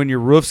like when your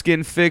roof's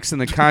getting fixed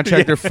and the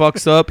contractor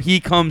fucks up, he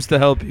comes to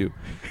help you.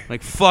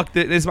 Like fuck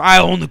this, I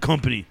own the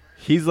company.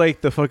 He's like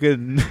the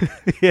fucking.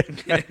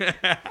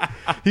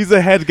 He's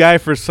the head guy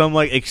for some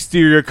like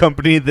exterior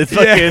company that's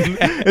fucking.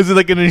 Is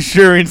like an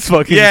insurance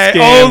fucking. Yeah,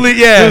 scam. only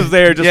Just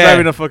there, just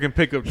driving a fucking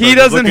pickup. He truck,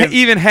 doesn't looking,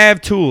 even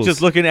have tools.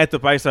 just looking at the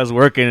bikes I was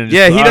working. And just,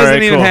 Yeah, he all doesn't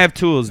right, even cool. have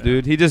tools,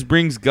 dude. He just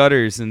brings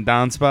gutters and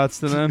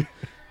downspouts to them,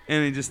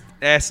 and he just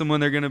asks them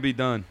when they're gonna be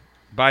done.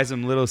 Buys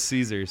them Little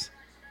Caesars.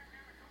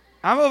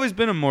 I've always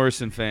been a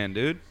Morrison fan,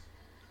 dude.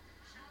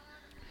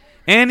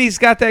 And he's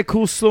got that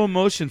cool slow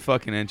motion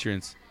fucking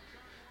entrance.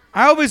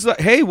 I always like,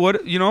 hey,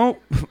 what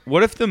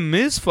what if the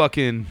Miz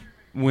fucking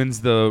wins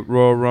the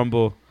Royal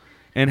Rumble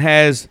and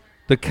has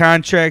the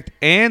contract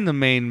and the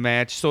main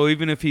match, so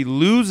even if he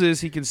loses,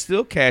 he can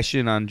still cash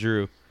in on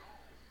Drew.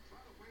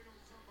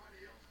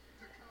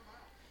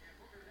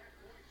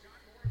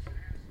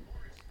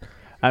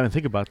 I didn't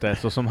think about that.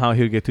 So somehow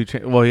he would get two.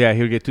 Well, yeah,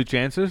 he would get two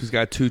chances. He's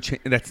got two.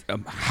 That's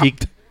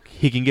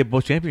He can get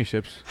both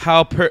championships.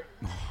 I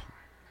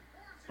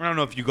don't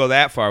know if you go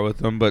that far with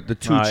them, but the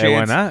two chances.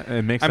 Why not?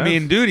 It makes sense. I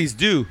mean, dude, he's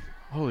due.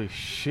 Holy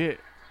shit.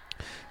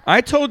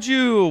 I told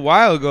you a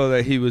while ago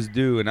that he was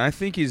due, and I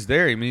think he's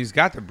there. I mean, he's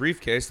got the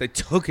briefcase. They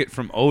took it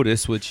from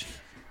Otis, which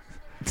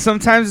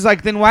sometimes it's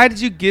like, then why did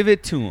you give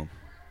it to him?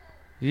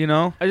 You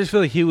know? I just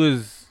feel like he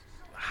was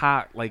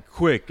hot, like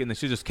quick, and they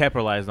should just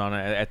capitalized on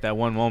it at that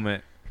one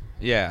moment.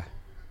 Yeah.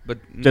 But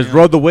Just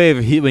rode the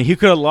wave. He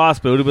could have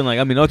lost, but it would have been like,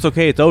 I mean, no, it's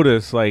okay. It's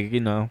Otis. Like, he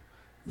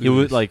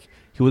wasn't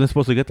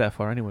supposed to get that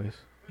far anyways.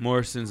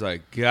 Morrison's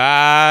like,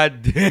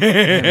 God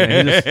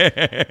damn.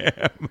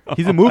 Yeah,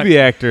 he's a movie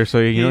actor,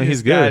 so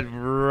he's good. Got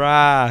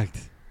rocked.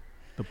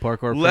 The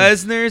parkour.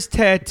 Lesnar's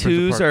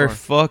tattoos Prince of are Parkour.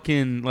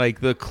 fucking like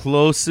the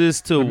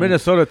closest to The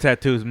Minnesota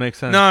tattoos make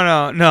sense.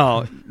 No.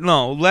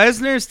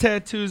 Lesnar's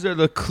tattoos are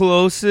the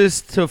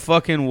closest to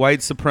fucking white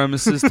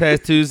supremacist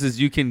tattoos as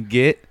you can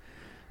get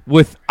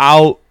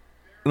without,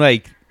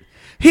 like,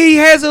 he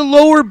has a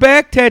lower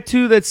back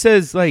tattoo that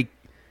says, like,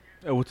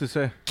 What's it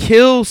say?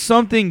 kill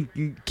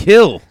something,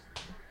 kill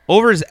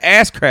over his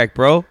ass crack,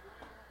 bro.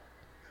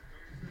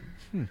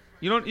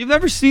 You've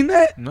never seen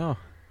that? No.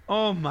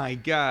 Oh my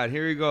God!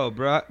 Here we go,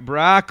 Brock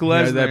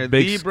Lesnar, Yeah, that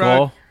big the skull,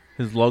 Brock.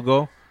 his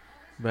logo,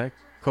 back.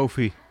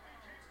 Kofi.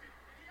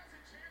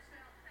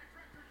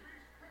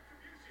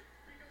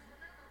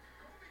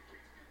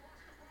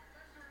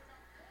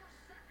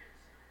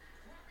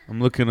 I'm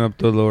looking up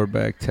the lower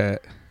back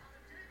tat.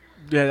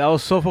 Yeah, that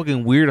was so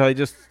fucking weird how they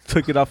just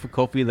took it off of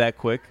Kofi that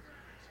quick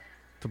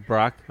to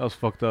Brock. That was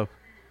fucked up.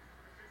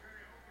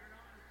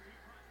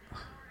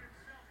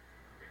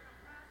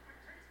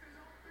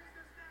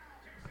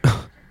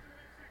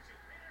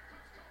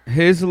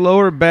 His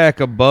lower back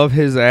above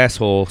his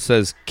asshole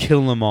says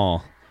 "kill them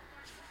all,"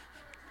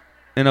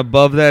 and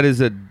above that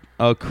is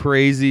a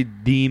crazy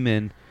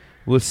demon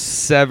with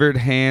severed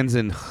hands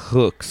and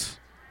hooks.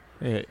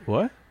 Hey,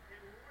 what?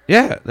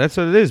 Yeah, that's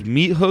what it is.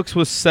 Meat hooks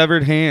with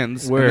severed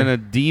hands, Where? and then a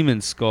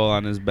demon skull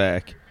on his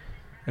back.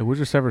 Hey, where's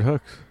your severed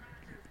hooks?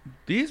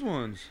 These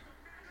ones.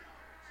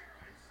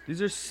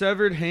 These are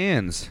severed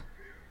hands,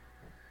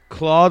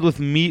 clawed with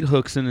meat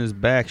hooks in his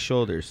back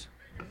shoulders.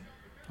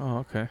 Oh,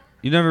 okay.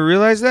 You never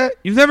realized that?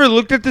 You've never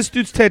looked at this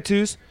dude's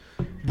tattoos?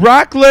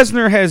 Brock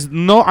Lesnar has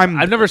no...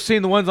 I've never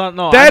seen the ones on.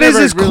 No, That I've is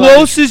never as realized-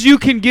 close as you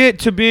can get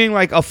to being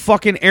like a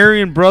fucking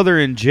Aryan brother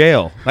in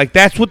jail. Like,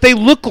 that's what they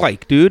look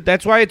like, dude.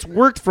 That's why it's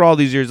worked for all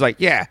these years. Like,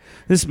 yeah,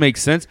 this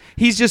makes sense.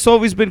 He's just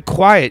always been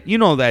quiet. You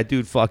know that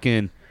dude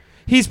fucking...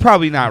 He's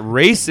probably not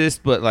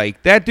racist, but,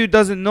 like, that dude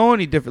doesn't know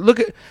any different. Look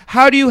at...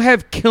 How do you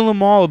have kill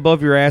 'em all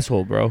above your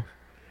asshole, bro?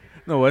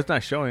 No, it's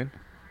not showing.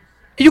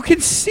 You can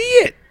see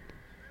it.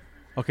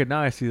 Okay,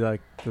 now I see like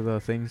the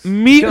things.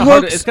 Meat It's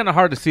hooks... kind of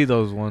hard to see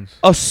those ones.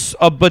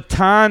 A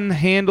baton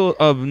handle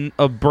of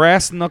a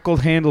brass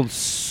knuckled handled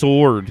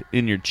sword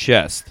in your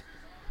chest.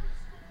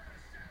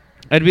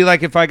 It'd be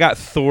like if I got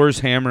Thor's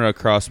hammer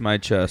across my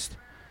chest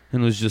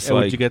and was just Hey,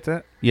 like, would you get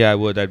that? yeah, I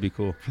would. That'd be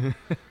cool.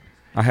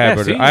 I have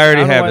Yeah, it. see? I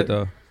already How do have I- it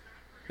though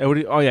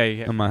Hey, oh yeah,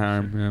 you on my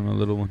arm. Yeah, my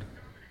little one.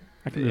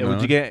 yeah,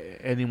 would you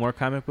get any more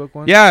comic book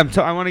ones? Yeah,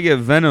 I want to get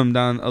Venom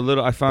down a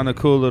little. I found a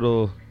cool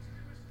little.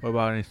 What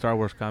about any Star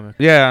Wars comic?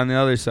 Yeah, on the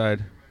other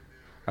side,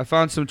 I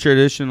found some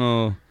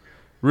traditional,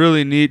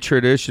 really neat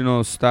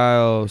traditional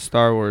style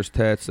Star Wars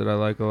tats that I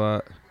like a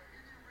lot.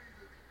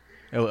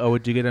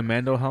 Would you get a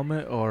Mando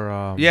helmet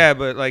or Yeah,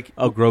 but like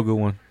a Grogu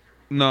one?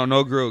 no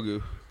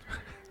Grogu.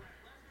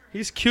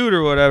 He's cute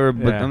or whatever,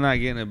 but Yeah. I'm not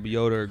getting a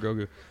Yoda or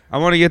Grogu. I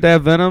want to get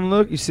that Venom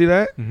look. You see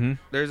that? Mm-hmm.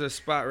 There's a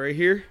spot right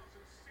here.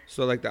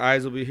 So, like, the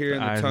eyes will be here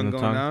and eyes the tongue and the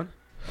going tongue.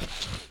 down.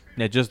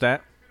 Yeah, just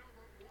that.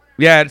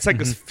 Yeah, it's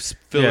like a Mhm.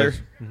 filler.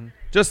 Yes. Mm-hmm.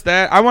 Just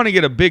that. I want to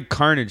get a big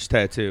Carnage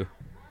tattoo.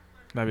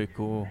 That'd be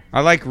cool.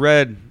 I like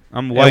red.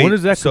 I'm Yeah, white. when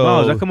does that so come out?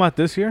 Does that come out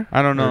this year?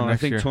 I don't Or know. I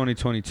next think year?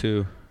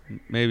 2022.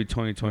 Maybe Yeah,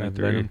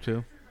 2023. Venom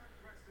too.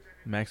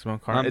 Maximum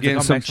Carnage. I'm Is it getting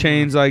called some Maximum?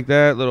 chains like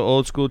that, little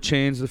old school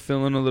chains to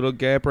fill in a little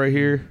gap right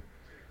here.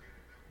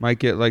 Might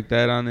get like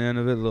that on the end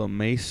of it, a little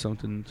mace,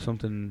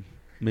 something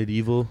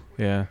medieval,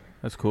 Yeah,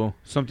 that's cool.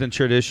 something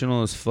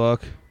traditional as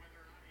fuck.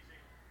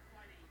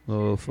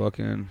 Little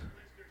fucking.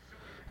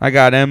 I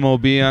got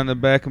MOB on the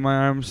back of my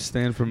arms,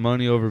 stand for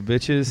money over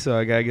bitches, so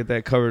I gotta get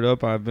that covered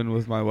up. I've been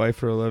with my wife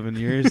for 11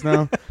 years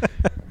now.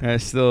 I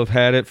still have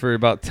had it for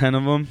about 10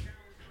 of them.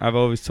 I've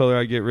always told her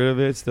I'd get rid of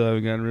it, still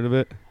haven't gotten rid of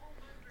it.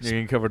 You're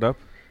getting covered up.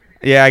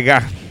 Yeah, I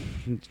got.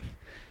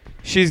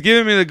 She's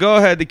giving me the go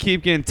ahead to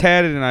keep getting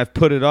tatted, and I've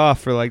put it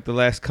off for like the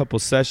last couple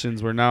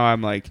sessions. Where now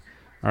I'm like,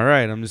 all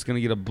right, I'm just gonna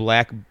get a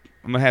black. I'm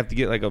gonna have to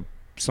get like a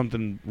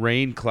something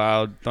rain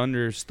cloud,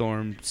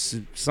 thunderstorm,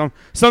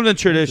 something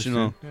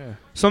traditional, Yeah.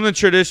 something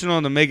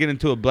traditional to make it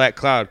into a black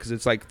cloud because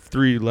it's like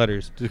 3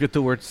 letters. Just get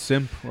the word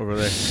simp over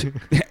there.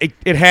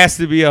 It has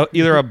to be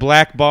either a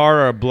black bar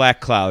or a black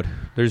cloud.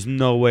 There's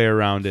no way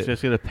around it.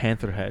 Just get a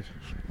panther head.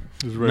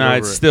 Just right Nah, over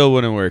it still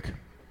wouldn't work.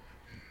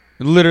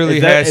 It literally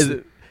Is that-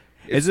 has.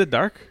 is it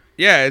dark?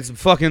 Yeah, it's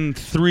fucking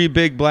 3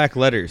 big black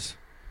letters,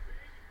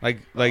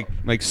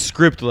 like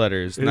script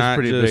letters, It's not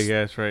pretty just big.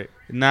 Yeah, that's right.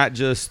 not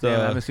just Yeah,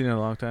 I haven't seen it in a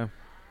long time.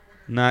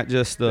 not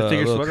just the Take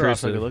your little sweater off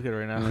so I cursive. can look at it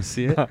right You now. wanna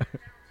see it?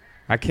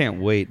 I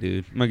can't wait,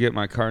 dude. I'm gonna get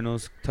my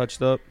Cardinals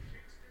touched up.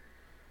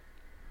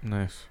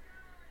 Nice.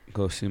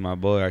 Go see my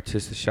boy,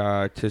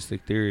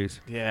 Artistic Theories.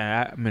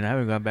 Yeah, I mean, I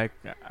haven't gone back.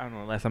 I don't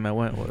know. Last time I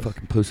went was.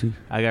 Fucking pussy.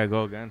 I gotta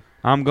go again.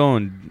 I'm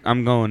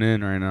going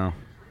in right now.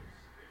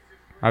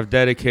 I've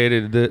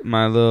dedicated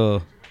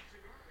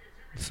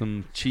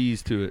some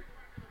cheese to it.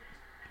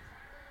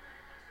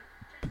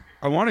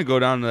 I want to go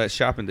down to that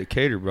shop in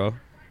Decatur, bro.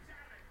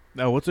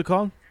 What's it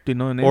called? Do you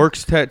know the name?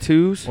 Orcs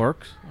Tattoos.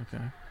 Orcs.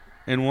 Okay.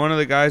 And one of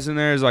the guys in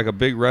there is like a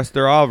big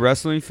they're all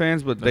wrestling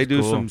fans, but they That's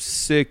do cool. some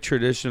sick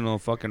traditional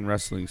fucking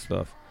wrestling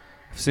stuff.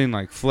 I've seen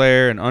like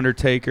Flair and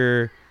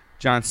Undertaker,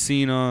 John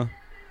Cena,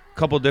 a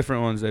couple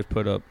different ones they've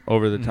put up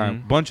over the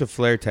time. Mhm. Bunch of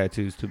Flair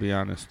tattoos, to be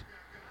honest.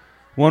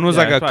 One was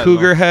Yeah, like that's a what I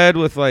cougar love. head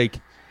with like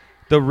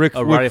the Ric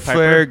Roddy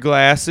Flair Piper?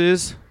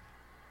 glasses,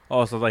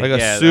 Oh, so like like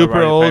yeah, a super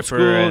Roddy old Piper school.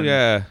 and,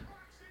 Yeah,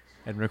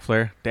 And Ric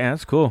Flair. Damn,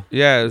 that's cool.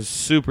 yeah, it was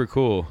super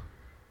cool.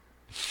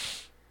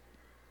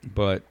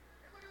 But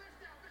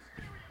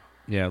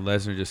yeah,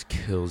 Lesnar just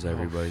kills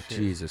everybody. shit.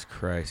 Jesus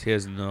Christ, he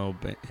has no.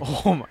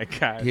 Oh my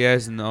god. He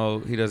doesn't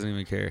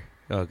even care.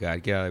 Oh,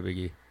 God. Get out of there, Big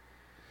E.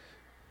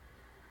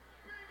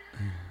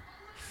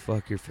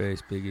 Fuck your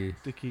face, Big E. I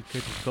think he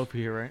could just Kofi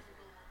here, right?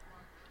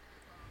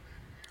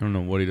 I don't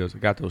know what he does. I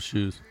got those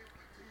shoes.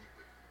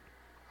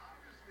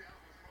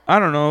 I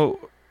don't know.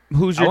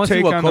 Who's I your wanna see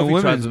take what on the Kofi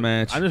tries women's to-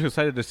 match? I'm just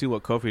excited to see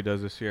what Kofi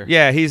does this year.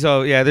 Yeah,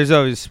 there's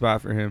always a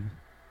spot for him.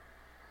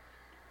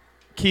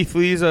 Keith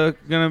Lee's going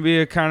to be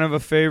a kind of a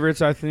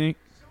favorites, I think.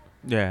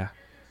 Yeah.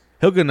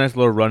 He'll get a nice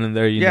little run in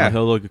there. You Yeah.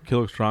 know, he'll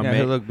look strong. Yeah, mate.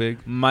 he'll look big.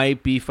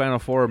 Might be Final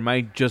Four.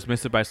 Might just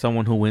miss it by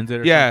someone who wins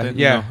it or Yeah, something.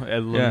 yeah, You know,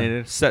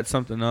 eliminated. Yeah, set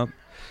something up.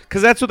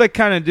 Because that's what they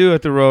kind of do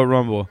at the Royal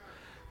Rumble.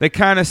 They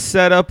kind of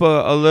set up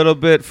a little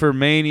bit for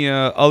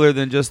Mania other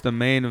than just the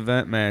main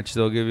event match.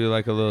 They'll give you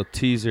like a little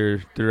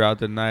teaser throughout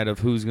the night of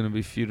who's going to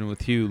be feuding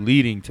with who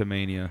leading to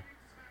Mania.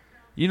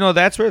 You know,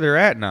 that's where they're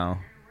at now.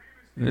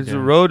 It's Yeah. a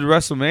road to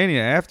WrestleMania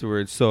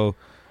afterwards. So,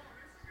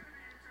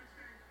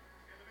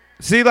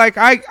 see, like,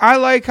 I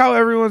like how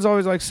everyone's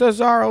always like,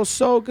 Cesaro's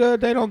so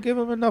good. They don't give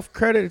him enough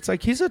credit. It's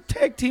like, he's a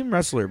tag team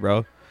wrestler,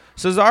 bro.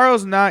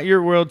 Cesaro's not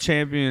your world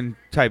champion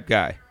type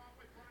guy.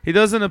 He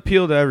doesn't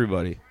appeal to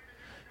everybody.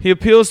 He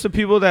appeals to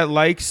people that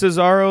like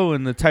Cesaro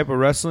and the type of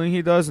wrestling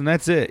he does, and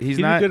that's it. He's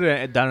He'd not. be good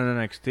at down in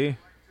NXT.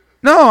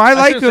 No, I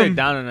like shouldn't say him.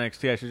 down in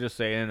NXT. I should just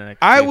say in NXT.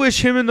 I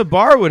wish him and the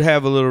Bar would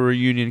have a little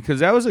reunion because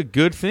that was a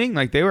good thing.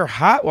 Like, they were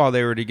hot while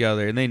they were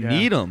together, and they Yeah.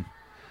 need them.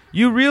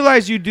 You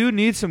realize you do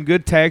need some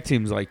good tag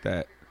teams like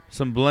that,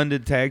 some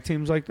blended tag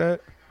teams like that.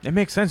 It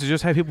makes sense to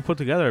just have people put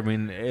together. I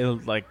mean,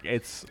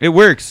 it's It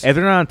works. if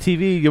they're not on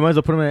TV, you might as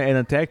well put them in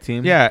a tag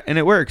team. Yeah, and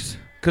it works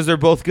because they're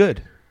both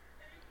good.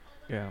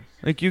 Yeah.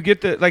 Like, you get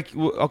the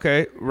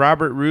okay,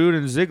 Robert Roode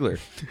and Ziggler.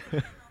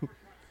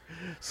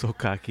 So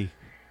cocky.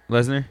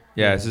 Lesnar?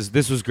 Yeah.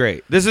 This was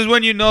great. This is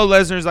when you know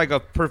Lesnar's like a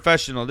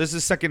professional. This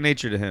is second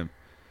nature to him.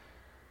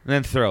 And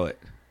then throw it.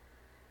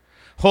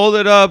 Hold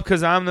it up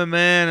because I'm the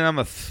man, and I'm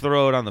going to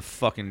throw it on the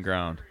fucking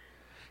ground.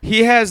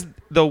 He has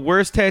the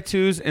worst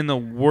tattoos and the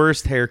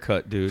worst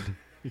haircut, dude.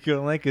 You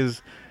don't like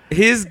his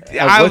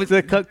What's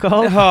the cut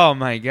called? Oh,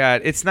 my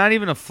God. It's not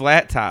even a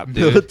flat top,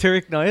 dude.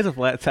 Military? No, he has a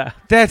flat top.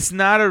 That's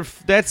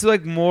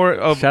like more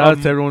of Shout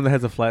out to everyone that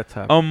has a flat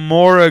top. a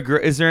more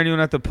is there anyone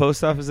at the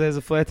post office that has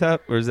a flat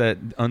top, or is that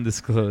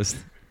undisclosed?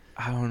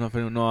 I don't know if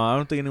anyone. No, I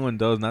don't think anyone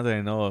does. Not that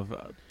I know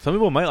of. Some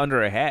people might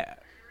under a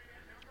hat.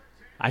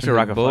 I should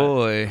rock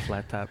a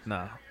flat top.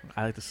 Nah,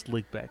 I like the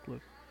slick back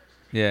look.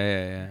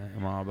 Yeah.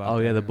 I'm all about. Oh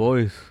that. yeah, the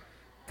boys.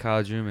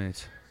 College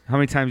roommates. How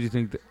many times do you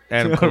think that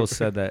Adam Cole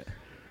said that?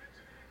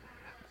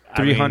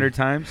 300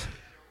 times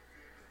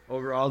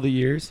over all the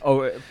years.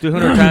 Oh,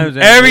 200 times.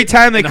 Every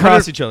time they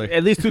cross each other.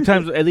 At least 2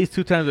 times. At least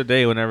 2 times a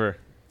day. Whenever.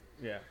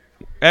 Yeah.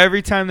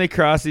 Every time they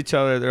cross each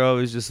other, they're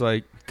always just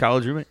like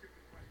college roommate.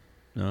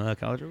 No, not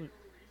college roommate.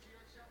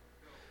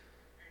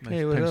 Nice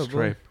Hey, what up, boy?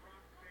 stripe.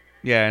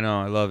 Yeah, I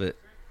know. I love it.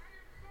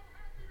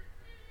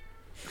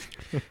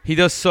 He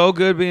does so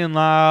good being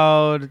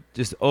loud,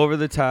 just over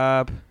the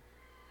top.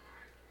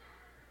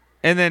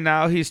 And then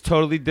now he's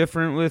totally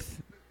different with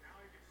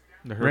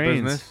The Hurt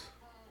Reigns. Business.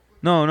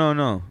 No.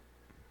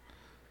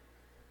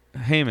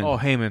 Heyman. Oh,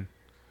 Heyman.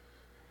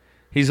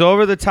 He's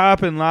over the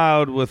top and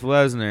loud with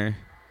Lesnar.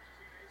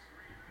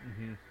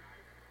 Mm-hmm.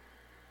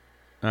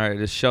 All right,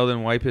 does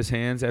Sheldon wipe his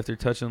hands after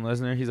touching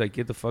Lesnar? He's like,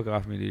 get the fuck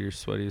off me, dude. You're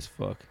sweaty as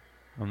fuck.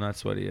 I'm not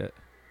sweaty yet.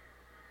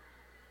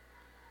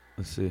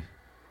 Let's see.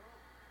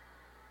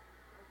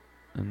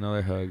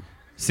 Another hug.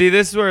 See,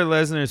 this is where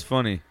Lesnar's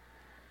funny.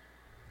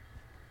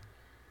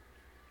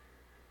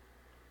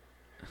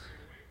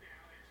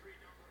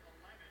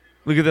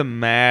 Look at the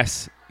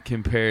mass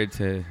compared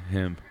to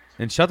him.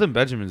 And Shelton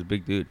Benjamin's a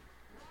big dude.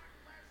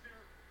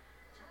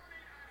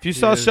 If you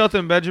saw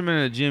Shelton Benjamin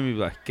in the gym, you'd be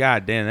like,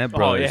 God damn, that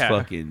bro is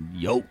fucking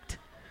yoked.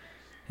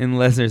 And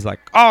Lesnar's like,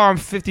 oh, I'm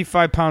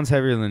 55 pounds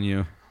heavier than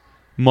you.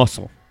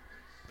 Muscle.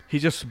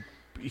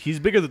 He's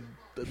bigger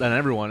than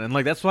everyone. And,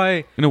 like, that's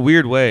why In a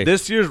weird way.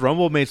 this year's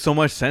Rumble made so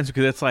much sense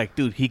because it's like,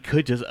 dude, he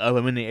could just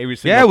eliminate every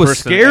single it was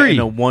person scary. in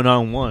a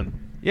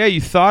one-on-one. Yeah,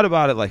 you thought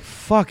about it like,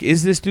 fuck,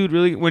 is this dude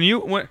really...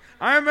 When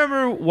I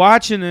remember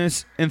watching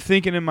this and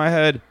thinking in my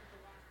head,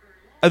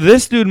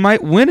 this dude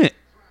might win it.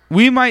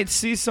 We might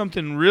see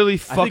something really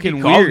fucking I think you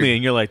weird. called me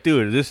and you're like,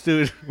 dude, this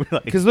dude...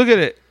 Because look at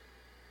it.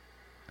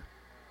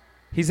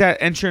 He's at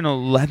entrant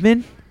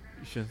 11?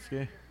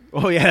 Shinsuke?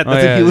 Oh, yeah,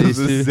 that's he was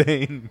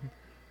insane.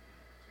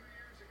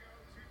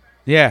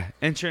 Yeah,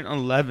 entrant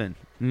 11.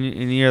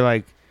 And you're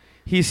like,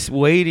 he's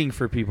waiting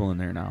for people in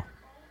there now.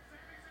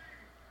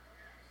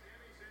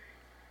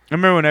 I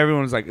remember when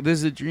everyone was like, this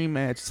is a dream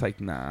match. It's like,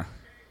 nah.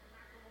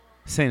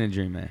 This ain't a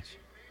dream match.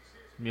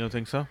 You don't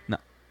think so? No.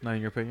 Not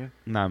in your opinion?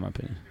 Not in my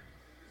opinion.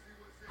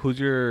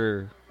 Who's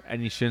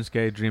any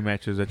Shinsuke dream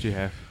matches that you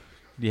have?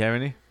 Do you have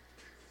any?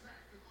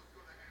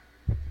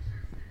 I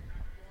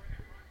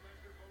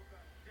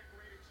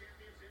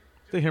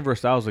think him versus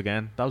Styles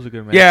again. That was a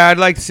good match. Yeah, I'd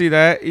like to see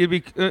that.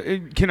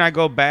 Can I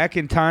go back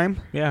in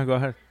time? Yeah, go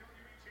ahead.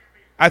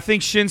 I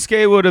think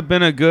Shinsuke would have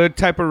been a good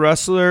type of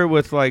wrestler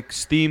with like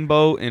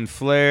Steamboat and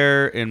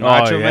Flair and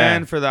Macho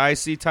Man for the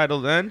IC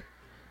title then.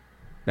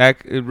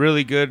 That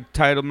really good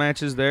title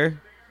matches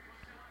there.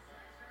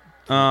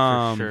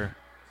 For sure.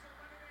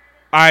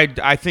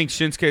 I think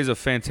Shinsuke is a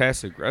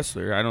fantastic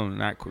wrestler. I don't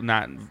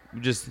not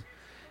just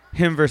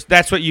him versus.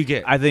 That's what you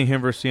get. I think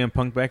him versus CM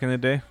Punk back in the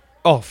day.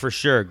 Oh, for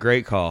sure,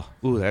 great call.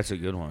 Ooh, that's a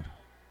good one.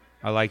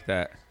 I like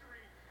that.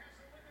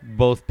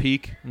 Both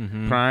peak,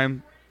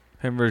 prime.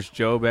 Him versus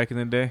Joe back in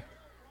the day.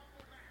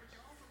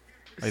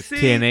 Like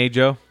TNA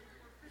Joe.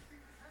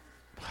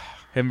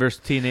 Him versus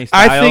TNA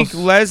Styles. I think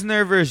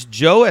Lesnar versus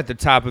Joe at the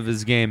top of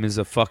his game is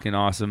a fucking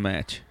awesome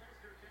match.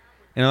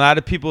 And a lot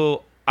of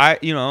people,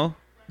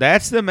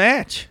 that's the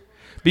match.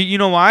 But you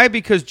know why?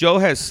 Because Joe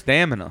has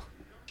stamina.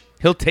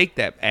 He'll take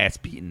that ass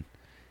beating.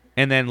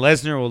 And then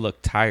Lesnar will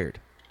look tired.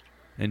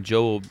 And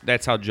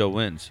that's how Joe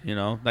wins,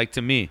 like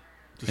to me.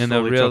 Just in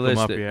the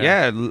realistic.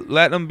 Up,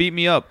 let them beat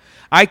me up.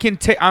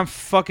 I'm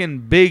fucking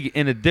big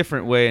in a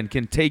different way and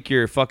can take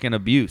your fucking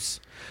abuse.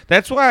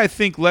 That's why I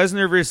think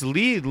Lesnar versus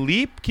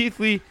Keith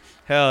Lee,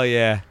 hell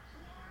yeah.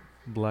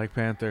 Black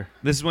Panther.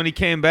 This is when he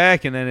came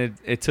back and then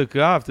it took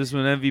off. This is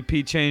when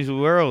MVP changed the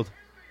world.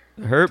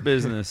 The Hurt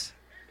Business.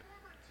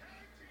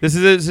 This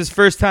is his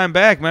first time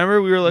back.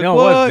 Remember? We were like,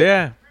 what?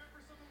 Yeah.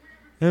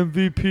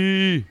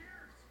 MVP.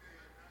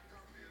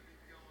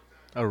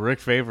 A Rick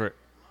favorite.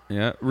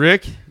 Yeah.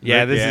 Rick?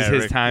 Yeah, this is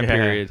his Rick, time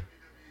period.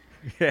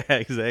 Yeah,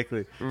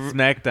 exactly.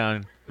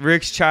 SmackDown.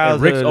 Rick's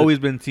childhood. Rick's always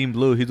been Team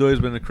Blue. He's always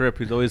been the Crip.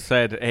 He's always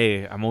said,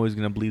 hey, I'm always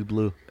going to bleed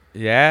blue.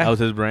 Yeah? That was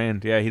his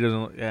brand. Yeah, he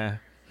doesn't. Yeah.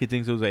 He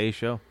thinks it was A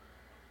show.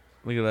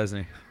 Look at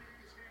Lesnar.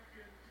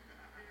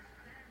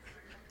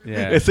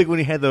 Yeah. It's like when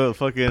he had the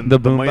fucking the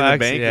Money in boombox, the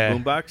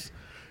Bank, the boombox.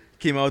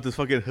 Came out with this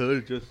fucking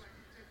hood, just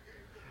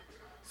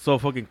so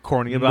fucking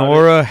corny about it.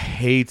 Nora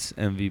hates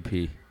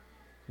MVP.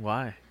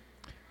 Why?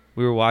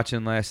 We were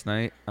watching last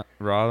night,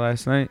 Raw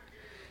last night,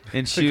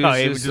 and she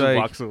Like was how just Ava like,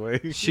 walks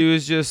away. she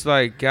was just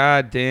like,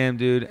 God damn,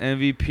 dude,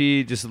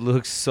 MVP just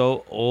looks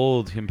so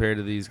old compared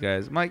to these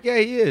guys. I'm like, yeah,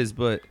 he is,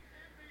 but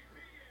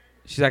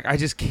she's like, I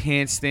just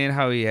can't stand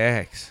how he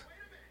acts.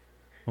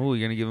 Oh,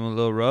 you're gonna give him a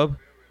little rub?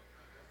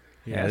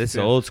 Yeah, this is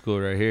old school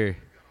right here.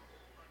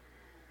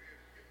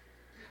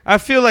 I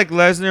feel like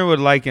Lesnar would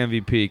like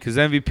MVP because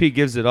MVP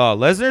gives it all.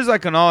 Lesnar's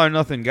like an all or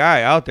nothing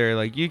guy out there.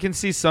 Like you can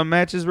see some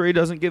matches where he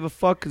doesn't give a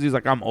fuck because he's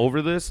like, I'm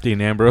over this.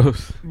 Dean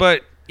Ambrose.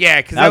 But yeah,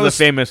 because That was a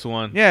famous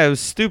one. Yeah, it was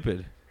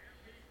stupid.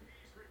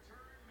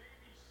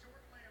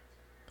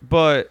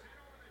 But,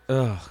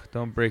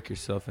 don't break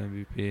yourself,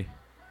 MVP.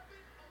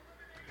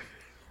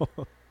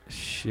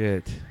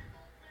 Shit.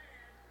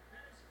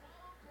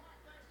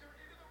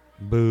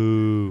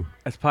 Boo.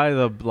 That's probably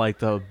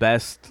the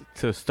best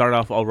to start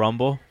off a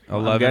Rumble.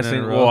 11 I'm guessing.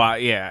 in a row. Well,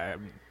 yeah.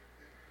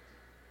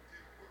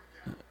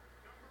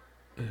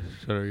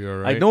 So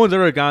you're right. Like no one's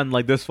ever gone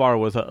like this far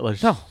with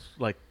No.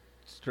 like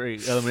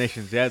straight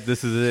eliminations. Yeah,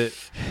 this is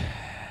it.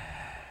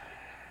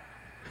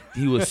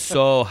 He was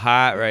so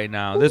hot right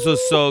now. This was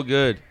so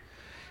good.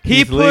 He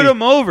Keith put Lee.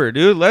 him over,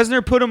 dude.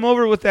 Lesnar put him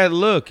over with that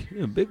look.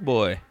 Yeah, big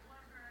boy.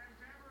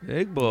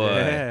 Big boy.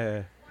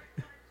 Yeah.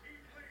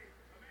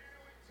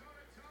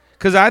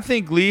 Because I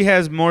think Lee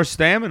has more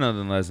stamina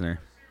than Lesnar.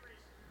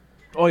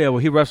 Oh yeah, well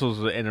he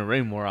wrestles in a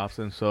ring more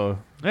often, so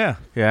Yeah.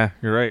 yeah,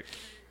 you're right.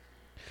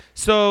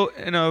 So,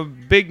 in a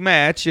big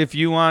match, if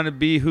you want to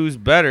be who's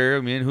better,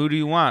 I mean, who do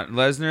you want?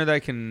 Lesnar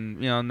that can,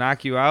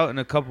 knock you out in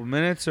a couple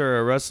minutes, or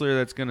a wrestler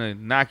that's going to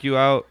knock you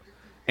out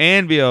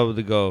and be able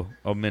to go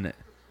a minute,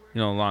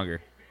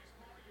 longer?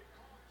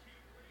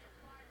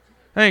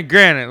 I mean,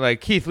 granted, like,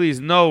 Keith Lee's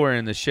nowhere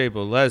in the shape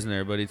of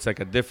Lesnar, but it's like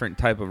a different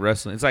type of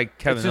wrestling. It's like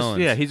Kevin Owens.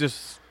 Yeah, he's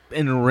just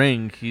in the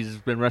ring. He's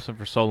been wrestling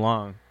for so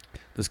long.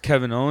 Does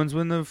Kevin Owens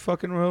win the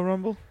fucking Royal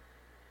Rumble?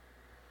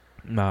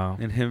 No.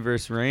 And him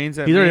versus Reigns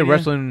at He's already Mania?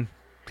 wrestling.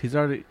 He's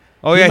already.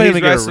 Oh, he yeah, might he's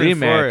even get a wrestling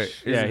for rematch. it.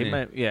 Yeah, isn't he he?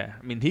 might. Yeah,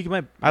 I mean, he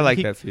might. I like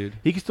he, that feud.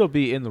 He could still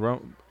be in the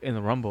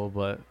Rumble,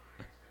 but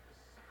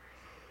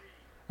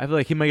I feel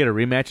like he might get a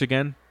rematch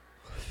again,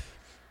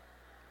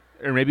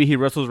 or maybe he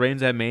wrestles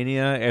Reigns at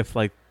Mania if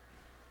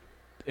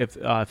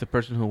the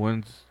person who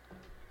wins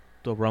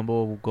the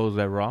Rumble goes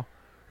at Raw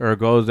or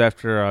goes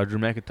after Drew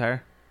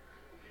McIntyre.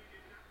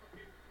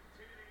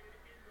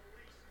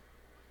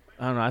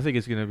 I don't know. I think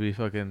it's gonna be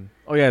fucking.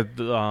 Oh yeah,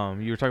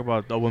 you were talking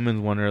about the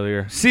women's one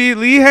earlier. See,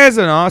 Lee has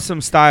an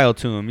awesome style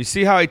to him. You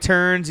see how he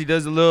turns? He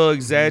does a little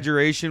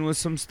exaggeration with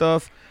some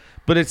stuff,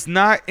 but it's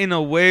not in a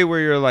way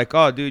where you're like,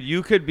 oh, dude,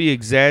 you could be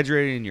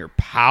exaggerating your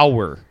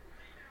power.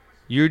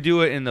 You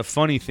do it in the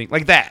funny thing.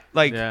 Like that.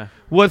 Like, Yeah.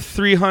 what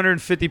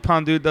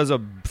 350-pound dude does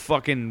a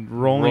fucking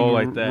Roll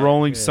like that.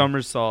 rolling Yeah.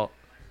 somersault?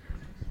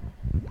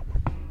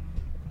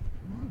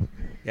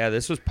 Yeah,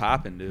 this was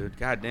popping, dude.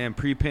 Goddamn,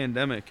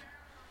 pre-pandemic.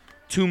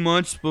 2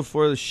 months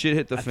before the shit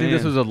hit the I fan. think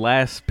this was the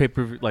last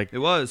pay-per-view, It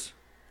was.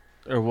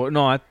 or what?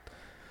 No,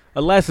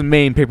 a last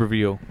main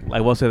pay-per-view.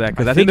 I will say that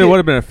because I think think there it-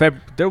 would have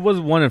been there was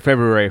one in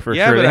February for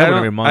Yeah, sure. but They I have one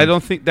every month.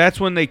 don't think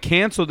that's when they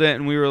canceled it,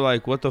 and we were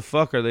like, "What the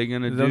fuck are they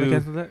gonna Is that when they do?"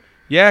 canceled that?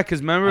 Yeah,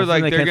 because remember, I think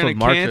like they they're gonna canceled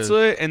Marches. cancel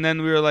it, and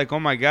then we were like, "Oh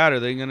my god, are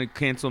they gonna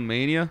cancel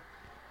Mania?"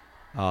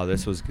 Oh,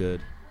 this was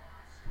good.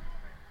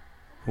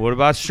 What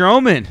about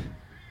Strowman?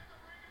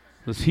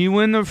 Does he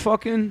win the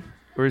fucking,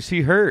 or is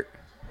he hurt?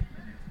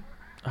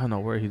 I don't know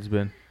where he's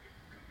been.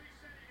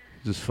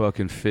 Just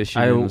fucking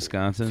fishing in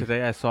Wisconsin.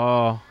 Today I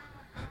saw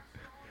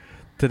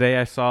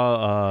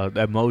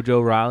that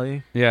Mojo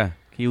Rawley. Yeah.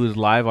 He was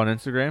live on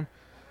Instagram,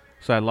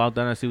 so I logged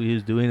on to see what he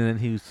was doing, and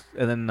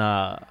then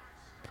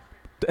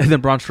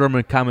Braun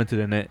Strowman commented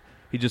in it.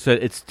 He just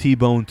said it's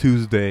T-Bone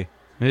Tuesday,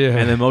 Yeah.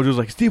 and then Mojo was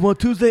like, "It's T-Bone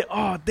Tuesday?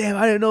 Oh damn,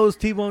 I didn't know it was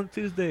T-Bone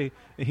Tuesday."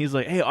 And he's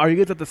like, "Hey, are you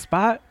guys at the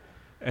spot?"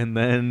 And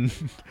then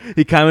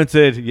he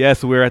commented,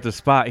 "Yes, we're at the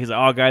spot." He's like,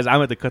 "Oh guys, I'm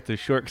going to cut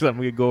this short because I'm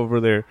gonna go over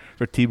there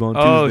for T-Bone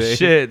Oh Tuesday."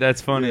 shit,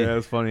 that's funny. Yeah, Yeah, that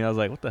was funny. I was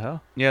like, "What the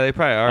hell?" they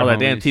probably are. I was like,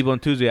 "Damn, homies. T-Bone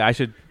Tuesday. I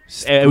should.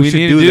 We should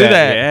need do to do that.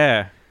 that.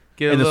 Yeah,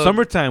 Get a in the little-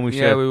 summertime we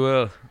Yeah, should. we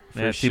will. For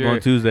Yeah, sure. T-Bone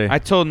Tuesday. I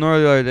told Nora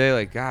the other day,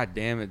 like, God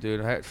damn it,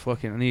 dude. I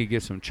need to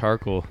get some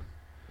charcoal.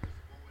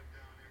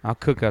 I'll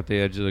cook out the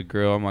edge of the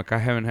grill. I'm like, I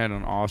haven't had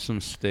an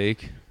awesome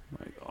steak. I'm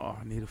like, oh,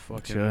 I need a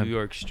fucking Should. New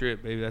York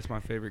strip, baby. That's my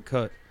favorite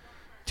cut.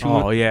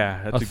 Oh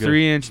yeah, a that's a good.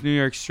 3-inch New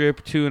York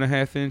strip,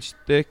 2.5-inch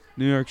thick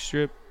New York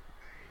strip.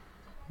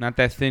 Not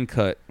that thin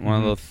cut. One a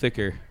Mhm. little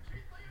thicker.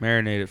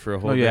 Marinate it for a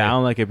whole Oh day. yeah, I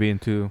don't like it being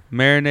too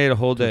Marinate a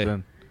whole day.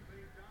 thin.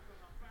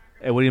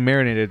 Hey, what do you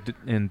marinate it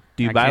in?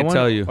 Do you I buy can't one?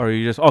 tell you. Or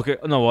you just okay?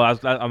 No, well,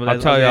 I'll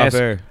tell you off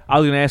air. I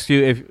was gonna ask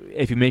you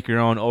if you make your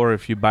own or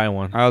if you buy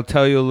one. I'll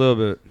tell you a little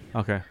bit.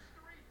 Okay.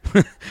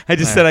 I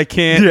just Yeah. said I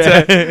can't.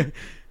 Yeah.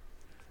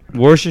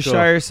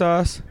 Worcestershire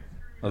sauce.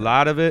 A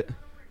lot of it.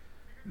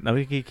 Now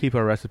we can keep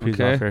our recipes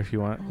Okay. off here if you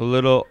want. A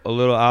little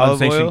olive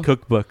Unsanctioned oil.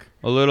 cookbook.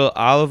 A little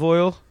olive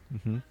oil.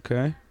 Mm-hmm.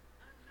 Okay.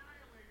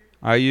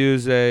 I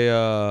use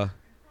a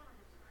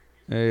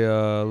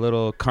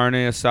little carne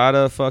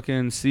asada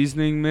fucking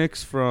seasoning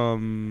mix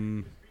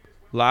from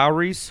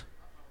Lowry's.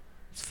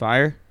 It's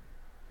fire.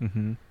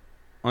 Mm-hmm.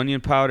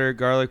 Onion powder,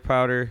 garlic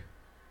powder.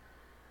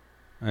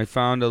 I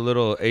found a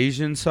little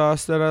Asian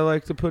sauce that I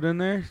like to put in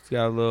there. It's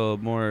got a little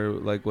more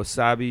like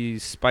wasabi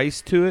spice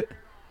to it,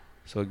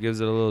 so it gives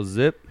it a little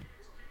zip.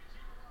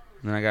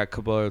 And then I got a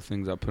couple other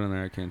things I'll put in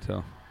there I can't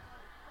tell.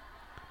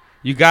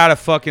 You gotta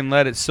fucking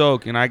let it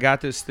soak. And I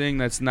got this thing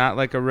that's not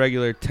like a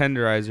regular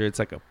tenderizer. It's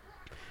like a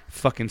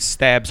fucking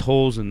stabs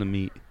holes in the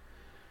meat.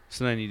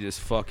 So then you just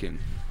fucking.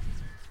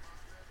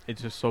 It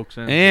just soaks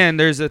in. And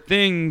there's a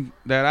thing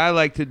that I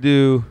like to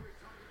do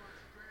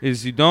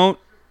is you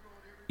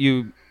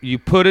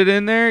put it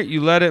in there,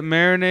 you let it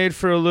marinate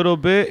for a little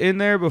bit in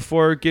there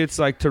before it gets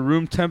like to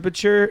room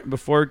temperature.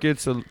 Before it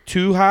gets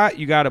too hot,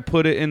 you got to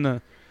put it in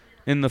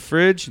the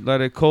fridge, let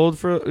it cold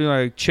for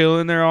like chill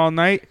in there all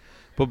night.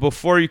 But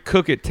before you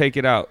cook it, take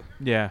it out.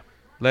 Yeah.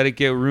 Let it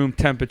get room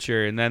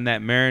temperature, and then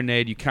that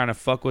marinade, you kind of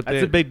fuck with it.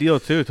 That's a big deal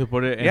too to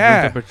put it in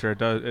room temperature. It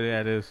does.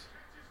 Yeah, it is.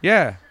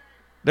 Yeah.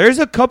 There's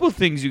a couple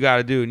things you got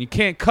to do, and you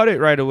can't cut it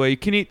right away. You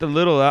can eat the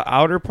little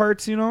outer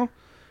parts, You want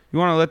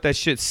to let that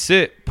shit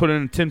sit, put it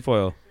in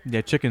tinfoil.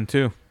 Yeah, chicken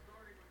too.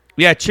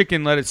 Yeah,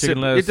 chicken, let it sit.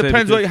 It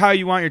depends how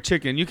you want your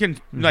chicken. You can,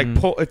 like,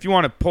 pull if you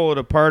want to pull it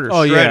apart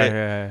or shred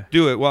it,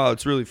 do it while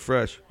it's really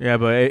fresh. Yeah,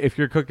 but if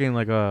you're cooking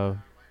like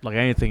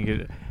anything,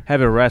 you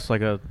have it rest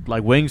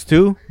like wings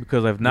too,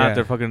 because if not,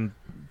 they're fucking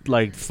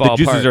like the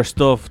juices apart. Are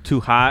still too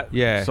hot.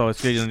 Yeah, so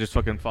it's gonna just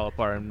fucking fall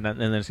apart and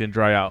then it's gonna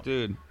dry out.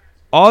 Dude,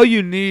 all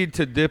you need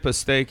to dip a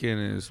steak in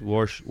is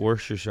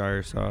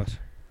Worcestershire sauce.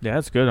 Yeah,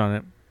 that's good on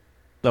it.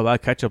 A lot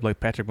of ketchup, like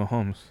Patrick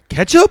Mahomes.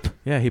 Ketchup?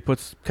 Yeah, he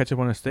puts ketchup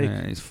on a steak.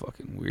 Man, he's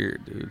fucking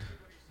weird, dude.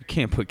 You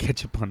can't put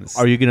ketchup on a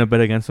steak. Are you gonna bet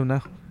against him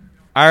now?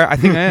 I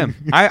think I am.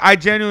 I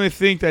genuinely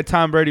think that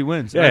Tom Brady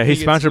wins. Yeah,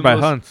 he's sponsored by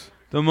Hunt's.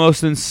 The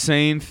most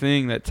insane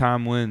thing that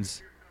Tom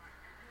wins.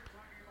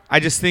 I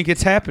just think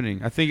it's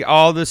happening. I think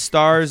all the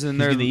stars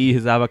and he's gonna eat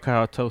his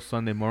avocado toast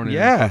Sunday morning.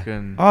 Yeah.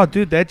 Oh,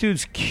 dude, that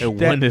dude's cute.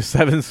 Won his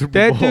 7th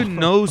Super Bowl. That dude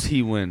knows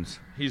he wins.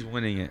 He's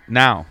winning it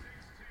now.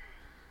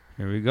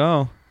 Here we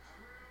go.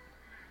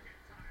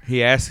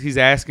 He's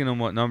asking them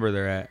what number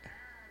they're at.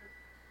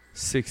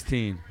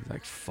 16. He's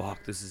like,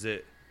 fuck, this is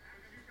it.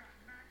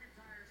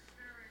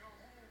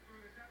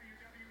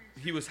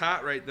 He was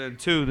hot right then,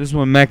 too. This is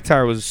when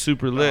McIntyre was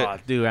super lit. Oh,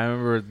 dude, I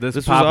remember this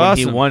pop was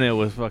awesome. When he won it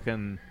was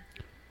fucking...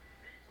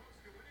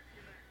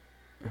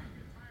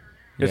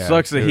 It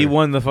sucks that he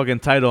won the fucking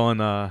title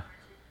and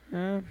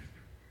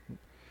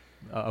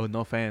with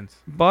no fans.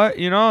 But,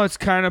 it's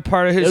kind of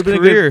part of his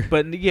career.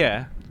 But,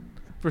 yeah,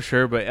 for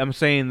sure. But I'm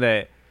saying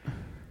that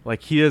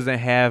like he doesn't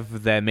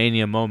have that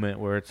Mania moment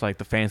where it's like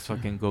the fans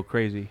fucking go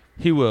crazy.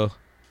 He will.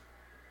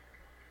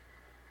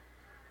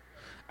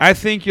 I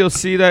think you'll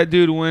see that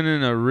dude win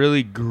in a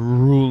really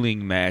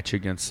grueling match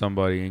against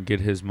somebody and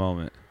get his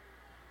moment.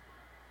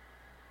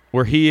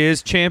 Where he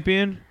is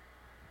champion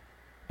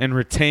and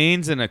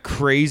retains in a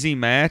crazy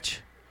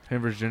match.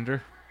 Him versus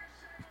Ginger.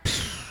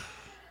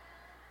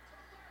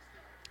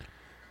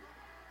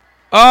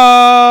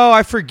 Oh,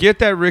 I forget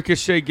that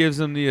Ricochet gives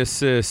him the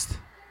assist.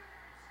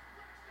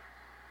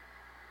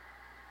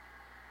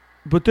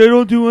 But they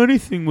don't do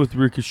anything with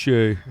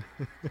Ricochet.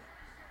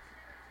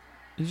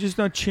 He's just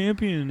not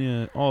champion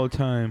yet all the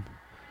time.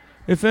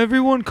 If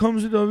everyone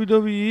comes to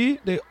WWE,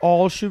 they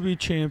all should be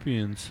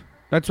champions.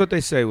 That's what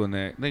they say when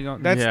they go.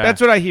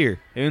 That's what I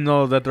hear. Even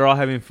though that they're all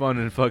having fun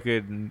and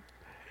fucking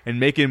and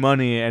making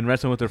money and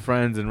wrestling with their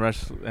friends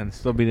and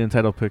still being in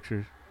title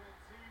pictures.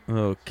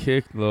 Oh,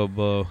 kick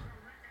Lobo.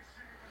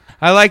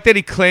 I like that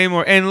he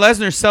Claymore and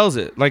Lesnar sells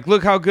it. Like,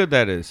 look how good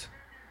that is.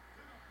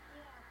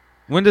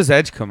 When does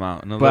Edge come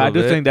out? But I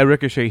do think that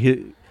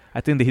Ricochet,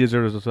 I think that he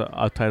deserves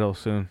a title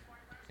soon.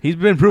 He's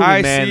been proving,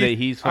 that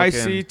he's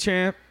fucking... IC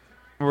champ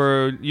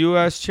or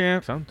US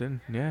champ.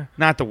 Something, yeah.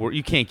 Not the word.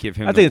 You can't give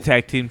him... I think a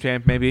tag team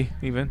champ, maybe,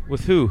 even.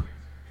 With who?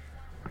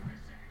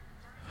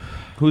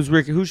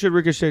 Who should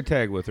Ricochet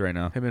tag with right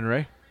now? Him and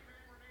Ray?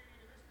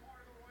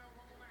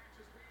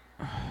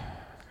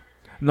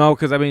 No,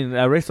 because, I mean,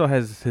 Ray still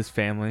has his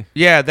family.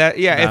 Yeah,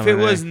 if it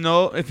was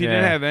if he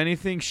didn't have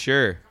anything,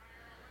 sure.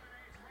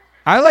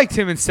 I liked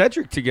him and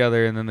Cedric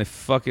together, and then they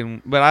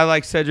fucking... But I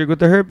like Cedric with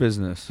the Hurt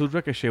Business. Who's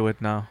Ricochet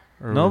with now?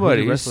 Or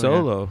nobody. He's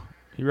solo. At?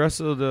 He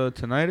wrestled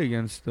tonight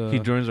against... he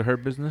joins the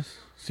Hurt Business?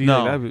 See,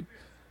 no.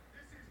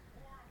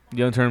 You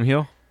don't turn him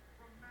heel?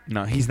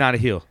 No, he's not a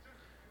heel.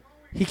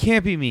 He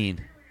can't be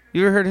mean.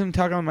 You ever heard him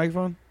talk on the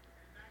microphone?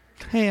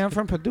 Hey, I'm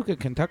from Paducah,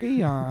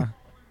 Kentucky. I'm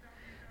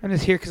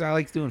just here because I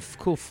like doing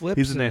cool flips.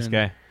 He's a nice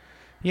guy.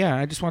 Yeah,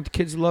 I just want the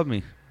kids to love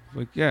me.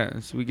 Like, yeah,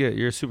 that's what we get.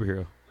 You're a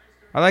superhero.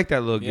 I like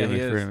that little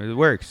gimmick for him. It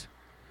works.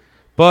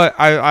 But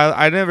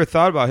I never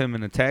thought about him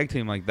in a tag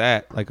team like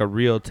that, like a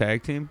real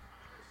tag team.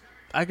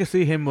 I could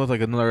see him with like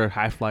another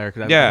high flyer.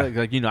 Cause yeah.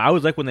 I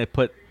was like when they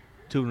put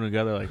two of them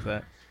together like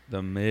that.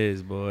 The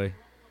Miz, boy.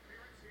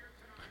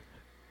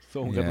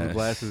 Someone got those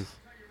glasses.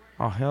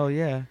 Oh, hell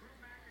yeah.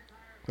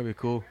 That'd be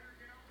cool.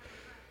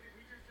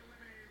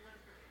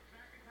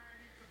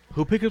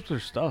 Who picks up their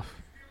stuff?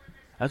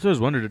 That's what I was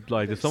wondering.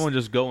 Like, did someone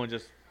just go and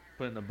just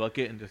put it in a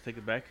bucket and just take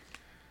it back?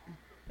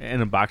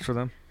 In a box for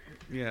them?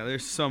 Yeah,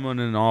 there's someone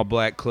in all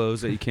black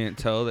clothes that you can't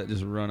tell that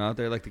just run out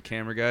there. Like the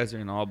camera guys are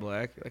in all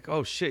black. Like,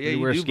 oh, shit, yeah,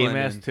 you wear do ski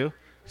masks too?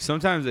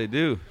 Sometimes they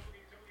do.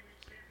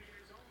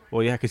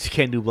 Well, yeah, because you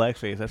can't do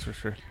blackface, that's for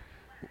sure.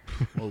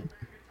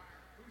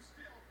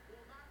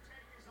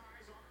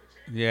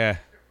 Yeah.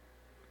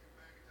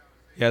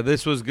 Yeah,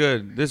 this was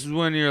good. This is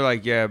when you're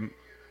like, yeah,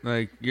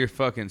 like you're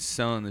fucking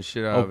selling the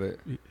shit out of it.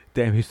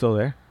 Damn, he's still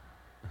there.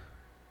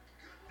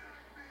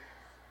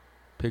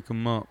 Pick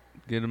him up,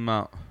 get him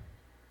out.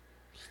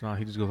 No,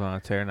 he just goes on a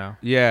tear now.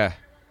 Yeah.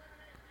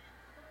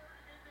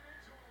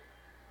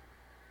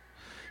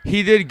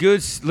 He did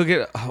good. Look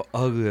at how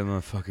ugly that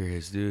motherfucker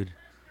is, dude.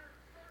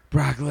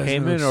 Brock Lesnar.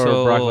 Heyman looks or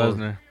so Brock old.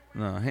 Lesnar?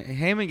 No,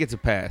 Heyman gets a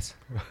pass.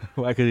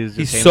 Why? Because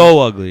He's so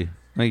ugly.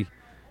 Like,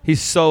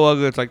 he's so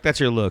ugly. It's like, that's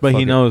your look. But Fuck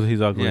he it. knows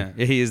he's ugly. Yeah,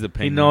 he is the He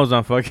penguin. knows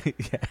I'm fucking.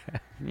 Yeah.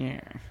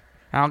 Yeah.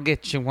 I'll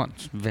get you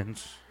once,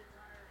 Vince.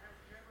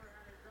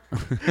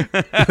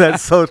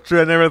 That's so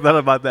true. I never thought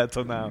about that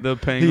till now. The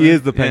penguin. He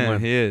is the Yeah, penguin.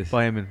 he is.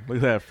 Heyman. Look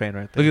at that fan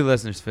right there. Look at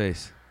Lesnar's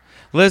face.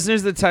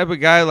 Lesnar's the type of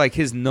guy, like,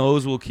 his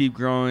nose will keep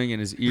growing and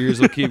his ears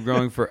will keep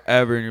growing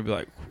forever, and you'll be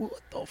like, what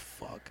the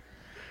fuck?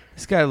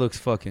 This guy looks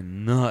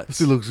fucking nuts.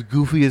 He looks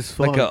goofy as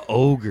fuck. Like a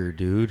ogre,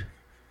 dude.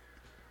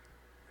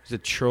 He's a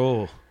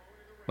troll.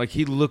 Like,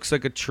 he looks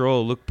like a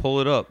troll. Look, pull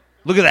it up.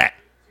 Look at that.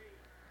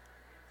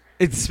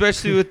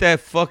 Especially with that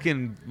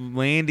fucking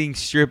landing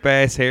strip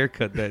ass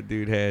haircut that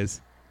dude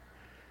has.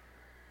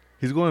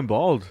 He's going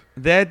bald.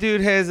 That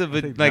dude has a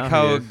think like now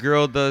how he a is.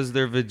 girl does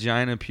their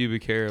vagina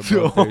pubic hair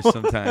above there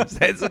sometimes.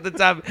 That's at the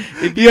top.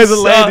 If He has a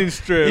saw- landing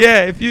strip.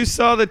 Yeah, if you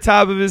saw the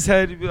top of his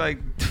head, you'd be like,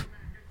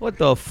 "What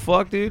the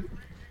fuck, dude?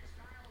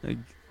 Like,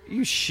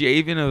 you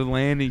shaving a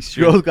landing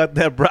strip?" Girl's got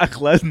that Brock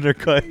Lesnar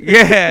cut.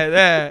 Yeah,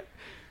 that.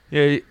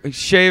 Yeah, you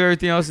shave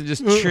everything else and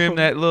just trim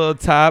that little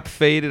top,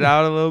 fade it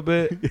out a little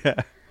bit, Yeah.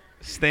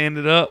 stand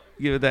it up,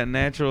 give it that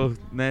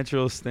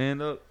natural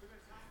stand up.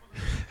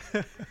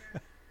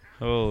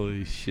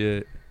 Holy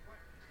shit.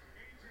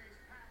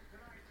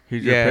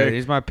 He's your Yeah, pick.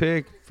 he's my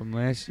pick from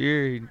last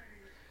year.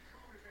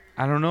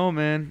 I don't know,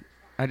 man.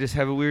 I just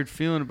have a weird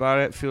feeling about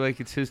it. I feel like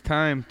it's his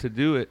time to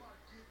do it.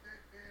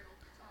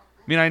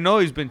 I mean, I know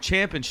he's been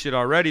champing shit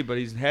already, but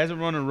he hasn't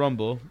run a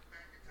Rumble.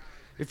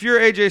 If you're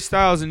AJ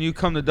Styles and you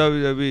come to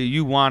WWE,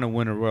 you want to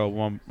win a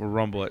Royal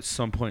Rumble at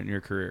some point in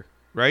your career,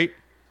 right?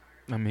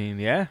 I mean,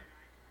 yeah.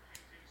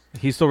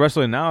 He's still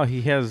wrestling now.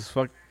 He has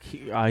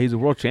he's a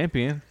world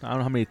champion. I don't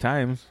know how many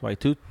times. Like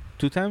two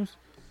times,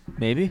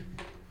 maybe,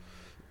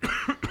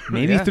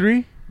 maybe Yeah.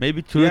 3,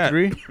 Maybe two or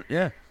 3.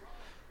 Yeah.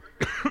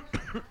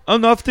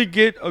 Enough to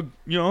get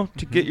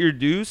get your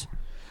dues.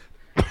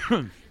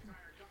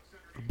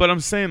 But I'm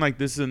saying, like,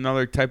 this is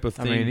another type of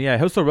I thing. mean, yeah,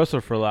 he'll still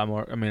wrestle for a lot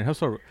more. I mean, he'll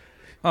still.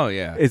 Oh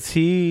yeah. Is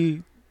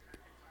he?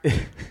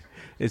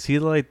 Is he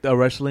like a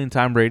wrestling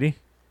Tom Brady?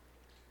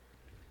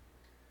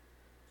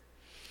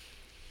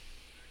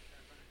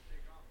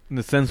 In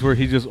the sense where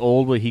he's just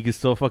old, but he can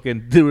still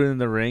fucking do it in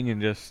the ring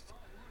and just.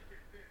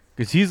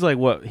 Because he's like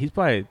what? He's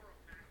probably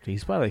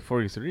like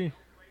 43.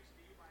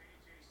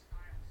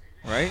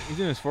 Right? He's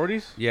in his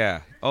 40s?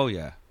 Yeah. Oh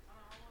yeah.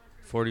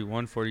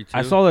 41, 42.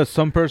 I saw that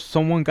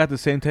someone got the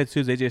same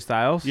tattoos as AJ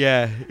Styles.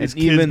 Yeah. And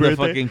even the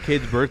fucking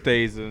kids'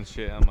 birthdays and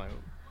shit. I'm like,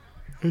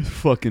 It's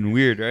fucking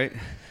weird, right?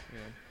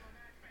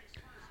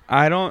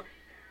 I don't.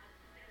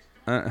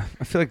 I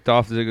feel like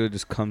Dolph Ziggler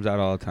just comes out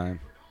all the time.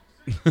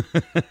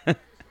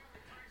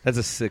 That's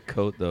a sick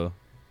coat, though.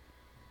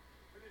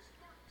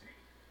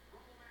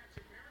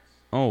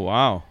 Oh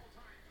wow.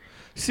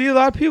 See, a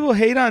lot of people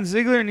hate on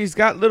Ziggler, and he's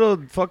got little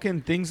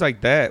fucking things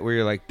like that where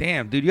you're like,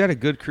 damn, dude, you had a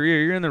good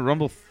career. You're in the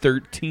Rumble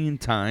 13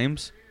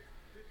 times.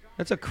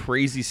 That's a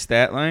crazy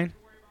stat line.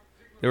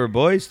 They were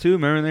boys, too.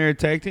 Remember when they were a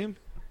tag team?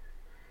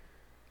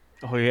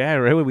 oh yeah,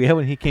 right. We had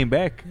when he came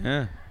back.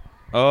 Yeah.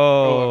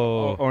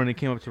 Oh. Or when he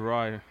came up to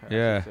Raw. I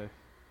Yeah. should say.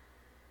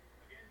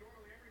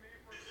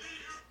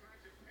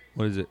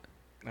 What is it?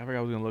 I forgot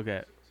I was gonna look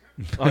at.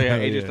 Oh yeah,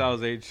 AJ Yeah.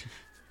 Styles' age.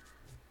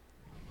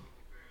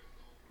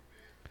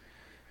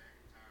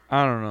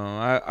 I don't know.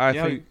 I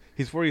Yeah, think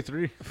he's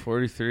 43.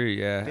 43,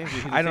 yeah. Damn, dude,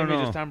 he's I the don't same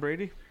age know. as Tom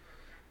Brady.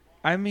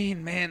 I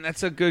mean, man,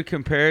 that's a good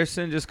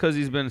comparison just because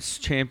he's been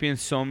champion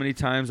so many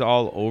times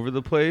all over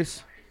the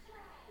place.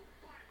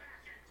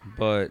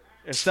 But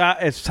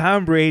If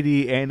Tom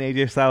Brady and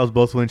AJ Styles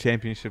both win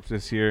championships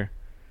this year,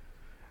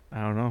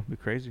 I don't know. It'd be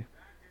crazy.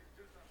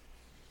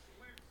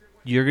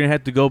 You're gonna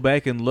have to go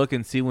back and look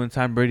and see when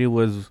Tom Brady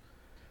was.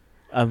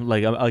 I'm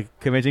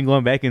imagine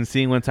going back and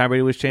seeing when Tom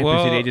Brady was champion.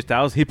 Well- AJ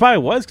Styles, he probably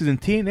was because in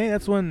TNA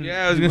that's when.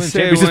 yeah, I was he going to wins say,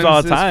 championships when's all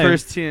his the time.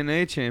 first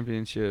TNA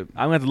championship?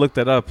 I'm gonna have to look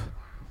that up.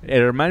 It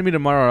remind me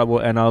tomorrow,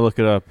 and I'll look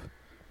it up.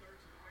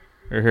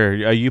 Or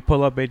here, you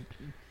pull up. Yeah,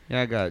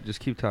 I got it. Just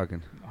keep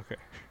talking. Okay.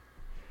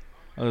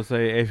 I was gonna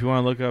say if you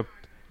want to look up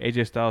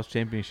AJ Styles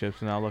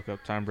championships, and I'll look up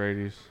Tom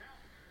Brady's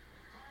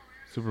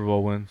Super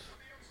Bowl wins.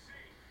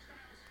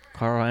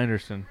 Carl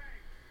Anderson,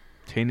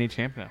 TNA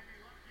champ now.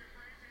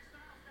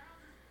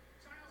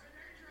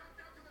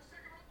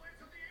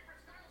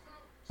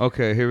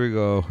 Okay, here we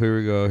go.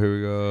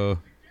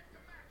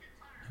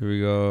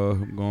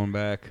 I'm going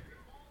back.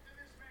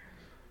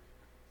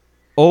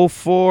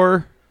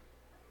 04.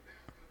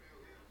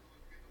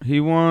 He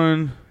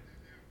won.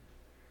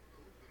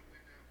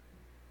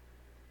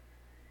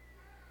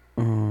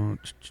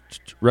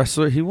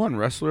 Wrestler. He won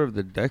Wrestler of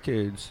the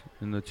Decades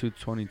in the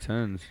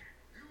 2010s.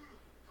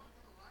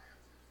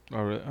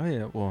 Oh, really? Oh,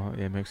 yeah. Well,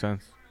 yeah, makes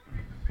sense.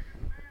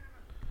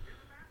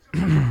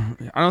 I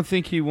don't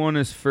think he won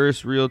his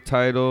first real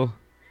title.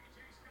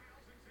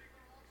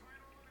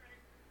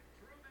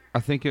 I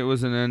think it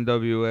was an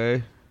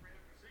NWA.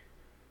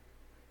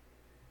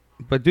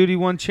 But, dude, he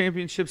won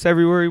championships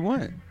everywhere he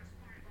went.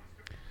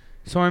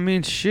 So, I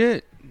mean,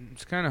 shit.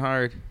 It's kind of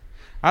hard.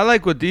 I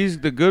like what the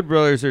Good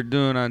Brothers are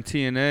doing on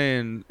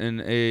TNA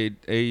and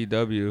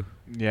AEW.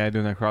 Yeah,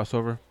 doing that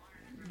crossover.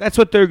 That's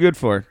what they're good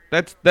for.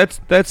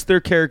 That's their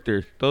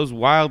character. Those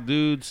wild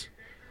dudes.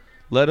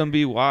 Let them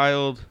be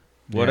wild.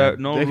 Whatever.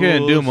 No they rules.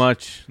 couldn't do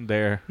much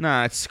there.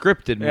 Nah, it's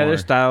scripted more. Yeah, their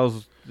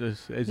styles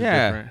is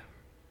different.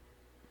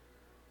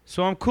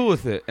 So I'm cool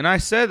with it. And I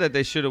said that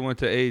they should have went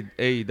to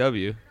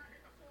AEW.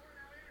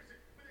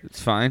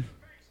 It's fine.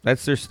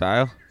 That's their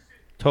style.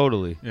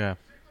 Totally. Yeah.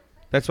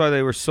 That's why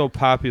they were so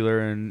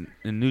popular in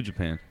New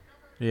Japan.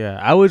 Yeah,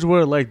 I always would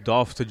have liked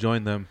Dolph to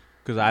join them.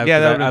 Because I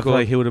cool. feel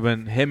like he would have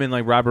been him and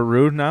like Robert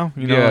Roode now.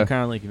 You know, Yeah.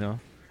 kind of like,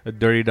 the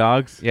Dirty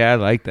Dogs. Yeah, I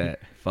like that.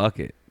 Fuck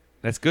it.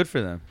 That's good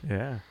for them.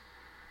 Yeah.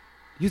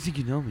 You think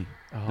you know me.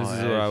 Oh, This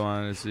is what I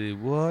wanted to see.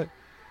 What?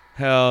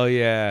 Hell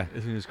yeah.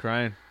 He was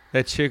crying.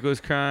 That chick was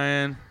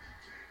crying.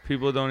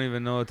 People don't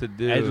even know what to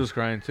do. Edge was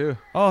crying too.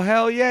 Oh,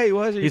 hell yeah, he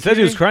was. He said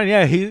he was crying.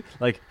 Yeah,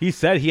 he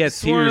said he had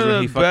It's tears one when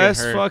of he the fucking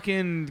best heard.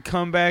 fucking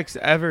comebacks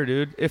ever,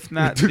 dude. If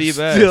not Dude, the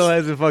best. Still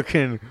has a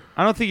fucking.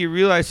 I don't think he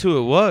realized who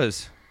it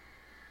was.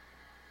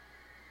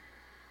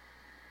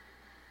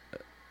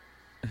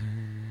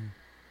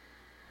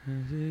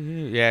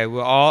 Yeah,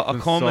 well, all a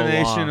Been so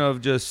culmination long.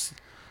 of just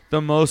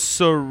the most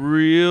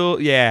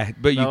surreal. Yeah,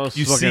 but That was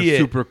you fucking see it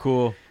super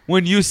cool.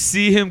 when you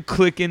see him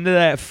click into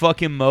that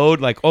fucking mode.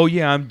 Like, oh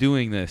yeah, I'm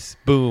doing this.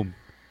 Boom,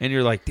 and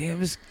you're like, damn,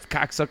 this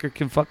cocksucker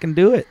can fucking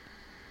do it.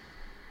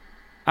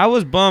 I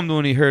was bummed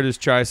when he hurt his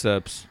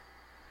triceps,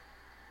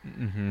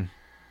 Mm-hmm.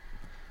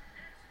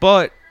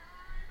 but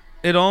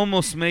it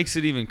almost makes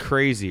it even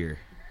crazier.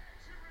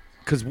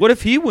 Because what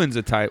if he wins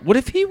a title? What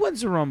if he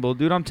wins a Rumble,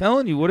 dude? I'm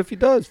telling you, what if he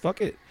does?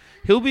 Fuck it.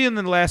 He'll be in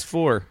the last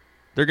 4.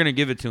 They're going to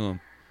give it to him.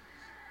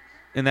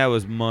 And that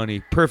was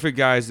money. Perfect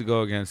guys to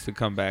go against to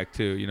come back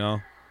too, you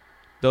know?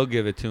 They'll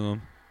give it to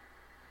him.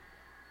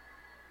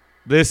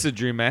 This is a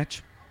dream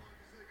match.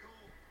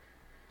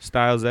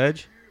 Styles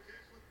Edge.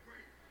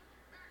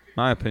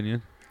 My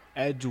opinion.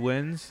 Edge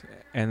wins,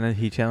 and then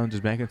he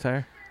challenges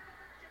McIntyre.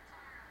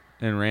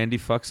 And Randy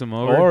fucks him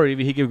over. Or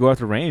even he could go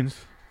after Reigns.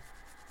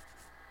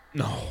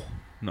 No.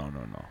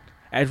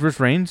 Edge versus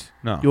Reigns?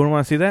 No. You wouldn't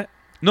want to see that?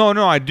 No,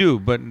 I do,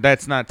 but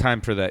that's not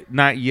time for that.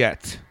 Not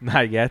yet.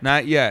 Not yet.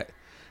 Not yet.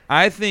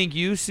 I think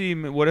you see.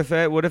 What if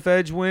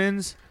Edge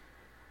wins,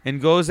 and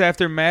goes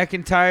after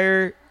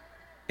McIntyre,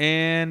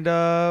 and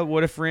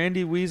what if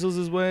Randy weasels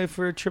his way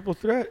for a triple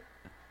threat?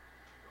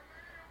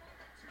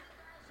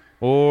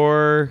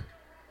 Or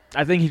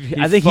I think he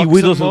fucks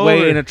weasels him his way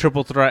over. in a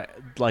triple threat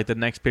like the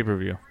next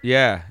pay-per-view.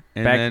 yeah,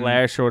 and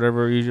Backlash or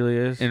whatever it usually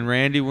is. then, and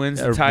Randy wins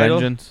the Or title,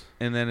 Vengeance.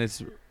 and then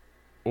it's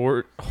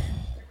Orton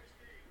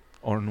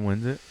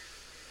wins it.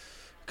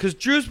 because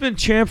Drew's been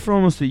champ for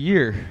almost a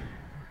year.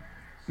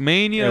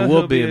 Mania It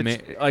will he'll be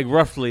like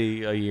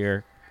roughly a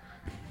year.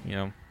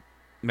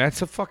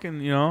 That's a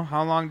fucking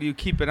how long do you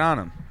keep it on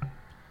him?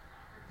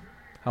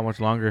 How much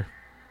longer?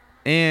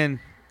 And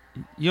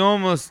you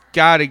almost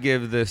gotta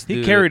give this. He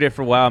dude carried it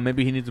for a while.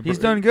 Maybe he needs to. He's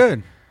done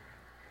good.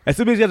 As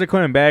soon as these guys are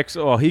coming back,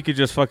 so he could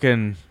just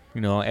fucking,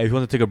 if he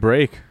wants to take a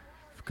break,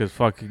 because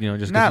just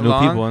get Not some new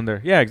long. people in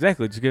there. Yeah,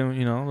 exactly. Just give him,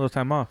 a little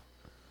time off.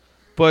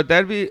 But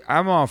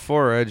I'm all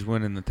for Edge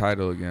winning the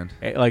title again.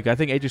 Like I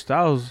think AJ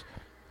Styles,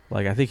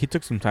 I think he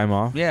took some time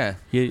off. Yeah.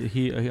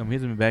 He hasn't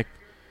been back.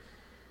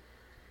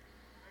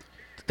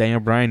 Daniel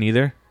Bryan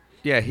either.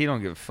 Yeah, he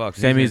don't give a fuck.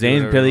 He's Sami gonna do Zayn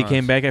whatever barely he came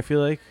wants. back. I feel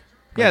like.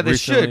 Yeah, they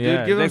recently, should, dude.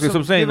 yeah. Give him exactly some- what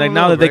I'm saying. give him a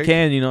Now little that they break.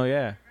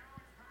 can,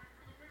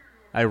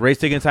 yeah. Ray's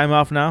taking time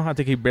off now. I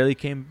think he barely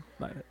came.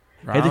 Has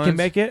he Rollins? came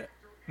back yet?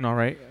 No,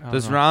 right? I don't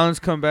Does know. Rollins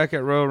come back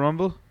at Royal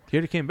Rumble? He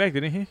already came back,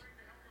 didn't he?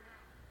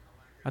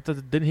 I thought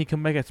didn't he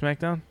come back at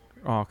SmackDown?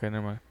 Oh, okay,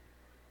 never mind.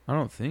 I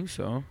don't think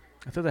so.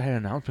 I thought they had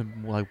an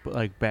announcement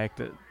like back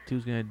that he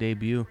was gonna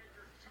debut.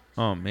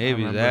 Oh, maybe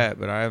remember. that,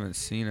 but I haven't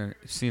seen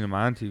him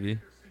on TV.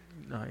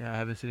 No, yeah, I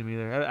haven't seen him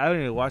either. I don't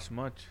even watch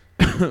much.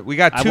 We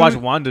got I two. watched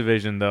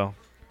WandaVision though.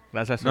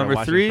 That's Number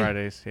watching 3?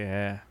 Fridays.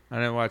 Yeah. I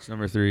didn't watch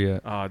number 3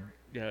 yet. Oh,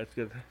 yeah, that's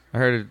good. I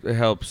heard it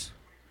helps.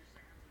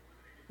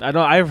 I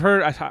know. I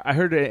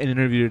heard an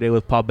interview today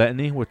with Paul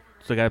Bettany, which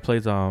the guy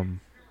plays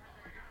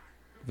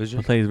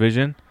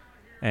Vision,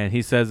 and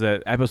he says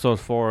that episode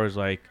 4 is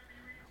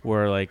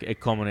where it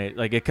culminates,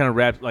 it kind of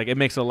wraps, it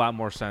makes a lot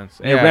more sense.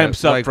 And it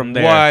ramps up from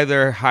there. Why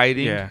they're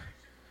hiding. Yeah.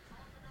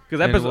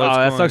 Because And episode, what's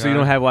that going sucks that you on.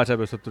 don't have watch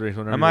episode 3.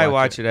 So I might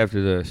watch it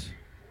after this.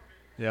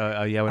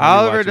 Yeah, yeah. whenever you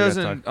Oliver watch it, that's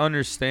doesn't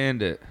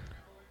understand it,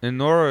 and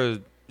Nora,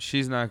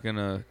 she's not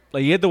gonna.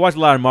 you have to watch a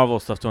lot of Marvel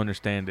stuff to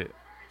understand it.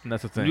 And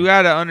that's the thing. You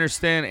gotta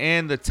understand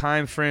and the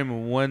time frame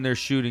of when they're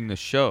shooting the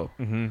show.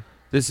 Mm-hmm.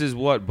 This is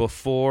what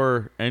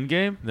before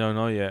Endgame.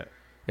 No, yet.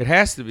 It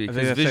has to be I think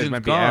because that's it. It Vision's might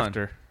be gone.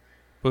 after.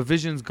 But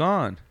Vision's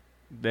gone.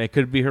 That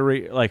could be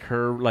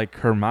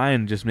her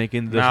mind just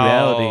making this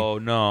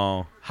reality.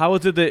 No. How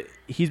is it that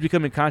he's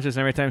becoming conscious,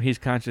 and every time he's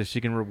conscious, she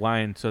can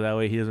rewind so that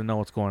way he doesn't know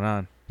what's going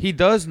on? He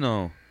does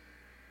know.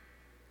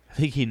 I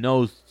think he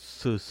knows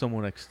to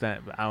some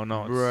extent, but I don't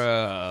know.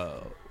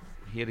 Bro.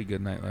 He had a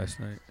good night last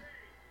night.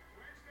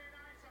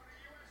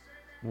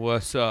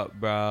 What's up,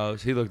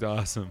 bros? He looked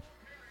awesome.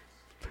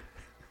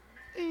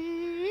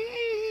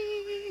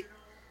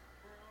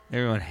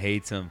 Everyone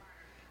hates him.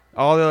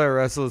 All the other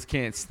wrestlers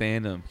can't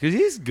stand him because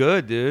he's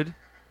good, dude.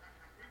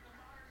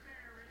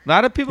 A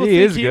lot of people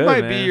think he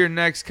might be your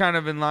next kind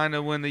of in line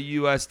to win the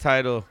U.S.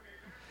 title.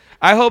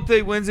 I hope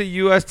they wins a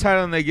U.S.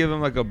 title and they give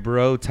him like a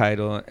bro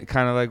title,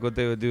 kind of like what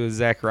they would do with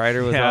Zack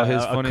Ryder with all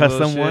his funny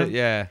little shit. One?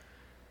 Yeah,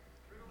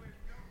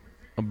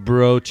 a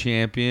bro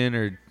champion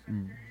or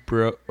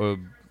bro or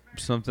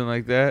something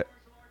like that.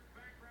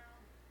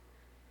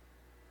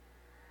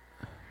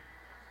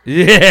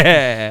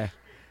 Yeah.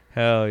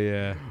 Hell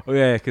yeah. Oh,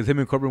 yeah, because him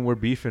and Corbin were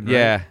beefing, right?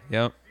 Yeah,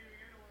 yep.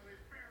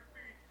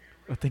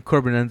 I think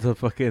Corbin ends up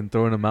fucking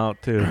throwing him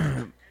out,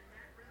 too.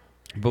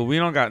 But we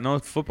don't got no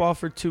football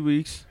for 2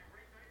 weeks.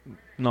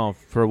 No,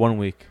 for 1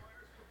 week.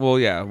 Well,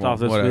 yeah. It's off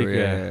this whatever. week,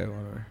 Yeah,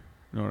 whatever.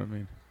 You know what I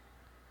mean?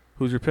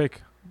 Who's your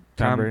pick?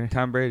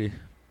 Tom Brady.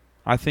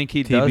 I think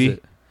he does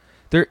it.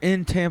 They're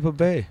in Tampa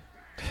Bay.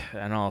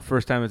 I know.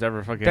 First time it's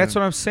ever fucking That's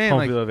what I'm saying. home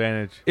Like, field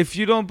advantage. if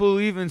you don't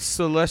believe in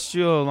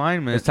celestial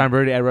alignment. Is Tom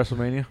Brady at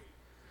WrestleMania?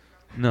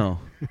 No.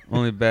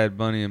 Only Bad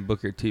Bunny and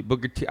Booker T.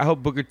 I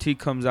hope Booker T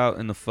comes out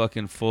in the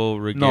fucking full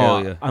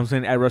regalia. No, I'm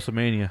saying at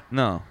WrestleMania.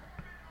 No.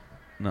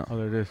 Oh,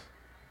 there it is.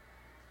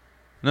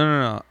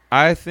 No.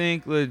 I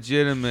think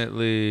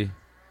legitimately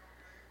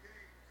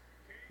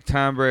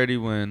Tom Brady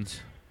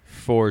wins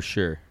for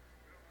sure.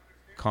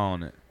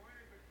 Calling it.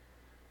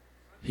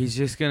 He's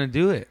just going to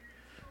do it.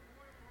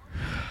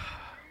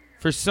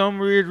 For some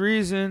weird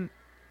reason,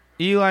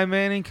 Eli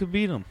Manning could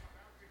beat him.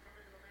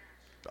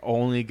 The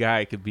only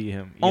guy could beat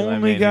him. Eli Only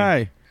Manning.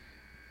 guy.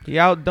 He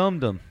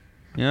out-dumbed him.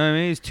 You know what I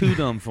mean? He's too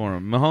dumb for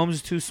him. Mahomes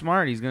is too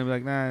smart. He's going to be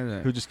like,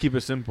 nah. Who just keep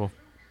it simple.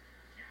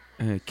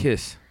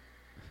 Kiss.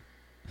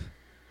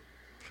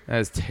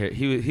 That's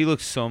he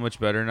looks so much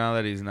better now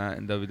that he's not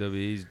in WWE.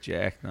 He's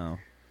jacked now.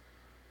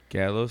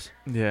 Gallows.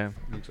 Yeah.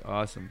 Looks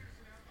awesome.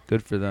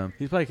 Good for them.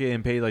 He's probably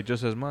getting paid like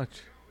just as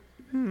much.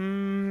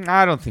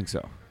 I don't think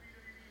so.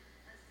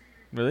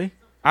 Really?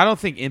 I don't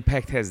think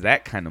Impact has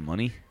that kind of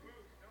money.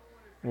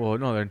 Well,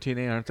 no, they're in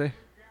TNA, aren't they?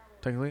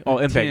 Technically? Oh,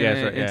 Impact, TNA, yeah,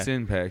 that's right. Yeah. It's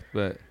Impact,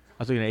 but I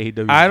was thinking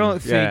AEW. I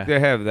don't think they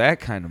have that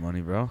kind of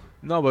money, bro.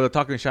 No, but they're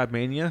talking Shop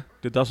Mania.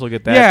 Did Dustle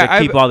get that? Yeah,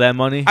 they keep all that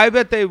money. I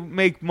bet they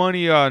make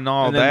money on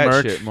all And then that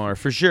merch. shit more.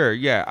 For sure.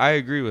 Yeah, I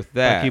agree with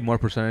They that. keep more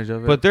percentage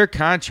of it. But their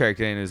contract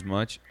ain't as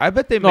much. I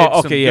bet they make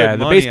some good the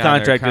money base on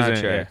contract their isn't.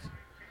 contract. Yeah.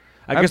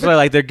 I guess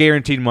like their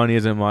guaranteed money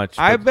isn't much.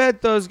 I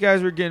bet those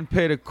guys were getting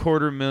paid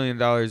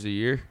 $250,000 a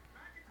year.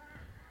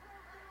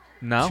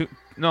 now.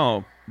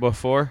 No,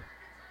 before.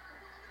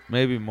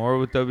 Maybe more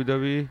with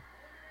WWE.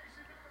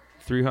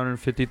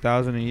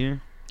 $350,000 a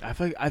year. I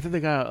think they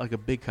got like a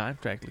big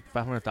contract, like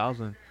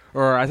 $500,000,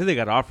 or I think they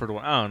got offered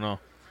one. I don't know.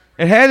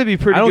 It had to be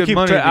pretty I don't good keep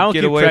money I to don't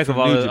get keep away track from of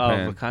all New the,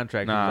 Japan. the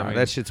contractors. Nah, I mean,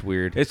 that shit's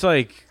weird. it's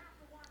like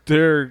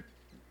they're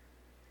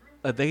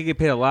they can get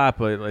paid a lot,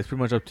 but it's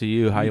pretty much up to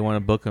you how you want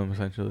to book them.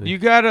 Essentially, You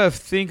gotta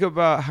think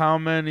about how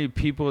many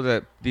people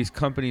that these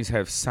companies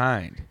have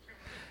signed.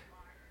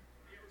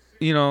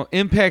 You know,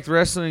 Impact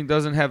Wrestling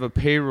doesn't have a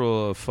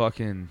payroll of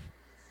fucking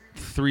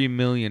 $3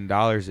 million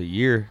a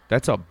year.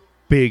 That's a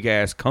big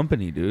ass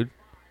company, dude.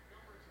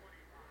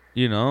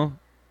 You know,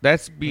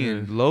 that's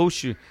being low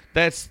shoot.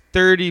 That's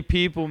 30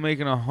 people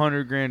making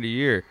 $100,000 a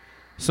year.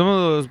 Some of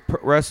those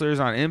wrestlers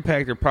on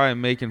Impact are probably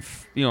making,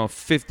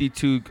 $50,000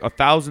 to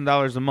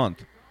 $1,000 a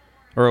month,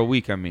 or a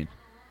week. I mean,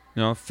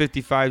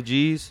 55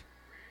 G's.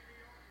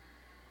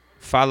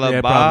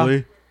 yeah,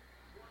 probably.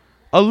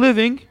 A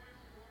living,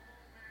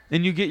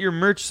 and you get your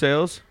merch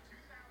sales.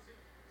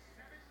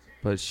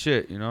 But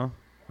shit, I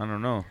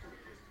don't know.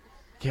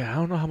 Yeah, I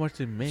don't know how much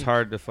they make. It's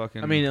hard to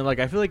fucking. I mean, like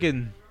I feel like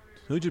in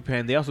New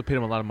Japan they also paid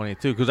them a lot of money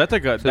too, because that's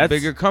like it's a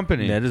bigger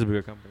company. Yeah, it is a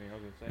bigger company. I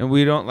was gonna say. And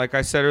we don't, like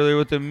I said earlier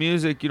with the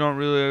music, you don't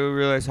really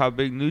realize how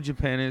big New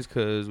Japan is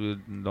because we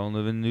don't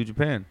live in New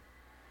Japan.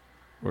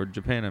 Or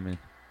Japan, I mean.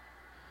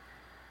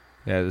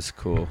 Yeah, this is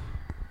cool.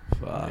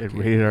 Fuck. It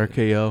rated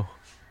RKO.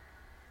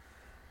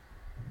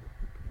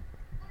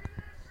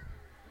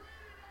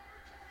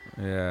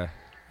 Yeah.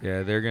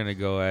 Yeah, they're going to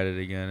go at it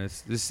again.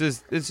 It's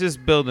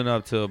just building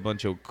up to a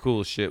bunch of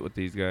cool shit with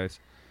these guys.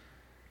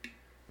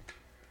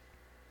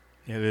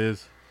 Yeah, it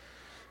is.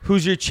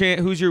 Who's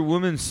your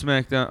women's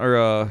SmackDown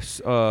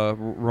or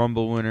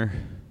Rumble winner?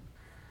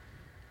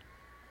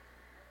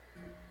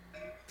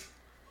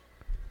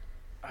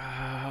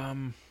 Let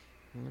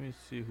me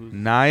see who's.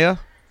 Nia?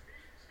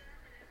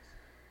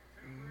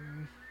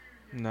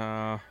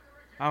 Nah,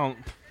 I don't.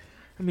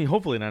 I mean,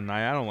 hopefully not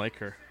Nia. I don't like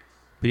her.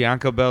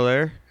 Bianca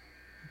Belair?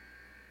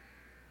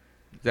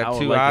 Is that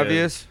too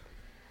obvious?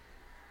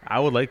 I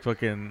would like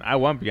fucking. I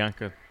want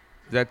Bianca.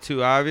 Is that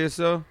too obvious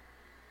though?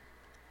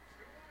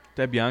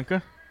 That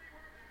Bianca?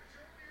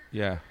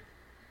 Yeah.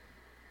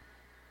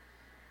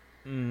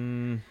 I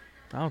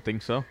don't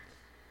think so.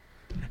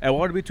 And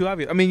what would be too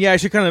obvious? I mean, yeah,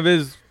 she kind of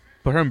is,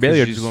 but her and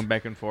Bailey are just going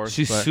back and forth.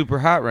 She's but- super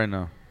hot right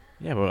now.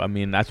 Yeah, but I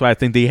mean, that's why I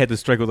think they had to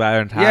strike with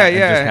Iron Top Yeah, and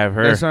yeah. just have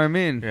her. That's what I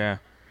mean. Yeah.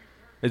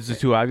 It's just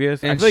too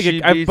obvious. I And feel like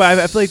she I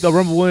feel like the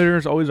Rumble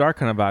winners always are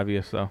kind of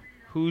obvious, though.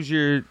 Who's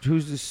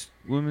this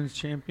women's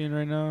champion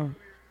right now?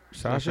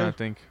 Sasha? I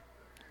think.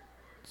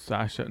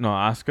 Sasha. No,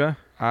 Asuka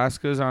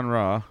Asuka's on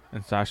Raw.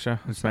 and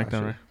Sasha and Sasha.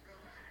 SmackDown, right?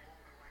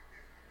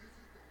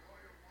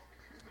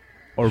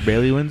 Or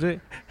Bailey wins it?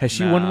 Has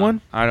she Nah, won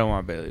one? I don't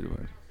want Bailey to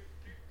win.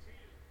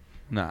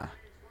 Nah. What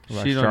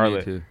about She don't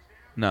Charlotte? need to.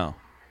 No.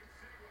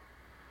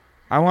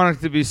 I want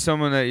it to be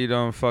someone that you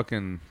don't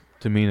fucking...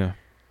 Tamina.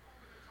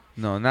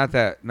 No, not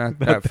that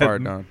that- far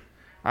down.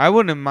 I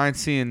wouldn't mind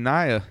seeing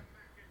Nia.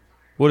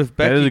 What if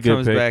That is Becky a good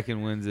comes pick. back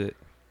and wins it?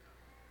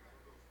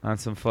 On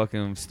some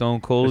fucking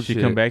Stone Cold Does she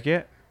shit. come back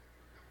yet?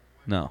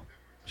 No.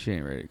 She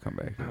ain't ready to come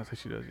back I yet. don't think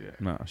she does yet.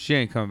 No, she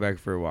ain't coming back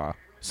for a while.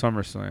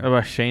 SummerSlam. What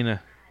about Shayna?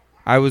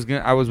 I was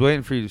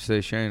waiting for you to say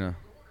Shayna.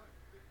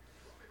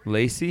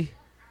 Lacey?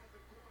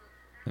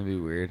 That'd be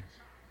weird.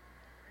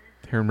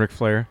 Her and Ric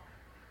Flair.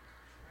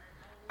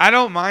 I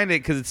don't mind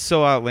it because it's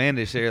so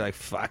outlandish. They're like,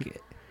 fuck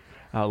it.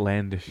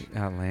 Outlandish.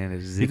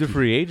 Outlandish. He's a Zicky.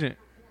 free agent.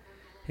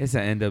 It's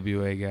an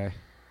NWA guy.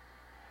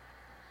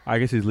 I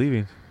guess he's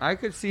leaving. I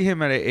could see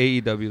him at an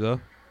AEW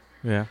though.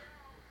 Yeah.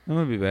 That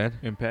wouldn't be bad.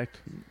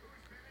 Impact.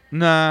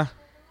 Nah.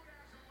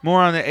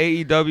 More on the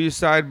AEW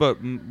side, but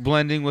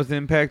blending with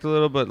Impact a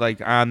little, but like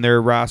on their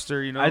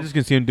roster, you know. I just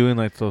can see him doing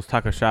like those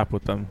taco shop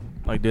with them,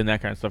 like doing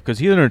that kind of stuff, because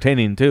he's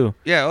entertaining too.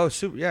 Yeah. Oh,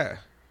 super. Yeah.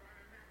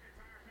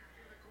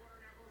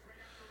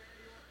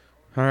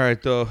 All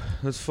right, though.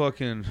 Let's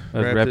fucking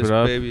Let's wrap wrap this it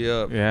up. baby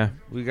up. Yeah.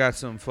 We got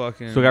some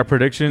fucking. So we got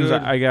predictions.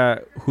 good. I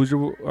got who's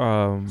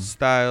your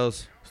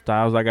Styles,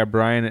 Styles. I got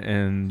Brian,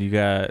 and you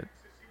got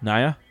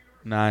Nia,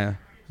 Nia.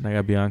 and I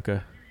got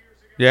Bianca.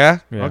 Yeah?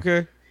 Yeah.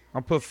 Okay.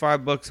 I'll put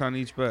 $5 on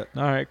each bet.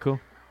 All right, cool.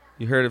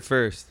 You heard it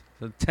first.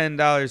 So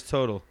 $10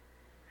 total.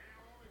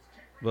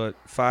 But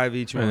 5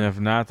 each one. And if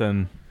not,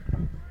 then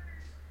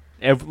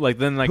if we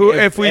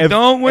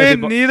don't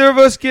win, neither of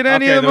us get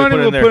any of the money,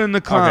 we'll put in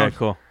the clown. Okay,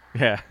 cool.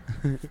 Yeah.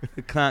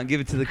 The clown. Give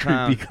it to the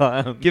Creepy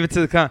clown. clown. Give it to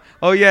the clown.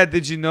 Oh, yeah.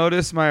 Did you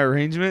notice my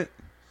arrangement?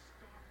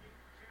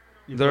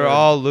 They're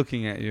all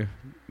looking at you.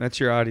 That's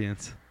your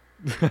audience.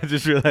 I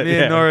just realized. Me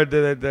yeah. and Nora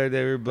did it.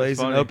 They were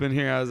blazing funny. up in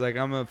here. I was like,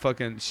 I'm going to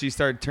fucking... She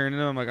started turning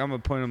them. I'm like, I'm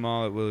going to point them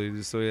all at Willie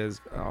just so he has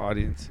an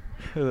audience.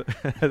 That's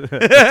funny.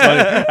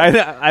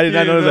 I did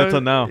not notice that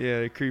till now. Yeah,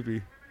 they're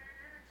creepy.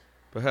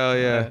 But hell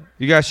yeah. Yeah.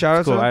 You got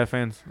shout-outs? Cool. though? I have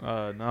fans. No,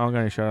 I don't got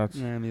any shout outs.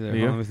 Nah, neither.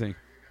 You? Let me think.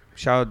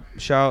 Shout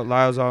out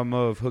Lyles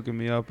Almove hooking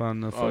me up on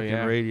the fucking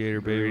yeah.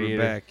 radiator, baby. Radiator.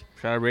 We're back.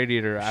 Shout out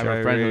Radiator. I have Shout a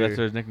out friend who Radiator. that's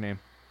his nickname.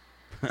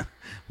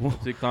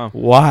 Sick clown.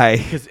 Why?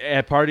 Because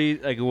at party,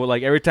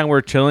 like every time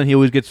we're chilling, he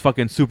always gets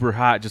fucking super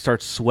hot, just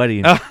starts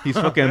sweating. He's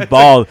fucking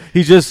bald.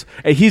 He's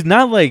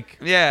not like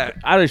Yeah.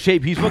 out of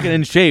shape. He's fucking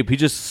in shape. He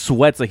just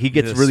sweats. Like he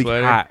gets He's a really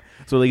sweater? hot.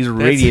 So like he's a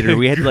That's radiator. a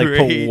We had to like put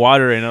great-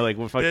 water in it. Like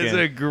we're That's a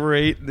fucking.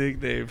 great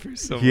nickname for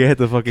someone. He had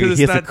to fucking. Because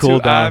He it's has to not cool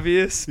too down.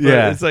 obvious, but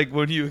Yeah. it's like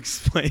when you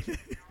explain it.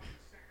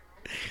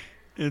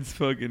 It's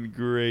fucking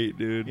great,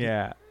 dude.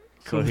 Yeah.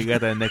 So he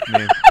got that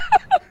nickname.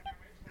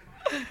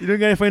 You don't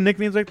got any funny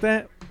nicknames like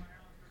that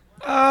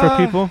for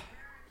people?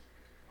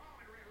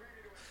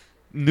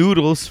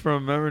 Noodles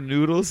from, remember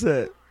Noodles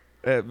at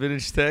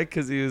Vintage Tech?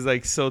 Because he was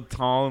like so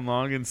tall and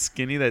long and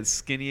skinny, that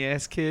skinny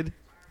ass kid.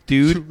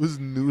 Dude. It was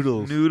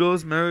noodles.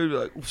 Noodles, remember? He'd be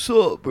like, what's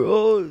up,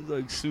 bro? He was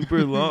like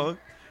super long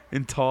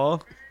and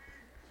tall.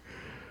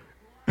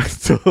 I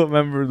still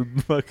remember the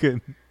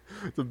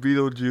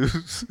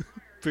Beetlejuice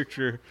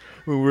picture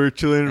when we were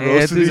chilling and Hey,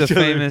 roasting Anthony's a each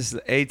other. famous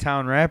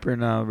A-Town rapper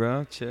now,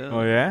 bro. Chill.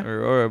 Oh, yeah?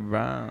 Or a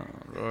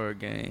Brown. Or a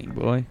gang,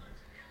 boy.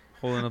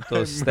 Holding up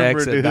those I remember,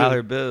 stacks of dude.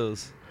 dollar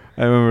bills.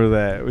 I remember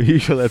that. You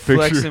showed that picture.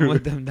 Flexing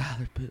with them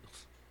dollar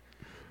bills.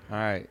 All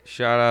right.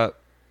 Shout out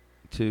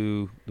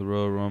to the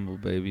Royal Rumble,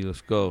 baby.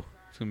 Let's go.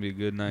 It's going to be a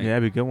good night. Yeah,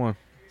 it'd be a good one.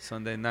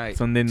 Sunday night.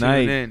 Sunday Tune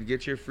night. in.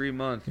 Get your free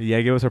month. Yeah,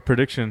 give us our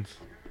predictions.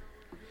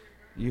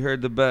 You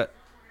heard the bet.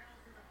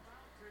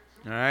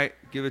 All right.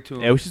 Give it to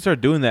him. Yeah, we should start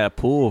doing that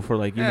pool for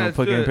like, let's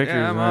fucking do it. pictures,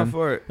 Yeah, I'm all man.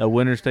 for it. The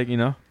winners take,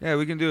 Yeah,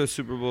 we can do a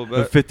Super Bowl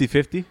the bet.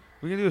 50-50.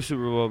 We can do a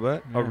Super Bowl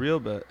bet. A Yeah. real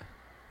bet.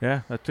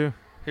 Yeah, that too.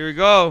 Here we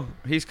go.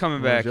 He's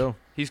coming back. Joe.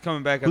 He's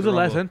coming back. Who's at the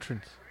last Rumble.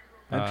 entrant?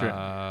 I don't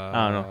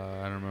know.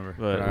 I don't remember.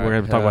 But All we're right.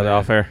 going to talk about that Hell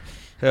off air.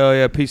 yeah. Hell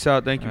yeah. Peace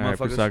out. Thank you, All right,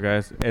 motherfuckers. peace out,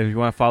 guys. And if you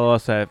want to follow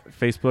us at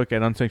Facebook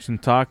at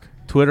Unsanctioned Talk,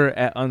 Twitter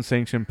at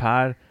Unsanctioned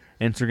Pod,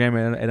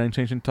 Instagram at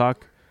Unsanctioned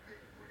Talk.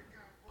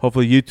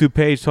 Hopefully YouTube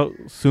page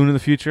soon in the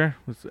future.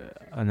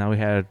 Now we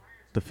had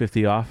the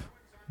 50 off.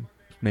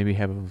 Maybe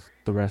have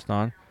the rest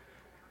on.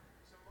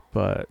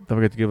 But don't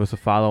forget to give us a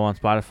follow on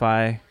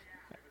Spotify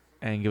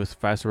and give us a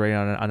 5-star rating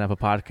on Apple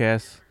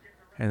Podcasts.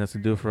 And that's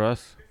going to do it for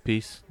us.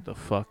 Peace the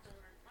fuck